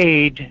get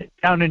paid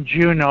down in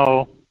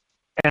Juneau,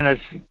 and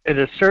at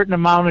a certain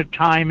amount of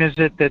time is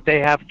it that they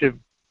have to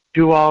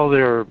do all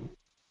their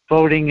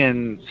voting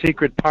and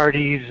secret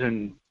parties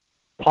and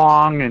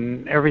Pong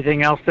and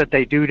everything else that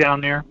they do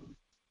down there?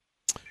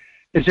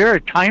 Is there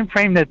a time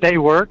frame that they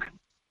work?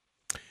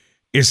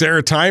 Is there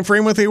a time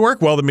frame that they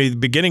work? Well, the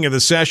beginning of the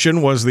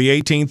session was the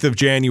 18th of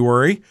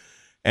January,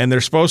 and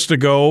they're supposed to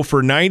go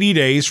for 90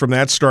 days from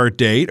that start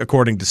date,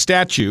 according to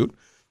statute.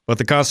 But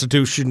the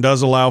Constitution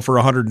does allow for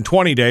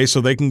 120 days, so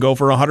they can go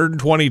for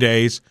 120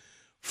 days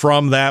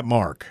from that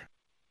mark.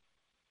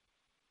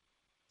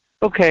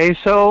 Okay,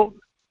 so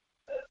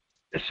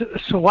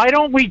why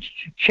don't we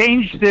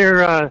change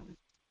their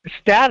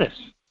status?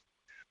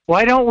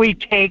 Why don't we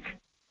take,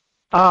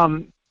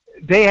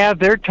 they have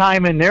their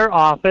time in their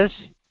office,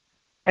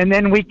 and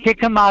then we kick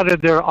them out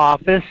of their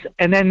office,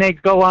 and then they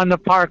go on the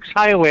Parks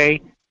Highway,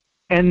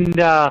 and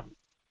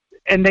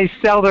they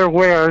sell their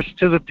wares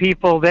to the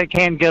people that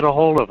can't get a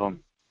hold of them,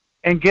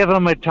 and give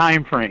them a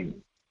time frame.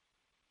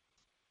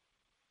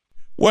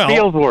 Well,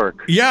 field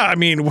work. Yeah, I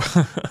mean,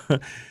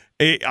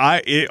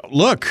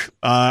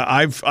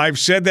 I've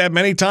said that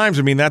many times.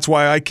 I mean, that's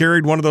why I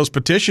carried one of those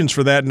petitions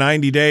for that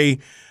 90-day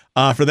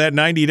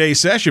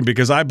session,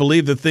 because I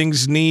believe that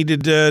things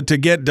needed to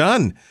get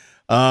done,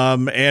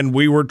 and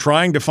we were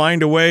trying to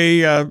find a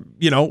way.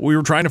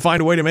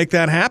 To make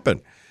that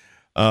happen,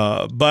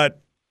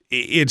 but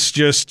it's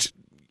just.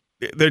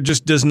 There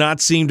just does not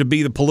seem to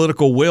be the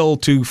political will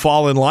to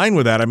fall in line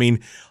with that. I mean,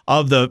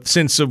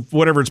 since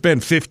whatever it's been,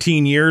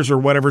 15 years or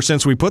whatever,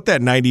 since we put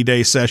that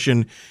 90-day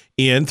session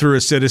in through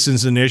a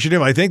citizens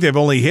initiative, I think they've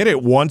only hit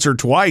it once or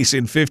twice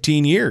in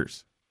 15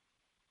 years.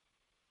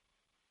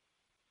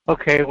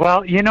 Okay,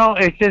 well,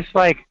 it's just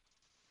like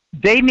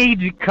they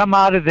need to come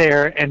out of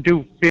there and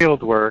do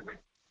field work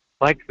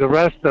like the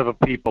rest of the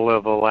people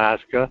of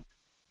Alaska,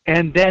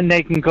 and then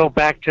they can go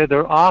back to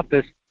their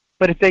office.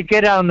 But if they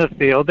get out in the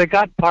field, they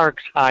got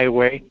Parks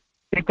Highway.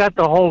 They've got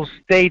the whole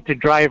state to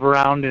drive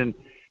around and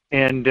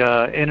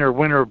enter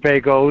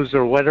Winnebagos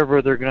or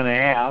whatever they're going to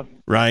have.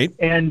 Right.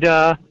 And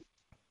get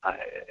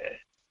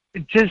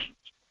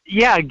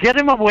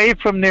them away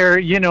from their,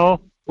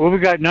 we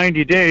got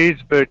 90 days,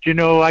 but,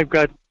 I've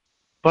got a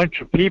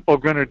bunch of people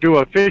going to do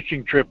a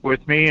fishing trip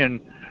with me.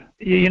 And,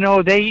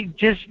 they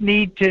just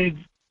need to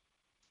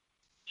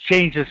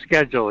change the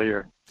schedule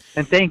here.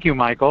 And thank you,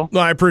 Michael. No,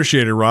 I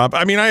appreciate it, Rob.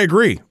 I mean, I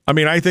agree. I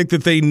mean, I think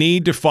that they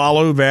need to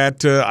follow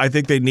that. I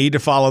think they need to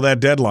follow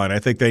that deadline. I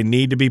think they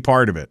need to be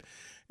part of it.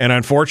 And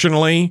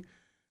unfortunately,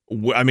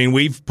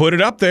 we've put it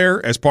up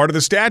there as part of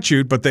the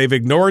statute, but they've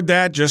ignored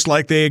that, just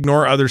like they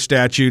ignore other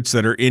statutes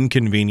that are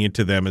inconvenient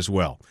to them as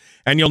well.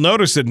 And you'll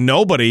notice that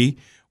nobody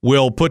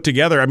will put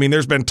together. I mean,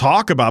 there's been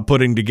talk about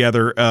putting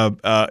together,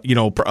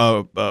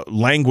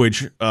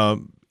 language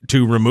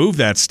to remove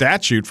that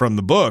statute from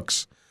the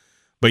books.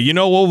 But you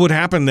know what would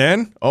happen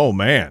then? Oh,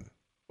 man.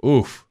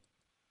 Oof.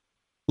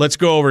 Let's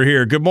go over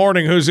here. Good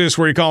morning. Who's this?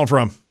 Where are you calling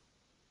from?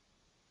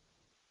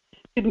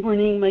 Good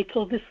morning,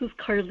 Michael. This is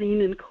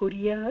Carlene in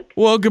Kodiak.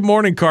 Well, good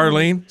morning,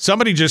 Carlene.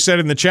 Somebody just said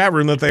in the chat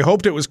room that they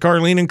hoped it was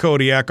Carlene in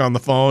Kodiak on the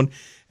phone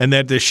and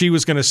that she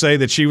was going to say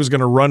that she was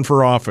going to run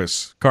for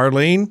office.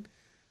 Carlene,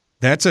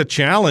 that's a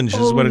challenge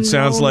is what it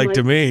sounds like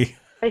to me.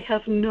 I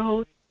have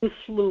no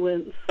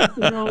influence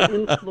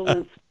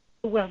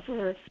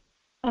whatsoever.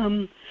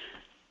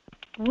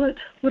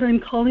 What I'm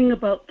calling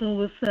about,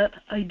 though, is that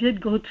I did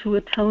go to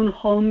a town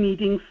hall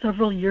meeting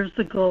several years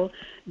ago.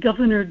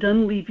 Governor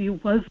Dunleavy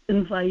was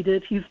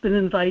invited. He's been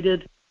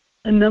invited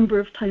a number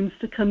of times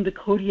to come to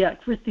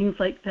Kodiak for things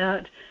like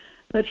that,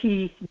 but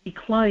he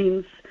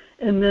declines,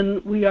 and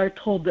then we are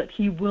told that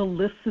he will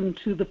listen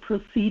to the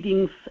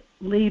proceedings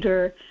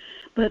later.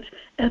 But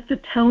at the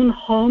town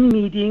hall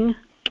meeting,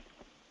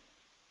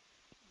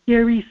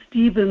 Gary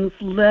Stevens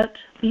let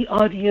the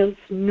audience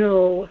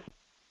know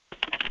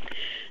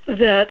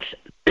that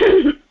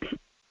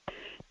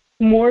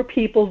more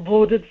people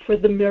voted for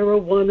the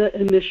marijuana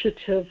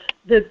initiative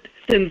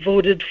than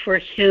voted for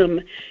him.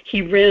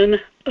 He ran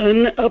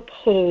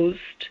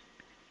unopposed.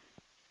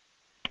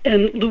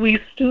 And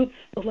Louise Stoops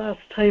the last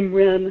time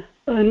ran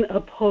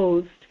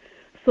unopposed.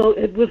 So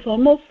it was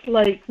almost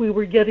like we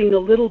were getting a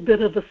little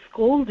bit of a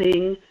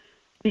scolding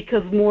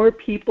because more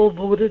people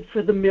voted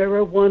for the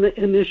marijuana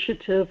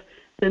initiative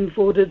than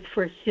voted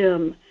for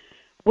him.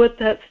 What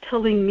that's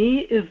telling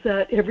me is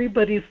that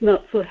everybody's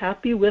not so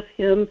happy with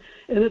him,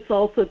 and it's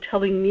also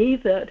telling me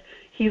that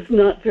he's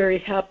not very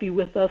happy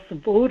with us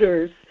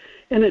voters,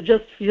 and it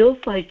just feels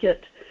like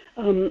it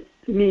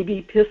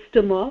maybe pissed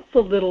him off a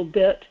little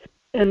bit.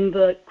 And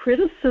the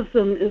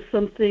criticism is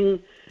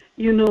something,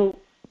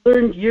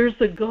 learned years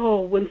ago.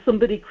 When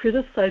somebody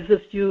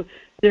criticizes you,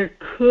 there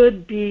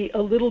could be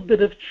a little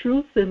bit of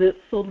truth in it,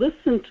 so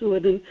listen to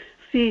it and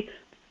see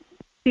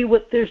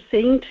what they're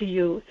saying to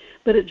you.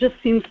 But it just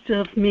seems to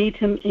have made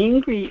him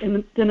angry,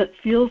 and then it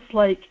feels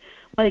like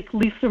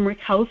Lisa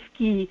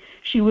Murkowski,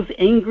 she was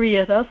angry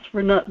at us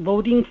for not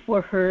voting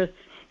for her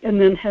and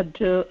then had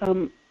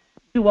to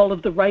do all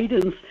of the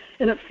write-ins,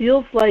 and it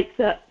feels like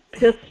that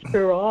pissed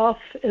her off,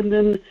 and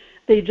then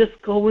they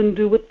just go and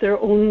do it their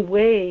own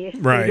way.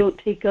 Right. They don't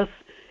take us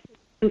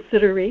into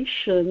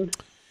consideration.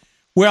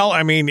 Well,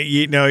 I mean,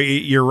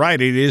 you're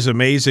right. It is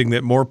amazing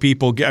that more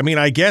people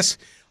I guess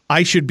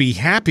I should be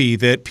happy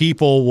that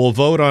people will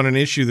vote on an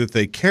issue that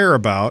they care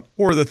about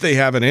or that they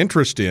have an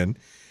interest in,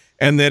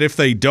 and that if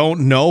they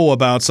don't know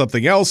about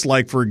something else,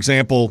 like, for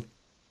example,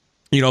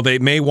 they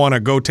may want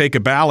to go take a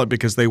ballot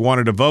because they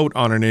wanted to vote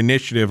on an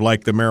initiative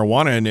like the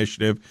marijuana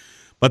initiative,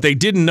 but they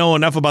didn't know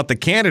enough about the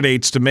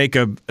candidates to make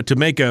an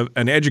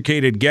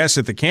educated guess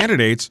at the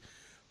candidates,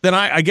 then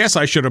I guess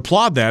I should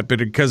applaud that,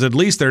 because at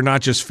least they're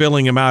not just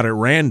filling them out at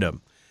random.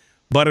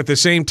 But at the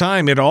same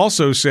time, it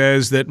also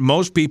says that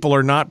most people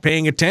are not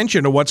paying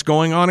attention to what's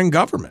going on in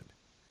government,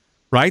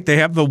 right? They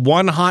have the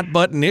one hot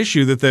button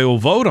issue that they will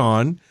vote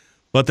on,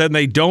 but then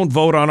they don't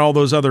vote on all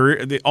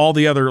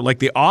the other like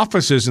the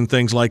offices and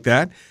things like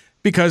that,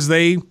 because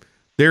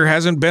there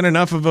hasn't been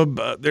enough of a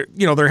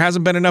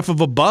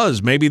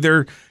buzz. Maybe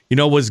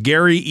was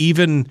Gary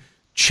even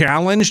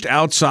challenged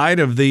outside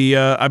of the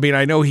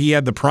I know he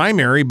had the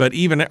primary, but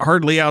even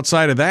hardly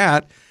outside of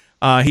that,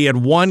 he had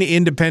one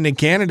independent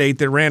candidate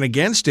that ran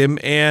against him,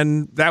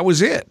 and that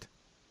was it.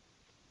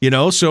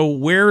 So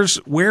where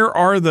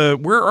are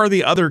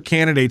the other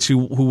candidates who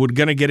would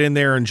going to get in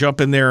there and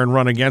jump in there and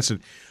run against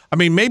it? I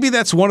mean, maybe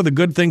that's one of the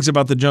good things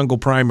about the jungle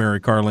primary,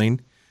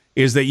 Carlene,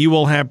 is that you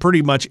will have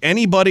pretty much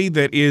anybody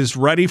that is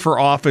ready for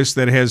office,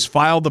 that has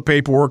filed the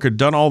paperwork and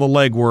done all the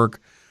legwork,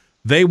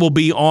 they will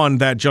be on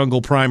that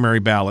jungle primary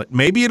ballot.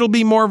 Maybe it'll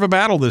be more of a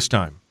battle this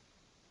time.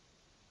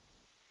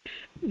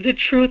 The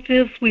truth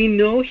is, we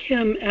know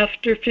him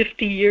after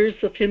 50 years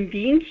of him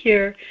being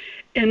here,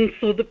 and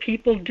so the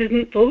people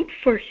didn't vote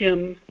for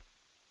him.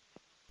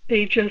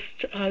 They just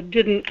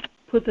didn't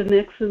put an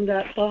X in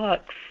that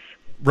box.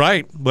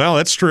 Right. Well,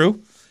 that's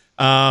true.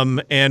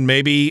 And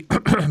maybe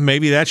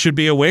that should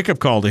be a wake-up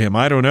call to him.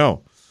 I don't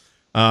know.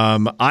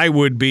 I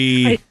would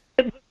be...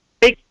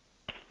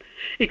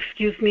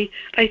 Excuse me.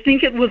 I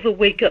think it was a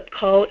wake-up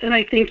call, and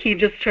I think he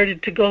just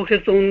started to go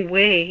his own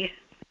way.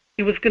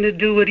 He was going to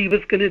do what he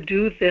was going to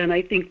do then.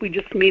 I think we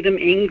just made him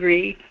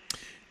angry.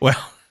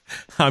 Well,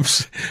 I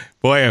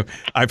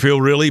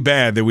feel really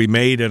bad that we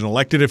made an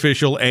elected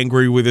official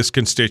angry with his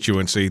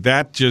constituency.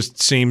 That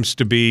just seems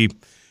to be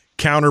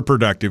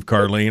counterproductive,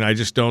 Carlene. I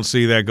just don't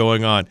see that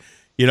going on.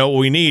 What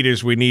we need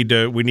is we need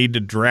to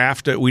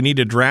draft a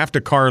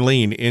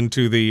Carlene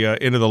into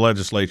the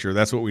legislature.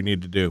 That's what we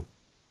need to do.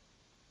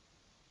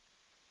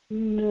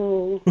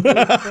 No.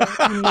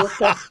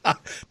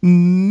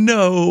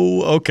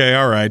 No. Okay.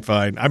 All right.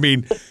 Fine. I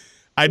mean,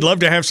 I'd love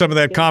to have some of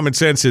that common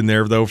sense in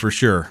there, though, for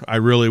sure. I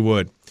really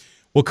would.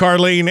 Well,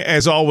 Carlene,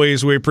 as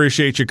always, we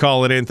appreciate you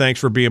calling in.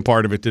 Thanks for being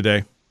part of it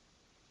today.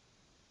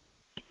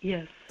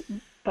 Yes.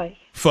 Bye.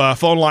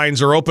 Phone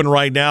lines are open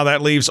right now.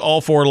 That leaves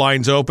all four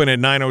lines open at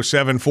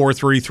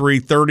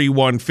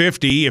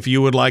 907-433-3150. If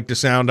you would like to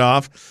sound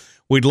off,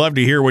 we'd love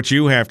to hear what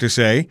you have to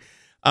say.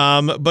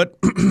 But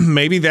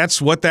maybe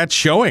that's what that's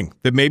showing,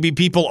 that maybe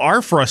people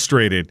are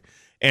frustrated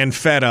and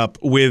fed up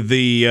with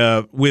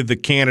the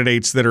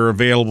candidates that are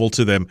available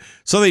to them.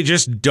 So they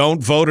just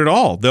don't vote at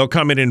all. They'll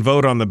come in and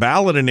vote on the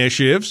ballot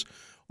initiatives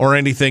or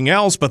anything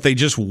else, but they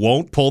just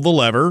won't pull the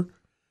lever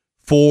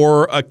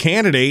for a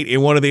candidate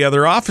in one of the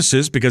other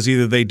offices because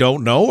either they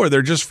don't know or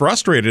they're just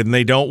frustrated and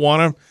they don't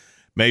want to.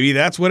 Maybe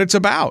that's what it's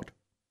about.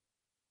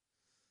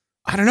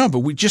 I don't know, but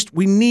we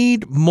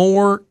need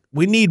more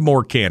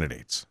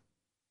candidates.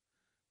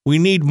 We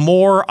need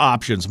more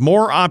options.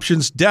 More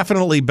options,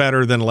 definitely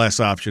better than less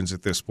options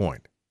at this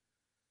point.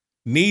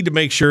 Need to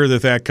make sure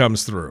that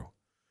comes through.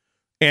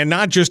 And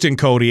not just in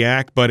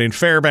Kodiak, but in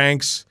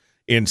Fairbanks,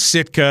 in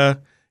Sitka,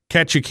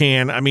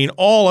 Ketchikan,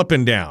 all up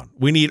and down.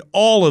 We need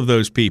all of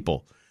those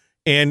people.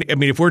 And,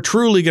 if we're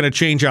truly going to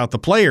change out the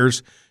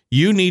players,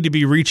 you need to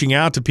be reaching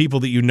out to people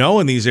that you know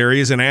in these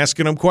areas and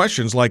asking them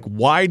questions like,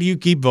 why do you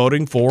keep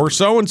voting for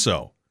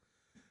so-and-so?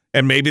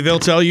 And maybe they'll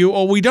tell you,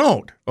 oh, we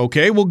don't.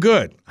 Okay, well,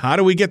 good. How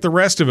do we get the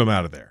rest of them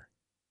out of there?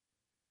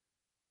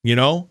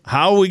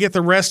 How do we get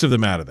the rest of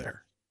them out of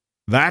there?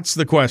 That's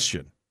the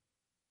question.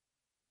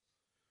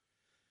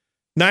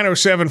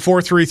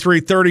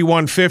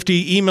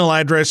 907-433-3150. Email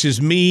address is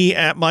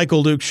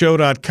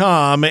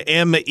me@michaeldukeshow.com,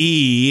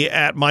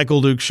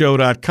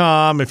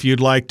 me@michaeldukeshow.com. If you'd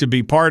like to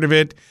be part of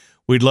it,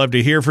 we'd love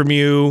to hear from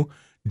you.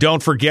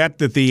 Don't forget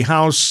that the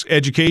House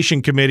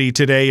Education Committee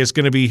today is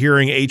going to be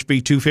hearing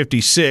HB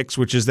 256,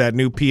 which is that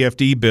new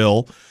PFD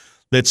bill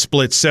that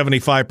splits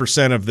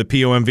 75% of the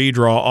POMV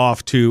draw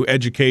off to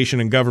education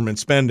and government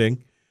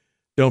spending.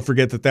 Don't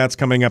forget that that's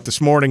coming up this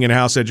morning in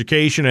House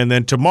Education, and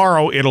then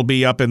tomorrow it'll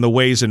be up in the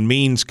Ways and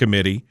Means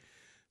Committee,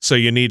 so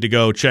you need to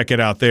go check it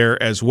out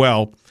there as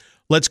well.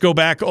 Let's go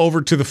back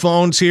over to the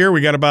phones here.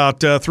 We got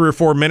about 3 or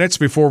 4 minutes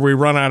before we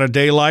run out of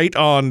daylight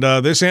on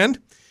this end,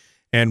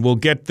 and we'll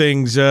get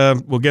things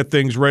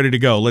ready to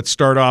go. Let's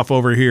start off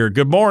over here.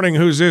 Good morning.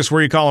 Who's this? Where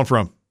are you calling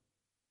from?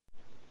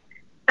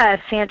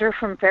 Sandra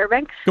from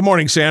Fairbanks. Good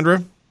morning,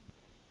 Sandra.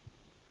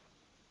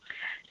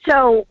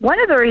 So one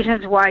of the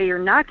reasons why you're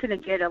not going to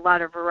get a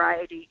lot of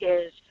variety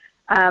is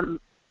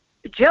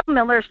Jill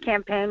Miller's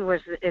campaign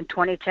was in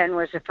 2010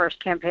 was the first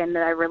campaign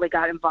that I really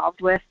got involved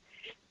with.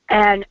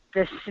 And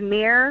the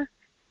smear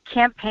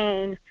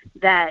campaign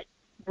that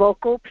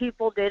local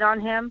people did on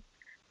him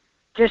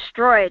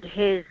destroyed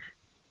his,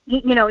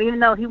 even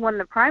though he won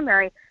the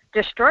primary,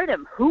 destroyed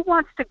him. Who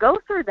wants to go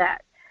through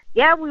that?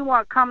 Yeah, we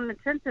want common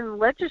sense in the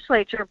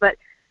legislature, but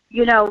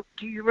do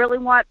you really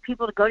want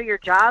people to go to your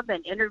job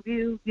and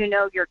interview,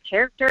 your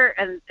character?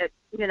 And,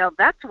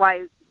 that's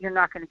why you're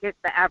not going to get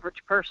the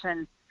average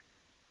person,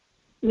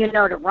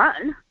 to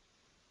run.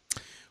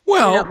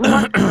 Well, who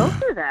wants to go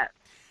through that?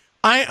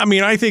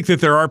 I think that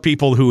there are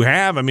people who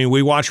have.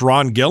 We watched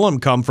Ron Gillum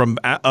come from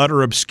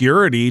utter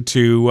obscurity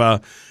to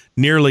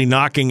nearly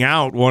knocking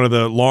out one of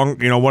the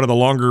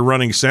longer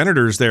running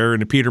senators there,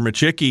 and Peter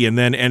Machicki, and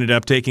then ended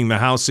up taking the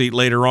House seat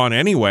later on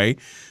anyway.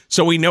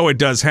 So we know it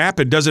does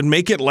happen. Does it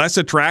make it less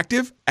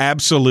attractive?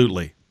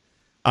 Absolutely.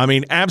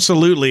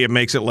 Absolutely it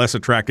makes it less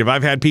attractive.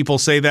 I've had people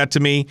say that to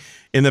me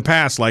in the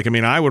past.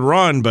 I would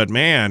run, but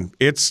man,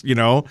 it's,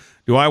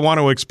 do I want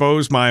to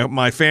expose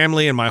my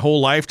family and my whole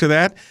life to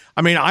that?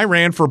 I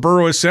ran for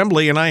borough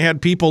assembly and I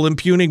had people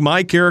impugning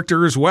my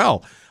character as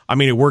well.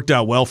 It worked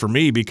out well for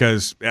me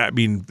because,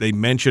 they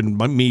mentioned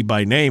me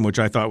by name, which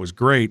I thought was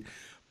great.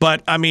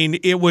 But,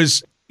 it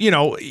was,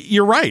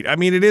 you're right.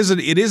 It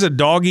is a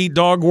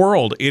dog-eat-dog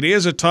world. It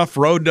is a tough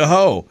road to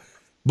hoe.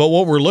 But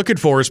what we're looking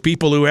for is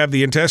people who have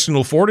the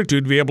intestinal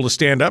fortitude to be able to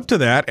stand up to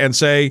that and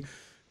say,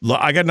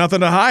 I got nothing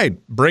to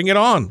hide. Bring it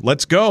on.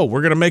 Let's go.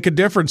 We're going to make a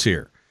difference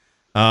here.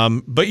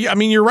 But,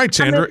 you're right,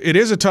 Sandra. It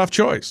is a tough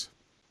choice.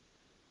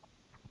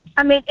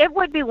 It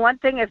would be one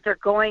thing if they're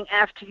going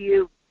after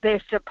you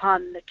based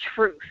upon the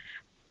truth.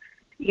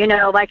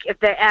 If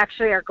they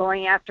actually are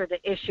going after the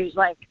issues,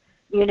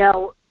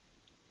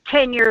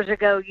 10 years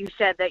ago, you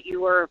said that you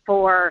were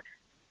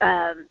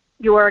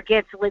you were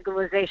against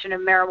legalization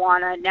of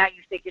marijuana, and now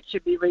you think it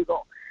should be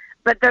legal.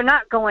 But they're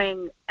not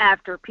going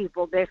after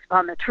people based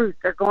upon the truth.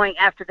 They're going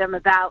after them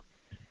about,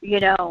 who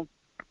did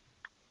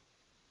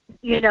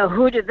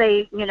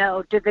they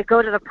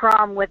go to the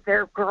prom with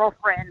their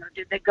girlfriend, or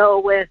did they go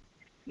with,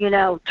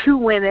 2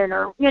 women,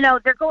 or,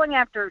 they're going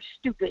after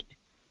stupid.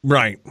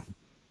 Right.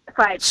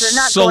 Fights. They're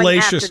not going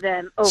after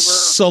them over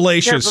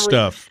salacious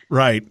stuff.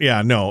 Right.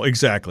 Yeah, no,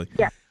 exactly.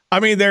 Yeah.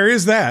 There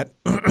is that.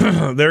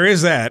 There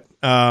is that.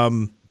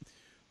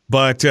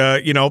 But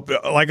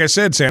like I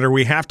said, Sandra,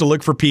 we have to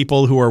look for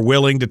people who are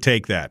willing to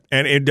take that.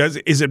 And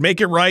is it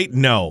make it right?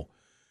 No.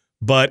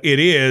 But it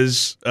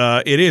is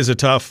a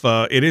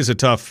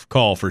tough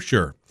call for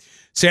sure.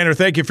 Sandra,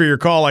 thank you for your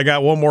call. I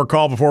got one more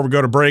call before we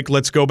go to break.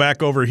 Let's go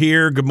back over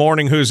here. Good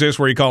morning. Who's this?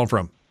 Where are you calling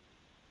from?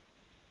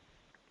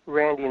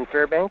 Randy in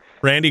Fairbanks.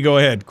 Randy, go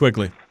ahead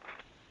quickly.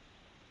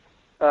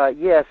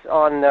 Yes,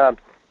 on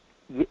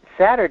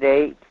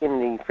Saturday in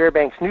the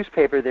Fairbanks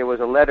newspaper, there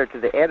was a letter to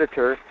the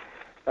editor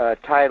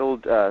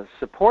titled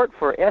Support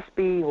for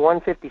SB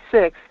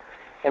 156,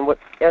 and what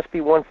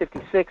SB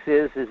 156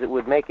 is it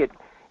would make it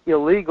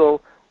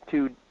illegal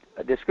to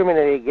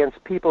discriminate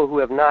against people who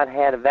have not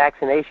had a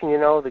vaccination.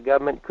 The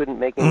government couldn't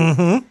make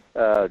any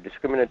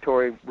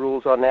discriminatory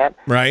rules on that.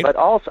 Right. But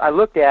also, I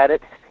looked at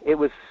it. It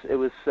was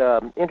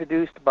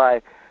introduced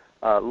by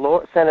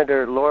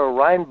Senator Laura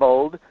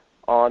Reinbold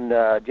on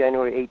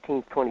January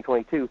 18th,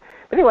 2022.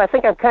 But anyway, I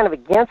think I'm kind of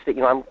against it.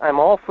 I'm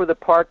all for the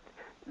part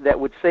that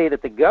would say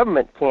that the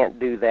government can't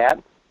do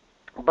that,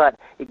 but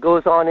it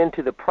goes on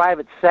into the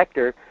private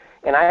sector,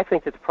 and I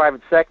think that the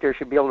private sector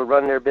should be able to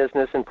run their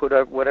business and put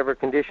up whatever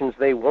conditions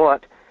they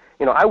want.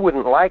 I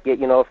wouldn't like it,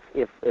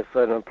 if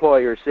an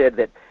employer said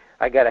that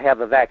I got to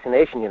have a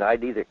vaccination,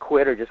 I'd either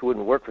quit or just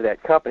wouldn't work for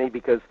that company,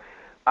 because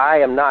I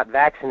am not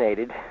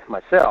vaccinated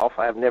myself.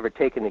 I have never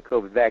taken the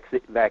COVID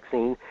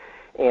vaccine,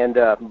 and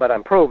but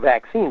I'm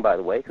pro-vaccine, by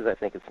the way, because I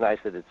think it's nice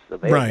that it's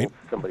available if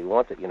somebody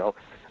wants it,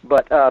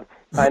 But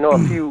I know a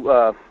few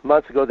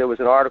months ago there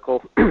was an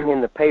article in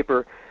the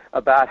paper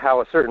about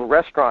how a certain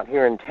restaurant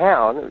here in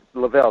town,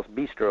 Lavelle's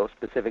Bistro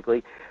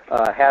specifically,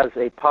 has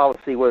a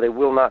policy where they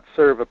will not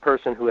serve a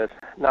person who has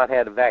not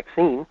had a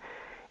vaccine.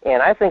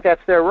 And I think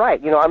that's their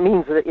right.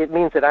 It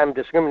means that I'm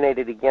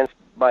discriminated against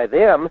by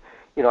them.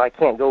 I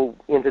can't go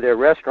into their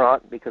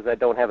restaurant because I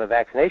don't have a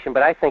vaccination,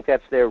 but I think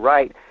that's their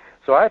right.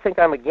 So I think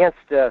I'm against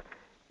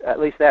at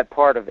least that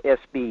part of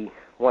SB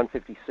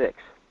 156.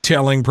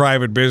 Telling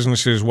private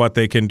businesses what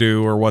they can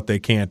do or what they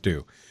can't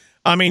do.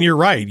 I mean, you're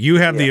right. You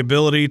have the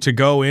ability to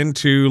go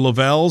into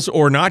Lavelle's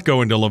or not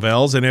go into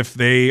Lavelle's, and if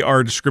they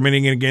are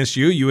discriminating against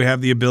you, you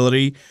have the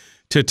ability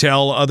to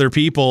tell other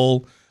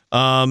people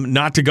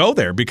not to go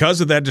there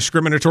because of that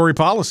discriminatory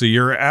policy.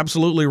 You're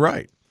absolutely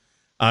right.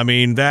 I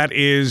mean, that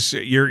is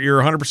you're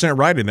 100%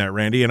 right in that,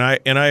 Randy, and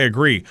I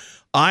agree.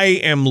 I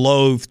am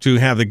loath to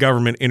have the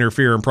government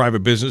interfere in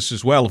private business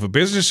as well. If a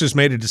business has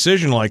made a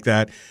decision like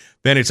that,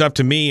 then it's up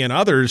to me and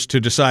others to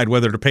decide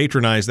whether to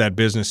patronize that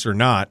business or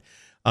not.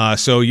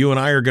 So you and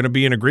I are going to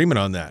be in agreement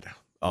on that.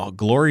 Oh,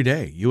 glory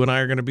day. You and I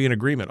are going to be in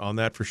agreement on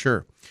that for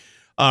sure.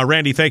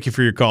 Randy, thank you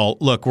for your call.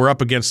 Look, we're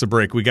up against the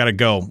break. We got to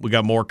go. We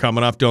got more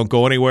coming up. Don't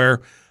go anywhere.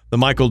 The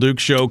Michael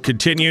Dukes Show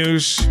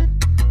continues.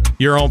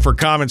 Your home for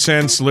common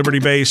sense,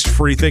 liberty-based,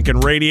 free-thinking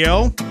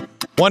radio.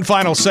 One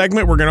final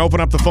segment. We're going to open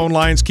up the phone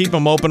lines. Keep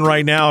them open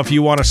right now. If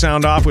you want to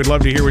sound off, we'd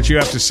love to hear what you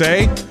have to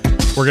say.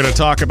 We're going to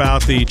talk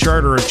about the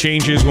Charter of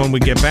Changes when we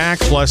get back,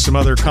 plus some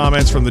other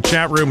comments from the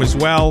chat room as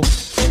well.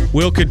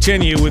 We'll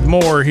continue with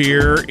more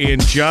here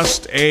in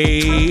just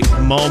a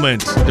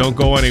moment. Don't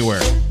go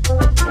anywhere.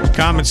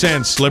 Common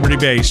sense,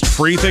 liberty-based,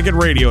 free-thinking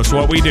radio is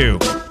what we do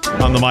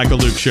on The Michael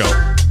Dukes Show.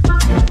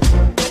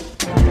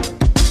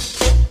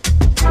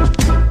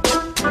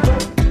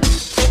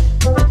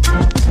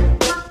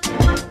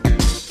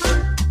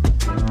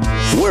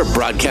 We're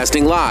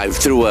broadcasting live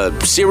through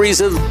a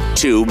series of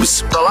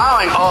tubes.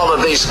 Allowing all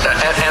of these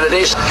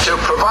entities to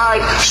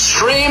provide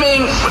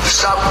streaming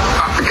stuff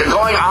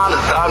going on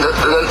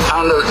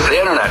the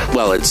internet.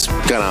 Well, it's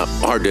kind of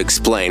hard to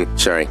explain.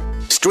 Sorry.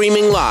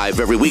 Streaming live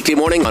every weekday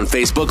morning on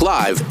Facebook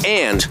Live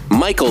and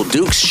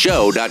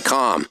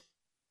MichaelDukesShow.com.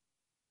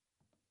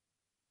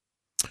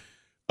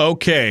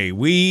 Okay,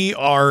 we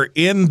are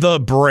in the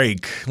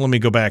break. Let me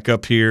go back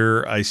up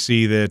here. I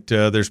see that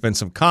there's been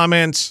some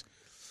comments.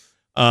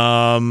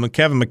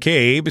 Kevin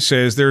McCabe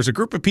says there's a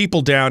group of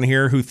people down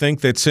here who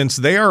think that since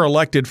they are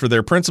elected for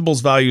their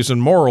principles, values,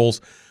 and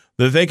morals,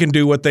 that they can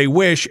do what they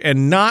wish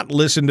and not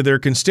listen to their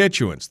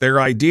constituents.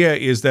 Their idea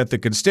is that the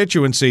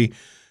constituency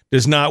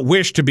does not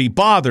wish to be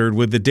bothered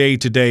with the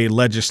day-to-day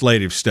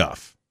legislative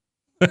stuff.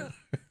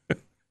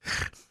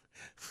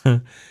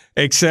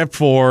 Except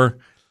for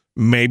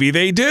maybe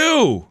they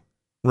do,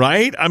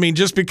 right? I mean,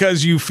 just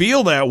because you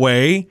feel that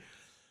way,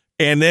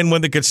 and then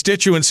when the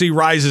constituency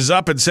rises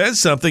up and says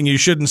something, you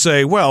shouldn't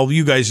say, well,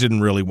 you guys didn't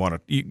really want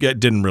to, you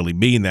didn't really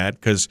mean that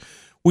because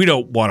we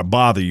don't want to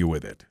bother you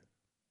with it,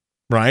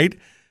 right?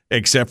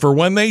 Except for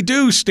when they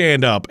do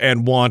stand up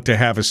and want to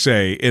have a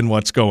say in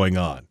what's going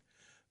on.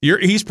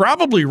 He's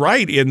probably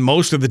right in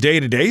most of the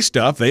day-to-day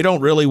stuff. They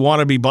don't really want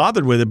to be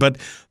bothered with it, but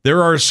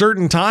there are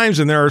certain times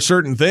and there are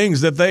certain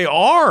things that they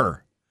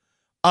are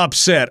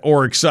upset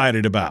or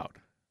excited about.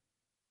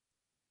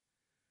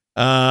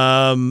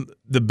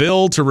 The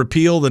bill to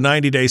repeal the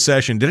 90-day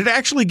session. Did it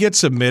actually get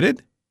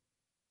submitted?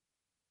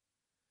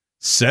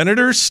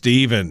 Senator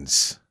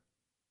Stevens.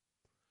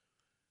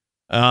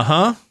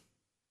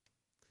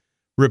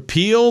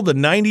 Repeal the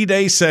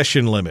 90-day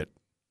session limit.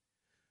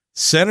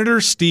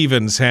 Senator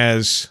Stevens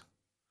has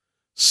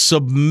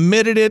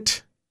submitted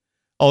it.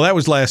 Oh, that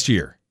was last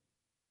year.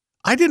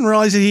 I didn't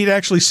realize that he'd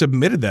actually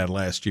submitted that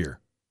last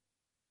year.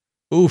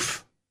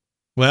 Oof.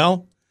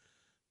 Well,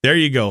 there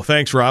you go.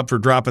 Thanks, Rob, for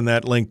dropping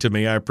that link to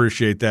me. I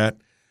appreciate that.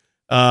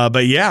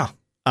 But yeah,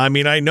 I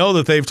mean, I know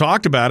that they've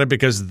talked about it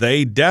because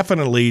they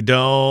definitely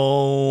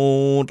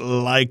don't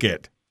like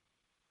it.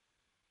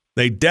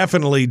 They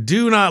definitely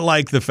do not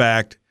like the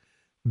fact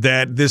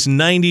that this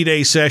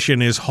 90-day session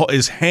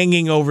is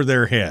hanging over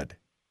their head,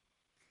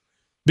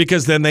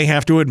 because then they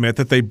have to admit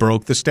that they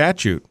broke the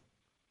statute.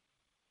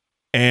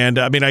 And,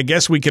 I mean, I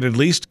guess we could at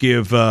least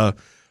give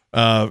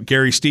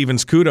Gary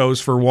Stevens kudos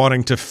for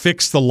wanting to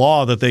fix the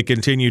law that they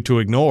continue to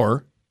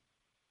ignore.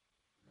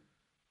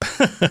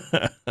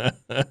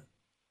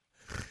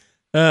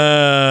 All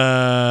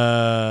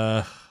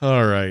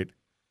right.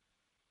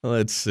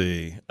 Let's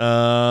see.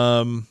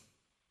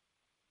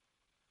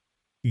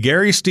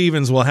 Gary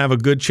Stevens will have a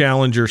good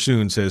challenger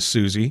soon, says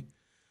Susie.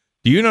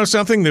 Do you know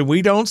something that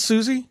we don't,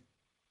 Susie?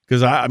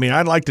 Because, I mean,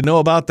 I'd like to know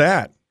about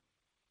that.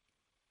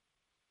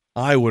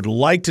 I would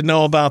like to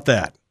know about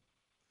that.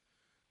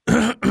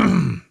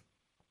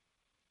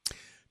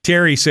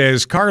 Terry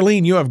says,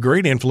 Carlene, you have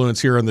great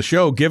influence here on the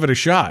show. Give it a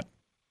shot.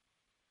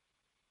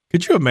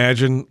 Could you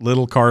imagine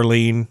little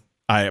Carlene?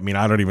 I mean,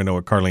 I don't even know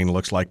what Carlene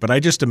looks like, but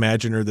I just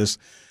imagine her this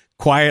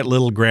quiet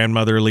little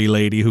grandmotherly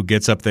lady who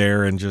gets up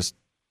there and just,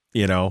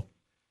 you know,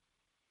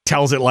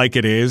 tells it like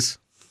it is.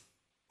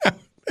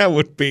 That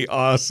would be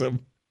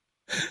awesome.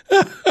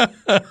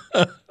 That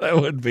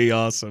would be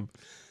awesome.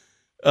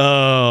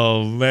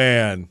 Oh,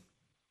 man.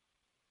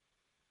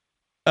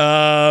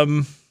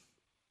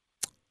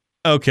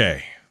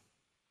 Okay.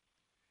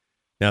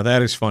 Now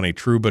that is funny,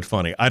 true but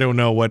funny. I don't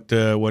know what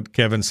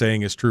Kevin's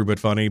saying is true but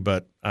funny,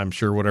 but I'm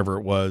sure whatever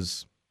it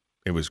was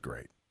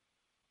great.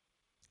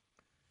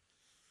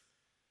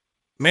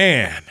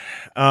 Man,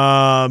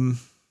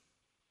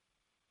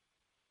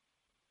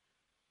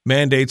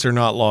 mandates are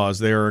not laws.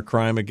 They are a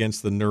crime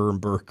against the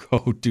Nuremberg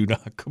Code. Do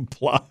not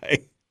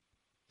comply.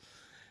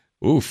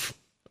 Oof.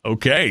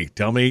 Okay.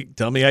 Tell me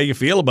how you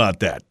feel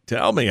about that.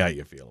 Tell me how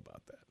you feel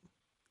about that.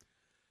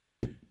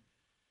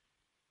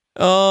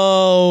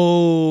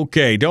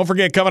 Okay. Don't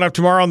forget, coming up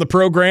tomorrow on the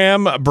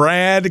program,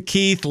 Brad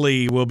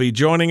Keithley will be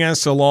joining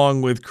us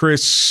along with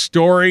Chris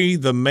Story,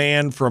 the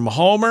man from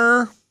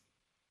Homer,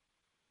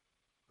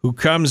 who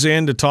comes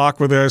in to talk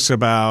with us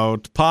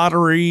about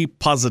pottery,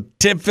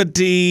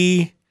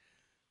 positivity,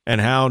 and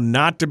how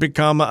not to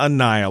become a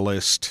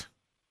nihilist.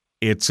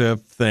 It's a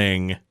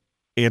thing.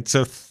 It's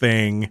a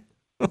thing.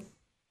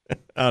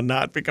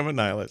 Not become a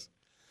nihilist.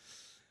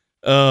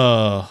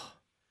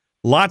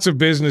 Lots of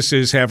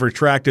businesses have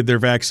retracted their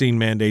vaccine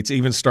mandates.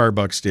 Even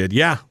Starbucks did.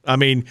 Yeah. I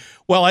mean,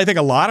 well, I think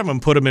a lot of them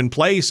put them in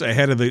place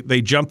ahead of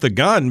they jumped the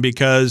gun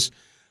because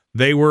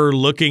they were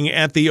looking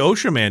at the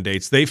OSHA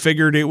mandates. They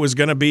figured it was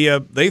going to be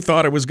they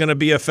thought it was going to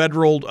be a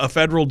federal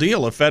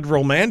deal, a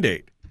federal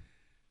mandate.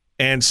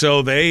 And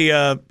so they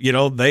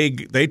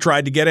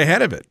tried to get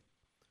ahead of it.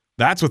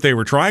 That's what they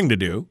were trying to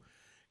do.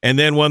 And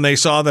then when they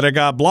saw that it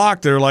got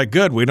blocked, they're like,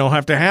 good, we don't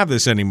have to have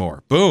this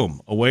anymore.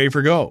 Boom, away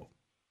for go.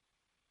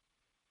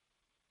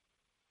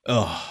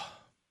 Oh,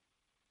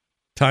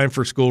 time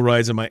for school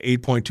rides in my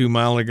 8.2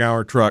 mile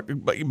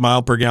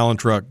per gallon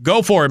truck.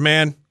 Go for it,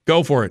 man.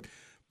 Go for it.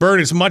 Burn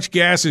as much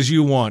gas as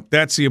you want.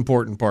 That's the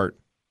important part.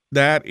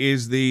 That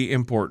is the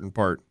important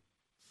part.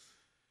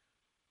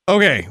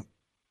 Okay.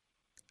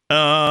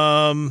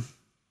 What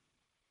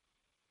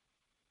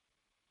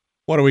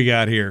do we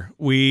got here?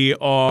 We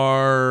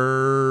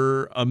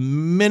are a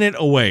minute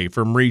away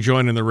from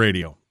rejoining the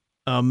radio.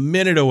 A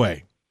minute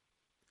away.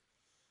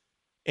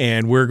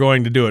 And we're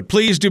going to do it.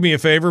 Please do me a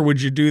favor.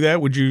 Would you do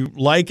that? Would you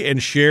like and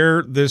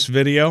share this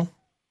video?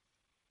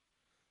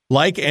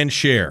 Like and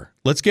share.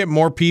 Let's get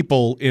more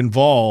people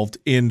involved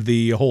in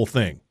the whole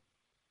thing.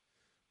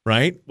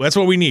 Right? That's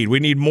what we need. We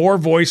need more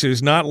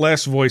voices, not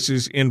less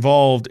voices,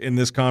 involved in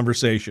this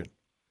conversation.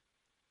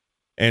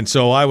 And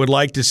so I would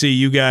like to see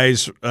you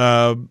guys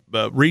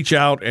reach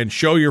out and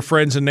show your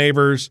friends and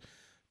neighbors,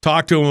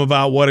 talk to them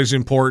about what is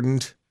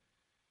important,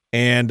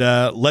 and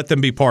let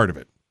them be part of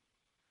it.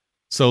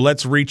 So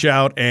let's reach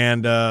out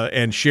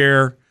and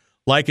share,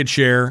 like and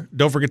share.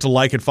 Don't forget to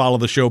like and follow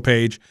the show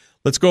page.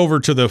 Let's go over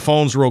to the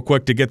phones real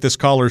quick to get this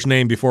caller's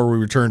name before we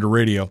return to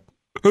radio.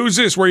 Who's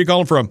this? Where are you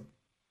calling from?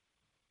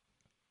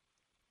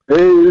 Hey,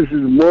 this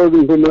is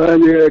Morgan from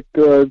Antioch.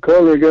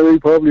 Caller again, he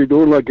probably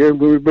don't like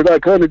everybody, but I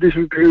kind of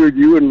disagree with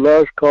you and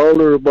last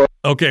caller about...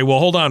 Okay, well,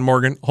 hold on,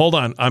 Morgan. Hold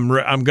on. I'm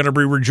going to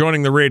be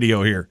rejoining the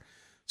radio here.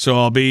 So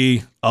I'll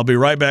be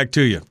right back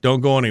to you. Don't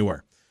go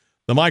anywhere.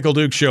 The Michael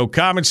Duke Show,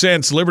 common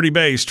sense,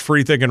 liberty-based,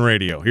 free-thinking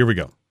radio. Here we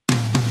go.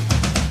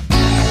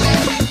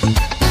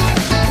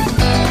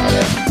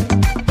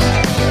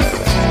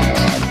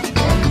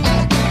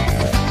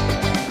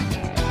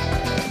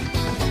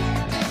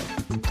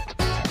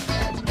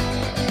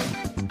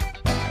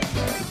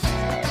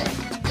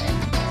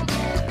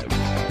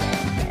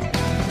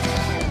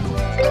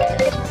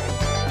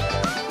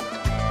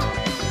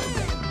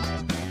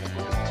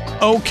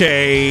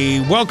 Okay,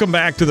 welcome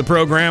back to the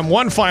program.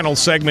 One final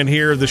segment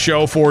here of the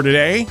show for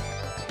today.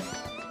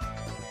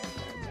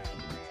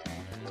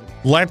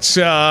 Let's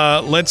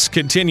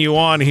continue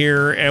on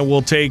here, and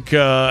we'll take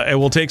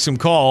some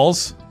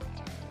calls.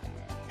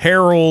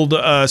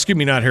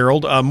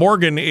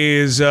 Morgan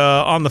is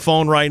on the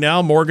phone right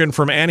now. Morgan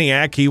from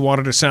Antioch. He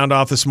wanted to sound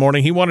off this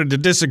morning. He wanted to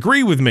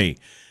disagree with me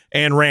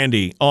and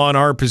Randy on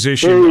our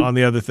position on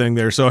the other thing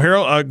there. So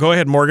Harold, go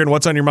ahead, Morgan.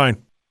 What's on your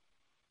mind?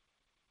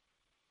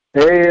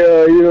 Hey,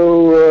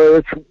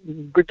 that's a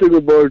good thing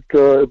about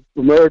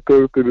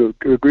America. Could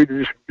agree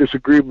to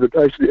disagree, but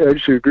I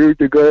actually agree with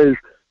the guys.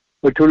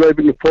 Until I've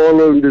been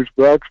following this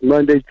vax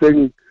mandate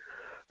thing,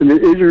 in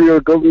the Israel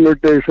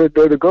government, they said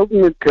that the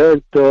government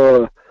can't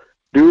do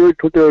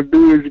it. What they'll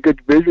do is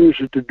get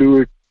businesses to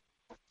do it.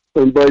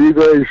 And by you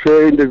guys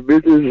saying that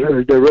business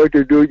has the right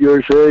to do it,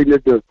 you're saying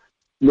that the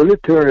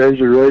military has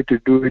the right to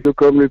do it.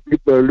 Look how many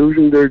people are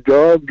losing their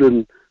jobs,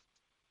 and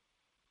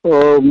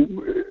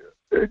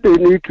they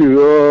need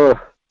to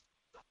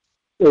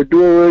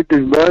do away with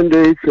these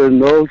mandates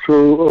and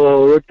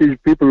also let these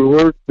people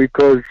work,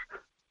 because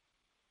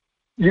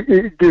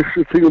this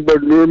thing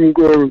about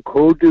Nuremberg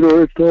Code,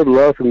 it's not a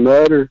laughing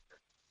matter.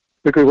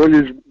 Because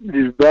when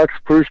these backs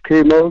first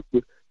came out,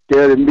 they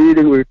had a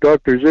meeting with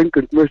Dr. Zink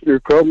and Commissioner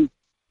Crum,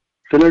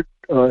 Senate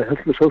Health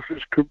and Social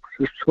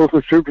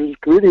Services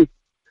Committee.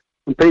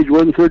 On page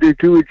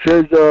 132, it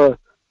says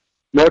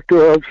not to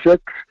have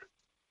sex,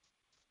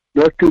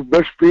 not to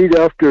breastfeed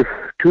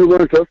after 2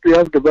 months after you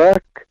have the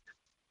back.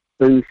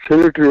 And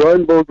Senator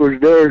Reinbold was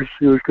there.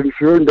 He was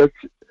concerned that's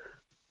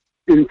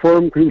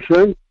informed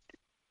consent.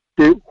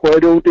 Why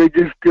don't they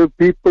just give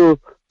people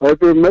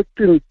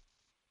ivermectin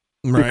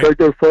Right. Because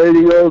they're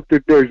finding out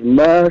that there's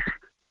mass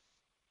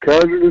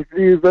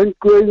casualty event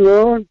going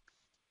on.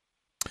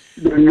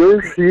 The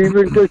nurse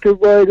even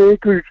testified,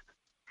 because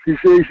she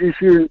says she's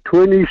hearing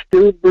 20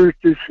 stillbirths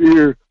this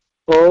year,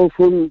 all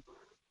from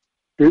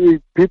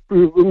the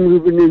people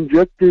who've been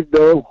injected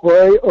now.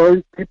 Why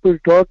aren't people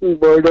talking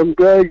about it? I'm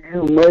glad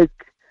you, Mike,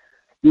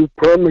 you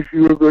promised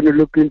you were going to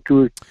look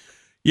into it.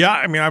 Yeah,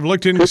 I mean, I've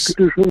looked into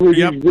some of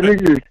these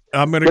villages.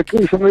 I'm going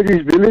to some of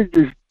these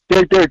villages.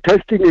 They're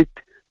testing it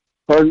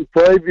on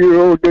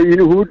 5-year-old. You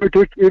know who they're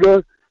testing it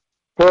on?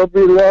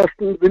 Probably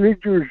Alaskan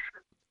villagers.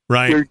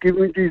 Right. They're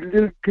giving these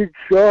little kids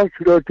shots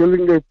without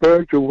telling their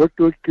parents of what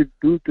those kids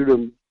do to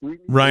them.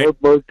 Right.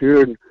 About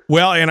there.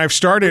 Well, and I've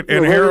started,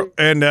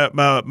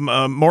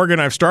 Morgan,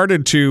 I've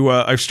started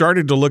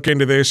to look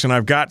into this, and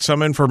I've got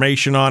some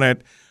information on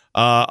it.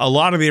 A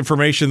lot of the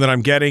information that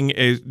I'm getting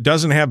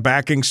doesn't have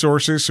backing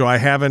sources, so I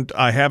haven't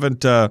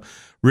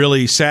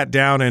really sat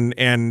down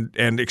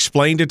and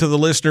explained it to the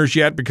listeners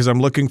yet, because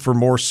I'm looking for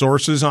more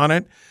sources on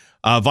it,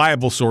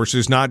 viable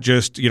sources, not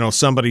just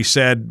somebody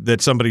said that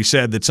somebody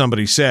said that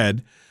somebody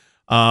said.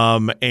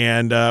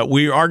 And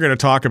we are going to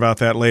talk about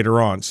that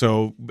later on.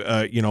 So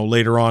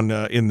later on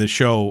in the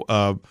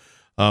show,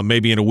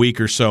 maybe in a week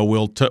or so,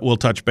 we'll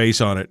touch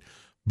base on it.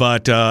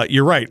 But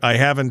you're right. I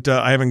haven't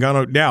gone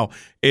out. Now,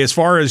 as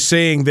far as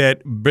saying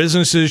that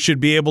businesses should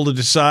be able to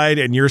decide,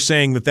 and you're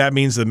saying that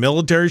means the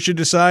military should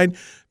decide,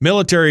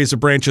 military is a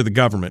branch of the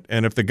government.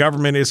 And if the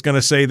government is going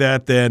to say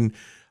that, then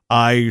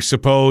I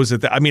suppose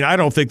that, I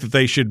don't think that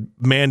they should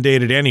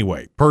mandate it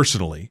anyway,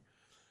 personally.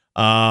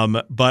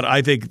 But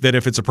I think that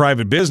if it's a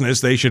private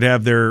business, they should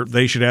have their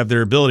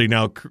ability.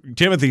 Now,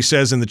 Timothy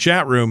says in the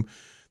chat room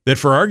that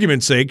for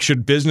argument's sake,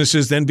 should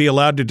businesses then be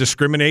allowed to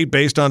discriminate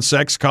based on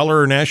sex,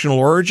 color, or national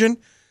origin?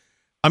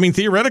 I mean,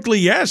 theoretically,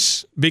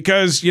 yes,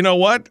 because you know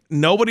what?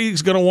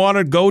 Nobody's going to want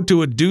to go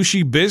to a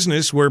douchey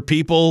business where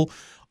people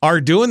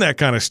are doing that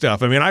kind of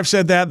stuff. I mean, I've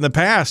said that in the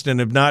past and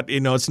have not,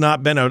 it's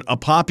not been a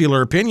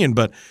popular opinion,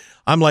 but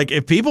I'm like,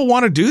 if people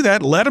want to do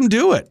that, let them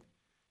do it.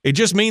 It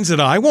just means that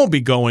I won't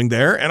be going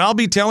there, and I'll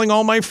be telling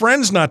all my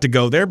friends not to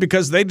go there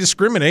because they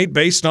discriminate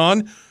based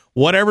on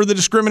whatever the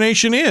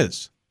discrimination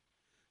is.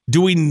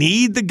 Do we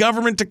need the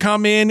government to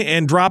come in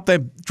and drop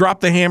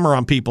the hammer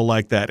on people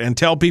like that and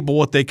tell people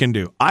what they can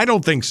do? I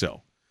don't think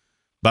so.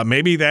 But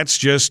maybe that's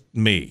just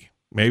me.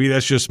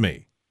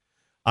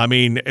 I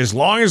mean, as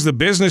long as the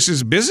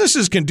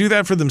businesses can do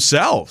that for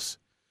themselves.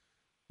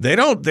 They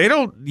don't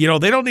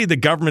need the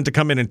government to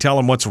come in and tell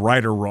them what's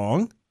right or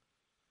wrong.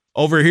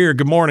 Over here,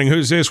 good morning.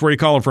 Who's this? Where are you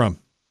calling from?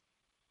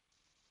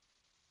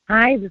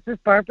 Hi, this is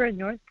Barbara in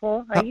North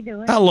Pole. How you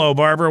doing? Hello,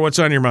 Barbara. What's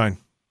on your mind?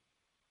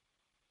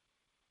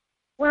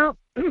 Well,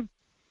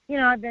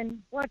 I've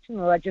been watching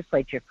the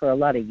legislature for a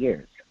lot of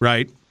years.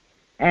 Right.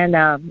 And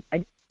I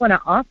just want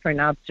to offer an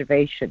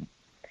observation.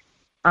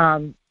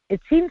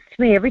 It seems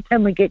to me every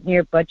time we get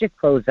near budget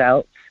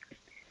closeouts,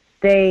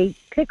 they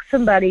pick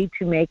somebody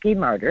to make a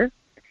martyr,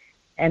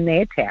 and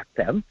they attack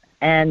them.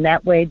 And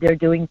that way they're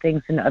doing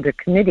things in other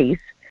committees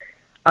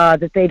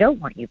that they don't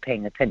want you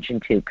paying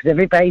attention to, because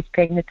everybody's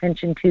paying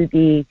attention to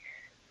the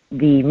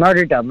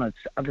martyrdom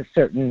of a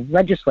certain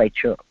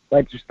legislator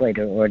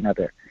or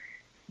another.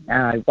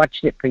 I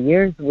watched it for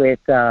years with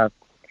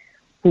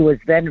who was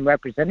then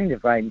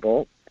Representative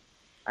Reinbold,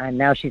 and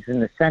now she's in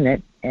the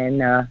Senate, and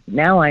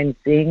now I'm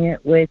seeing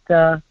it with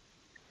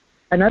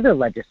another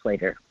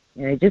legislator.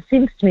 And it just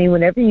seems to me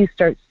whenever you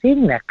start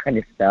seeing that kind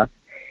of stuff,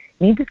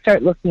 you need to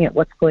start looking at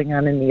what's going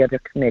on in the other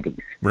committees.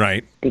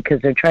 Right.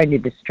 Because they're trying to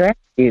distract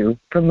you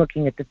from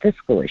looking at the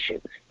fiscal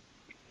issues.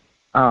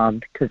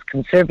 Because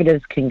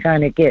conservatives can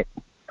kind of get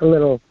a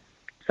little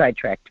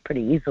sidetracked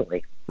pretty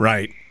easily.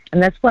 Right.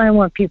 And that's why I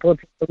want people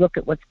to look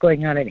at what's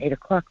going on at 8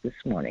 o'clock this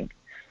morning.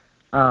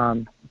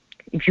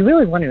 If you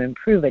really want to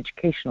improve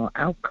educational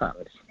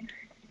outcomes,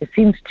 it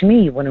seems to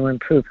me you want to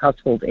improve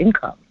household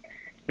income,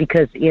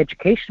 because the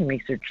education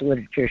research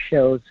literature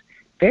shows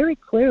very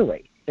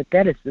clearly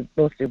that is the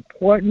most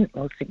important,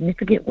 most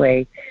significant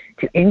way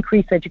to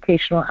increase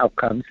educational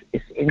outcomes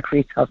is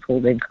increase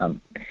household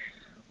income.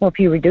 Well, if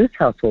you reduce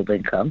household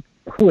income,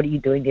 what are you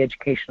doing to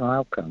educational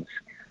outcomes?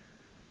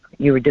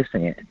 You're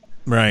reducing it.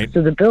 Right.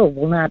 So the bill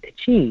will not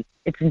achieve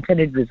its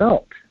intended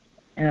result.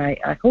 And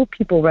I hope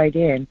people write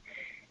in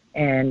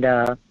and,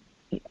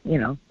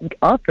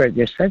 offer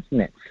their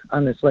sentiments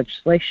on this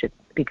legislation,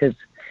 because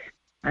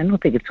I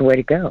don't think it's the way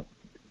to go.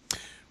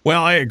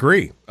 Well, I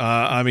agree.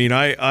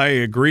 I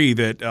agree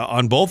that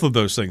on both of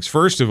those things.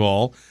 First of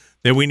all,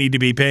 that we need to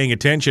be paying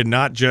attention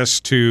not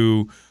just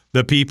to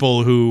the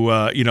people who,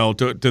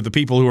 to the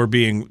people who are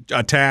being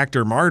attacked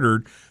or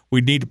martyred.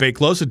 We need to pay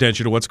close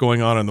attention to what's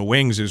going on in the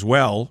wings as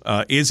well.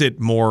 Is it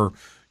more,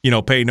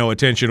 pay no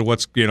attention to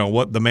what's,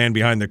 what the man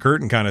behind the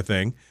curtain kind of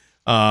thing,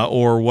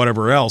 or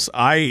whatever else?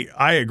 I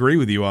agree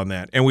with you on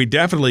that, and we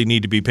definitely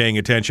need to be paying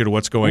attention to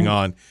what's going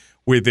on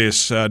with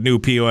this new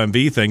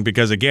POMV thing,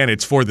 because again,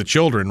 it's for the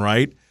children,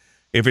 right?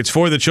 If it's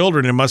for the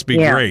children, it must be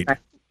great.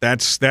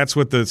 That's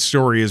what the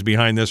story is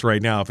behind this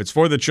right now. If it's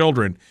for the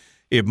children,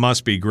 it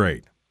must be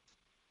great.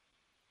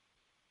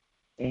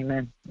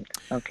 Amen.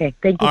 Okay.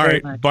 Thank you All very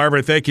right, much.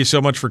 Barbara, thank you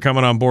so much for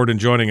coming on board and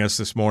joining us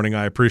this morning.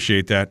 I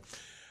appreciate that.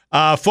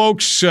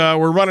 Folks,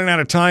 we're running out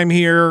of time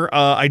here.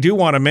 I do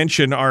want to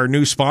mention our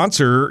new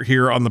sponsor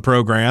here on the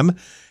program,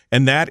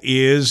 and that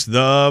is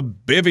the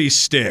Bivy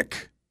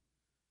Stick.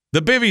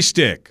 The Bivy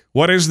Stick.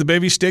 What is the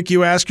Bivy Stick,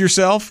 you ask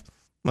yourself?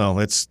 Well,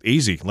 it's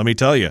easy. Let me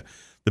tell you.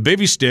 The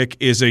Bivy Stick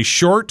is a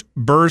short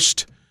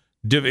burst.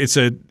 It's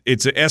a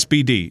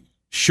SBD,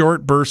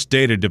 short burst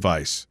data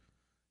device.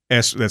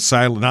 That's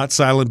silent, not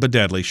silent but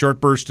deadly. Short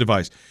burst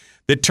device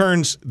that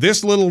turns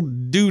this little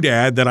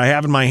doodad that I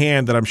have in my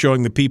hand that I'm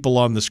showing the people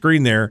on the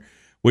screen there,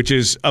 which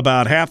is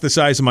about half the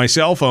size of my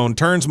cell phone,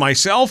 turns my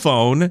cell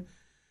phone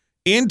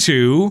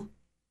into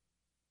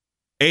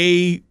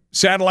a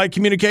satellite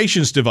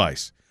communications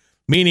device,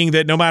 meaning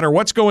that no matter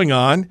what's going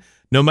on,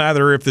 no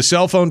matter if the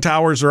cell phone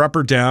towers are up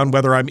or down,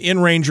 whether I'm in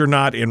range or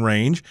not in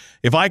range,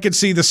 if I could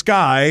see the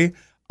sky,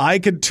 I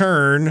could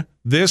turn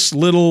this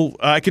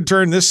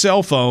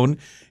cell phone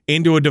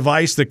into a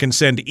device that can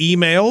send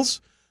emails,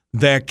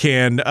 that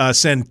can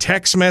send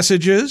text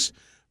messages,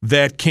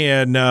 that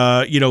can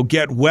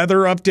get weather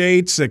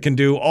updates, that can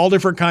do all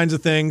different kinds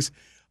of things.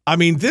 I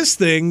mean, this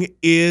thing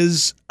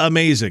is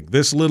amazing.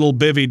 This little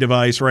Bivy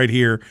device right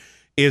here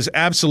is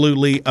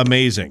absolutely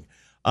amazing.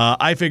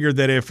 I figured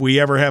that if we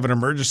ever have an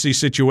emergency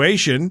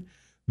situation,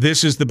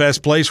 this is the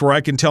best place where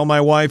I can tell my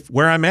wife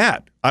where I'm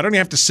at. I don't even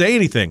have to say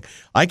anything.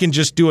 I can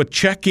just do a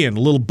check-in, a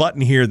little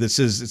button here that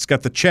says it's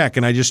got the check,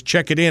 and I just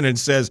check it in and it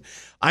says,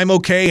 I'm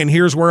okay, and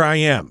here's where I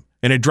am.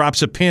 And it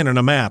drops a pin on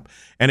a map,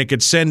 and it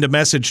could send a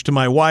message to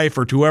my wife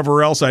or to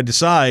whoever else I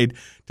decide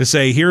to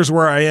say, here's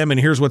where I am and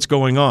here's what's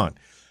going on.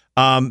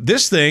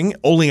 This thing,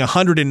 only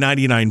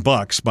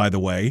 $199, by the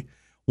way,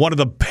 one of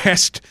the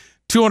best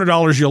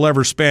 $200 you'll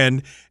ever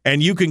spend,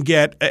 and you can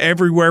get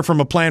everywhere from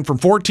a plan from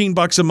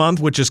 $14 a month,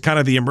 which is kind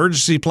of the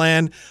emergency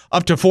plan,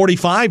 up to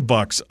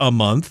 $45 a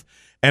month.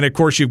 And of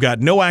course, you've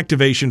got no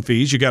activation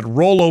fees. You got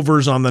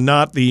rollovers on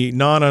the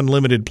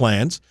non-unlimited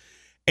plans,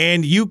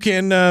 and you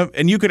can I'm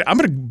going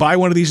to buy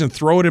one of these and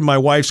throw it in my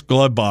wife's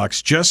glove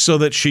box just so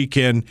that she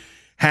can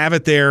have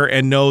it there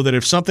and know that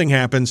if something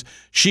happens,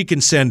 she can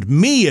send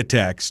me a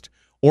text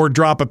or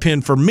drop a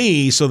pin for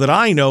me so that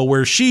I know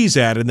where she's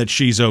at and that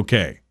she's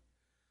okay.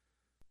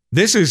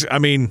 This is,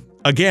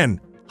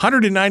 again,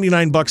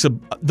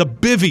 $199 the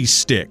Bivy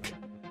Stick.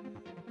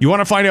 You want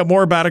to find out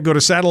more about it, go to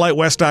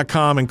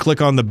satellitewest.com and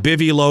click on the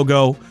Bivy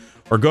logo,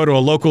 or go to a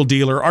local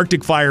dealer,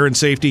 Arctic Fire and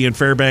Safety in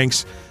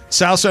Fairbanks,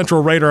 South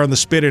Central Radar on the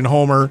Spit in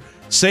Homer,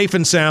 Safe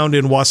and Sound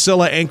in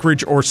Wasilla,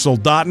 Anchorage, or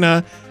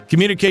Soldotna,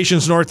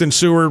 Communications North in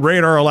Seward,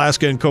 Radar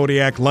Alaska and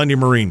Kodiak, Lundy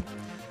Marine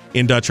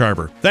in Dutch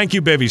Harbor. Thank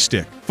you, Bivy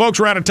Stick. Folks,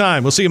 we're out of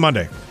time. We'll see you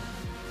Monday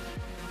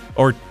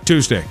or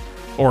Tuesday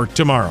or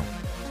tomorrow.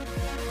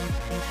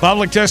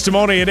 Public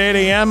testimony at 8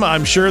 a.m.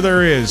 I'm sure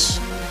there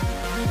is.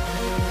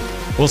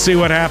 We'll see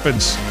what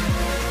happens.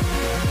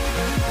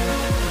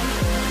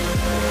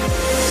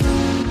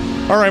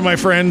 All right, my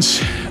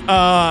friends.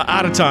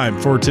 Out of time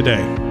for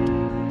today.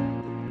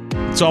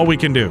 That's all we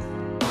can do.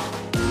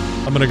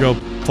 I'm going to go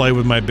play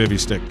with my Bivy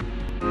Stick.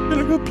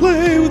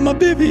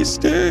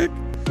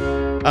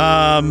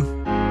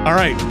 All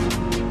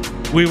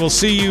right. We will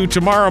see you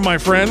tomorrow, my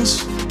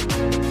friends.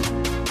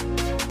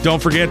 Don't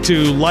forget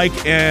to like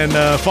and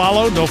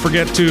follow. Don't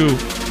forget to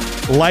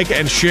like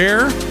and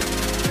share.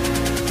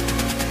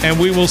 And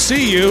we will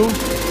see you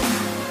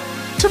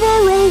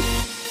tomorrow.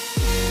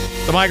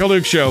 The Michael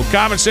Duke Show.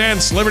 Common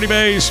sense,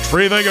 liberty-based,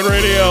 free-thinking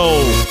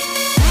radio.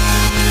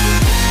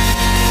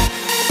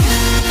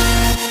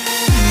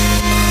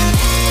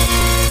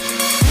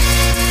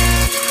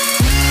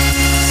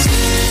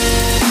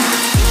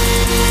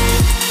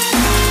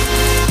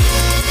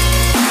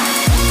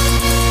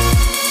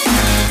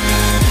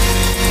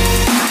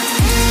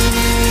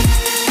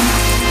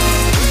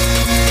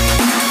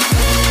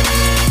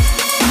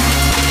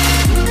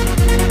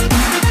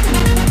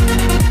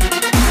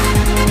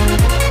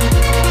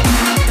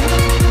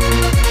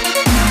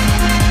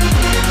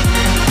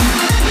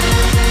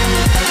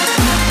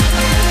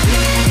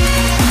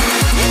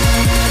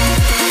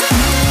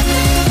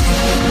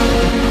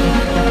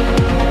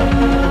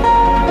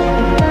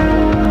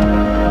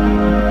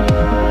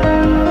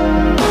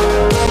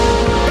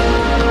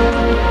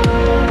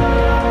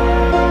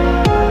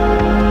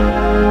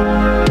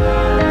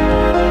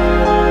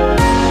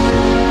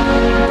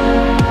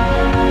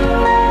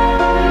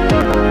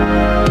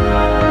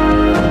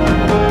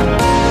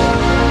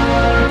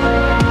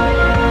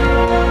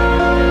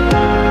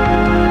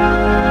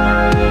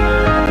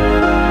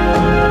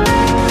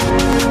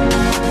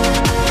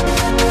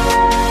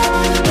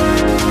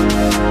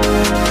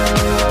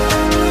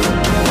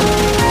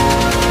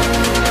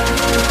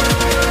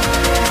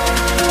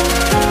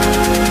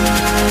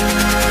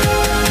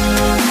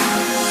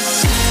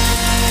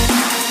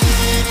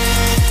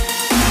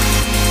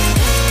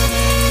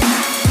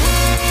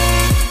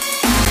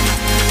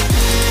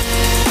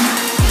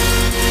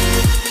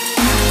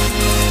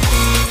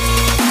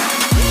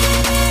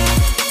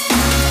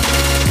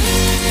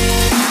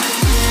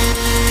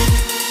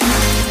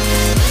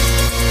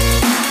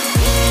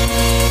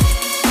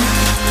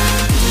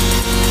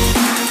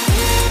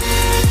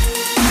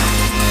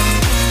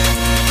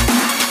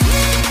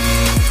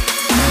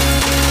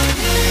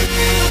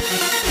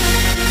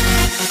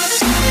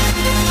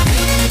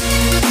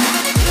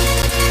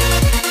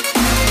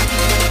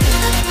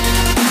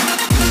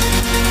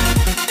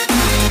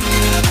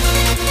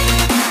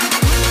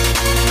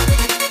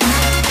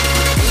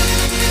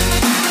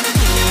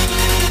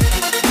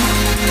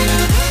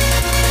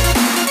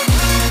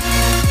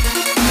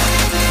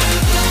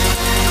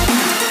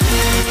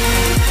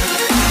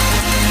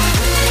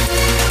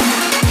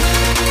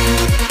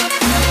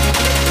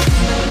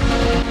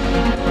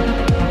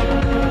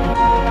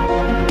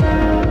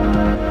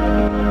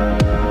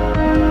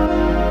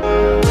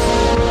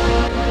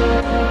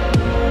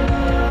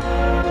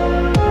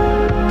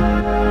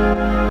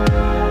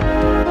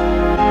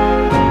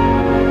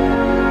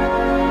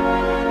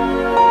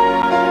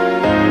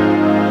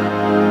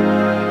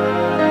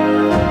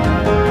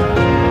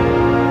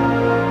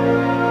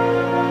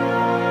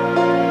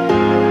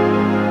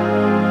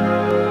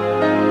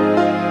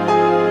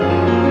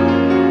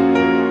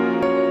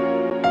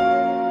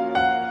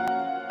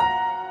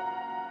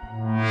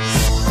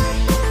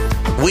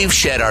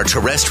 shed our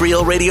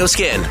terrestrial radio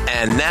skin,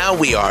 and now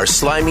we are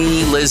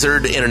slimy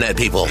lizard internet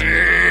people.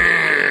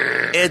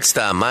 It's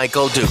the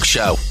Michael Duke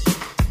Show.